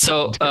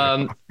 So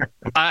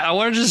I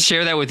wanted to just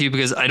share that with you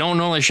because I don't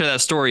normally share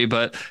that story,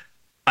 but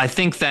I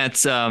think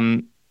that's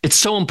it's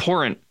so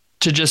important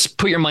to just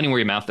put your money where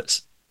your mouth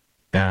is.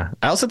 Yeah.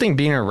 I also think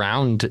being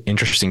around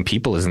interesting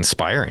people is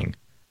inspiring,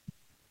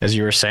 as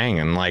you were saying.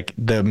 And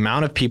the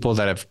amount of people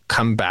that have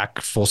come back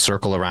full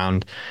circle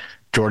around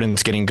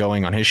Jordan's getting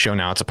going on his show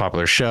now. It's a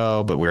popular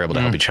show, but we were able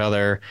to help each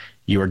other.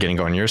 You were getting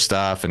going your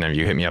stuff, and then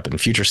you hit me up in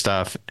future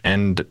stuff.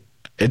 And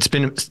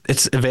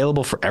it's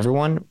available for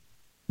everyone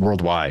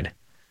worldwide.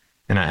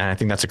 And I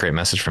think that's a great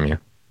message from you.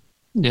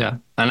 Yeah.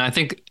 And I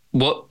think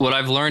what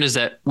I've learned is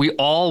that we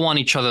all want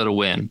each other to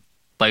win.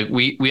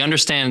 We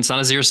understand it's not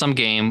a zero-sum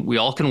game. We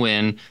all can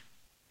win.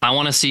 I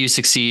want to see you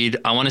succeed.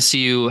 I want to see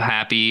you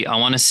happy. I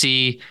want to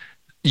see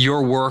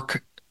your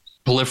work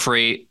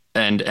proliferate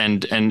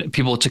and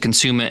people to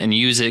consume it and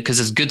use it because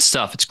it's good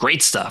stuff. It's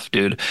great stuff,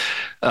 dude.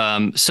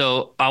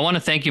 So I want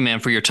to thank you, man,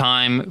 for your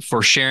time,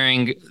 for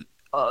sharing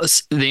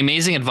the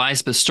amazing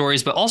advice, but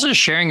stories, but also just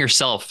sharing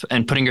yourself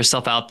and putting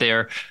yourself out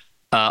there.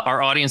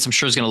 Our audience, I'm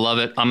sure, is going to love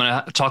it. I'm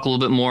going to talk a little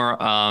bit more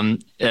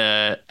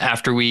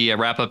after we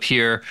wrap up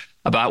here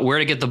about where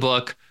to get the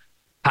book,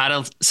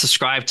 how to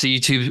subscribe to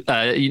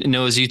YouTube,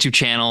 Noah's YouTube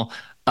channel,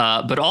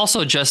 but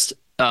also just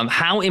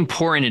how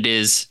important it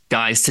is,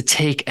 guys, to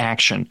take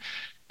action.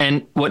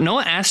 And what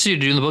Noah asks you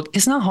to do in the book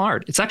is not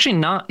hard. It's actually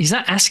not. He's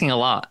not asking a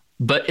lot,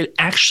 but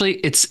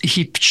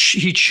he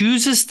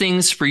chooses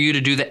things for you to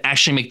do that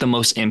actually make the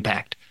most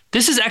impact.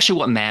 This is actually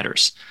what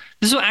matters.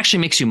 This is what actually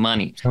makes you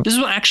money. This is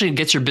what actually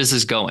gets your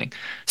business going.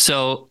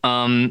 So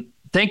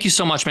thank you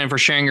so much, man, for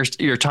sharing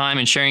your time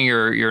and sharing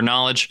your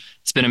knowledge.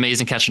 It's been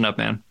amazing catching up,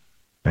 man.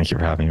 Thank you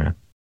for having me, man.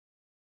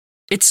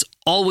 It's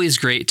always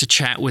great to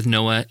chat with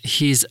Noah.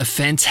 He's a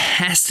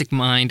fantastic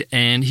mind,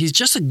 and he's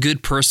just a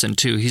good person,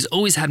 too. He's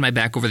always had my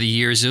back over the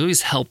years. He's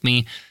always helped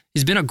me.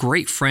 He's been a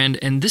great friend,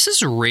 and this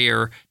is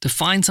rare to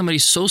find somebody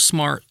so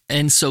smart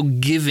and so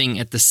giving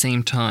at the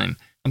same time.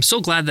 I'm so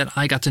glad that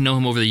I got to know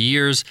him over the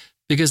years,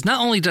 because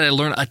not only did I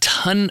learn a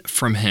ton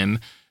from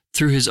him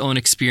through his own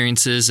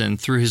experiences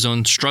and through his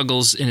own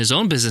struggles in his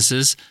own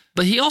businesses,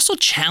 but he also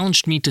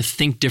challenged me to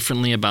think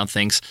differently about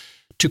things,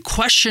 to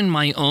question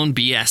my own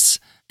BS,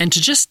 and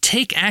to just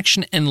take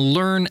action and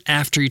learn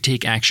after you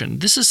take action.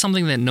 This is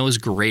something that Noah's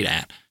great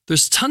at.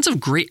 There's tons of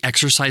great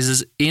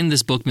exercises in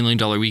this book, $1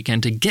 Million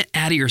Weekend, to get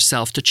out of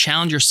yourself, to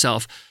challenge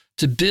yourself,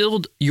 to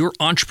build your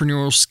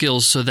entrepreneurial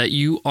skills so that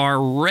you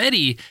are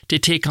ready to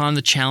take on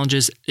the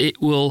challenges it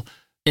will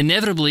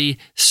inevitably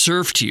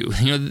serve to you.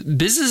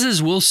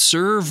 Businesses will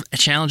serve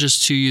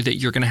challenges to you that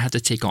you're going to have to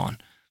take on.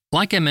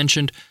 Like I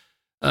mentioned,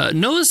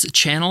 Noah's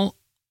channel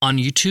on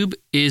YouTube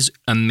is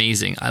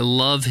amazing. I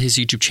love his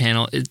YouTube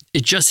channel. It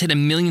just hit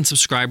 1 million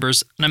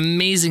subscribers, an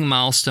amazing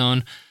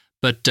milestone,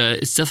 but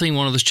it's definitely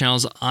one of those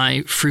channels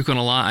I frequent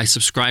a lot. I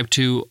subscribe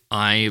to.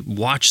 I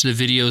watch the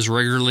videos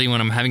regularly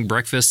when I'm having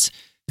breakfast.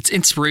 It's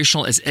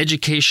inspirational, it's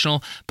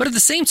educational, but at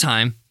the same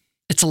time,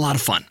 it's a lot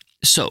of fun.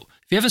 So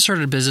if you haven't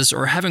started a business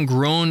or haven't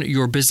grown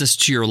your business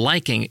to your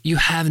liking, you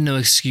have no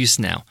excuse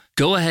now.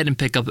 Go ahead and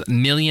pick up $1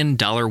 Million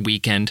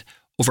Weekend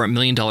over at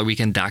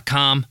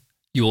 $1millionweekend.com.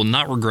 You will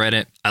not regret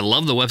it. I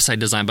love the website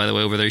design, by the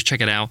way, over there. Check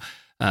it out.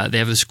 They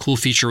have this cool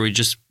feature where you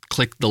just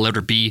click the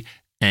letter B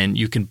and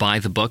you can buy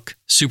the book.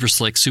 Super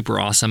slick, super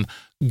awesome.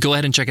 Go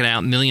ahead and check it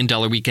out,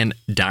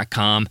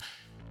 $1millionweekend.com.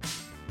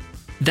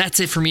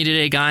 That's it for me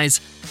today, guys.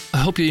 I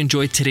hope you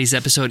enjoyed today's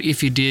episode.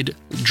 If you did,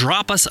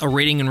 drop us a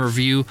rating and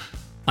review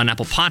on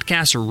Apple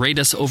Podcasts or rate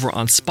us over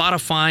on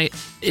Spotify.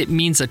 It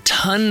means a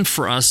ton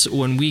for us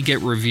when we get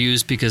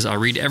reviews because I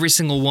read every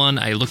single one.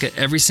 I look at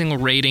every single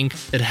rating.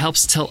 It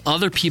helps tell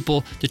other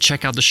people to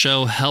check out the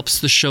show, helps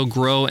the show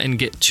grow and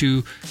get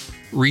to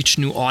reach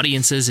new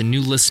audiences and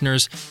new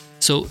listeners.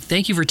 So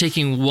thank you for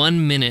taking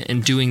 1 minute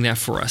and doing that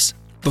for us.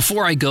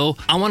 Before I go,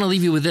 I want to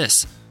leave you with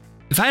this.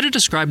 If I had to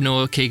describe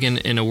Noah Kagan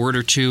in a word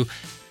or two,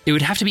 it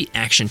would have to be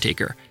action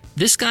taker.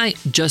 This guy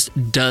just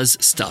does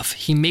stuff.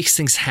 He makes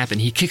things happen.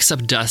 He kicks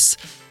up dust.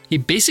 He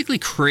basically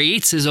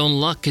creates his own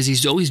luck because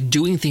he's always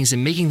doing things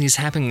and making things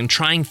happen and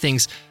trying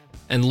things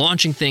and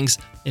launching things.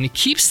 And he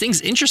keeps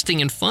things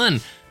interesting and fun.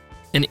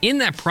 And in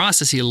that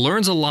process, he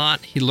learns a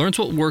lot. He learns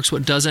what works,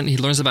 what doesn't. He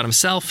learns about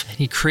himself. And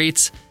he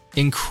creates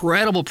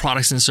incredible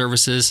products and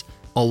services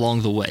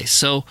along the way.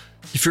 So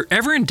if you're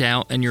ever in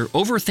doubt and you're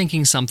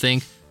overthinking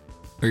something,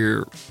 or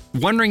you're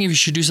wondering if you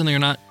should do something or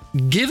not,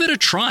 give it a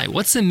try.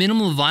 What's the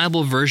minimum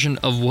viable version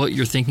of what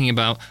you're thinking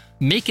about?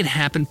 Make it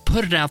happen.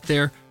 Put it out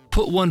there.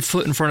 Put one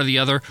foot in front of the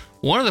other.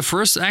 One of the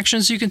first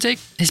actions you can take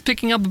is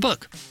picking up a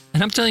book.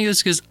 And I'm telling you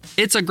this because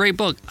it's a great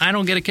book. I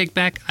don't get a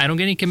kickback. I don't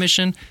get any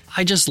commission.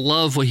 I just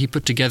love what he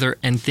put together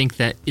and think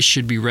that it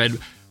should be read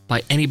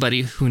by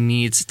anybody who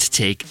needs to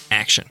take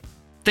action.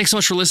 Thanks so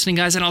much for listening,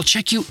 guys, and I'll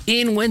check you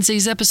in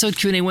Wednesday's episode,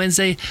 Q&A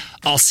Wednesday.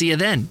 I'll see you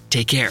then.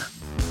 Take care.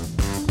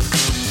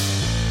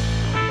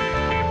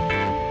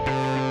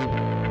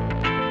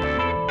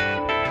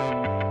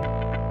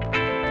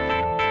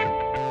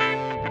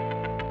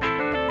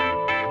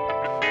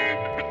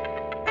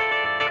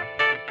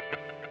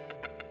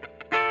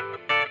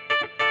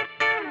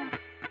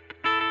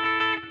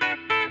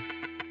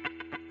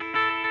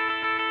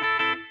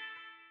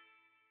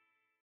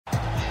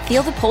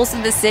 Feel the pulse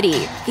of the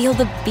city. Feel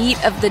the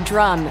beat of the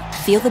drum.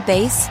 Feel the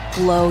bass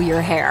blow your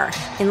hair.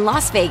 In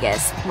Las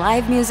Vegas,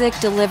 live music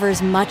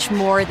delivers much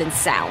more than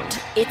sound.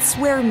 It's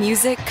where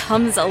music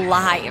comes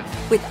alive.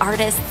 With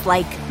artists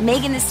like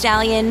Megan Thee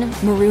Stallion,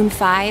 Maroon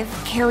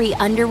 5, Carrie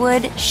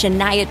Underwood,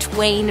 Shania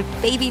Twain,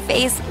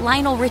 Babyface,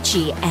 Lionel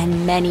Richie,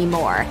 and many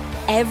more.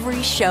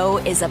 Every show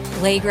is a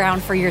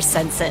playground for your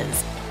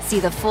senses. See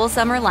the full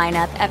summer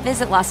lineup at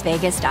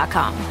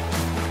visitlasvegas.com.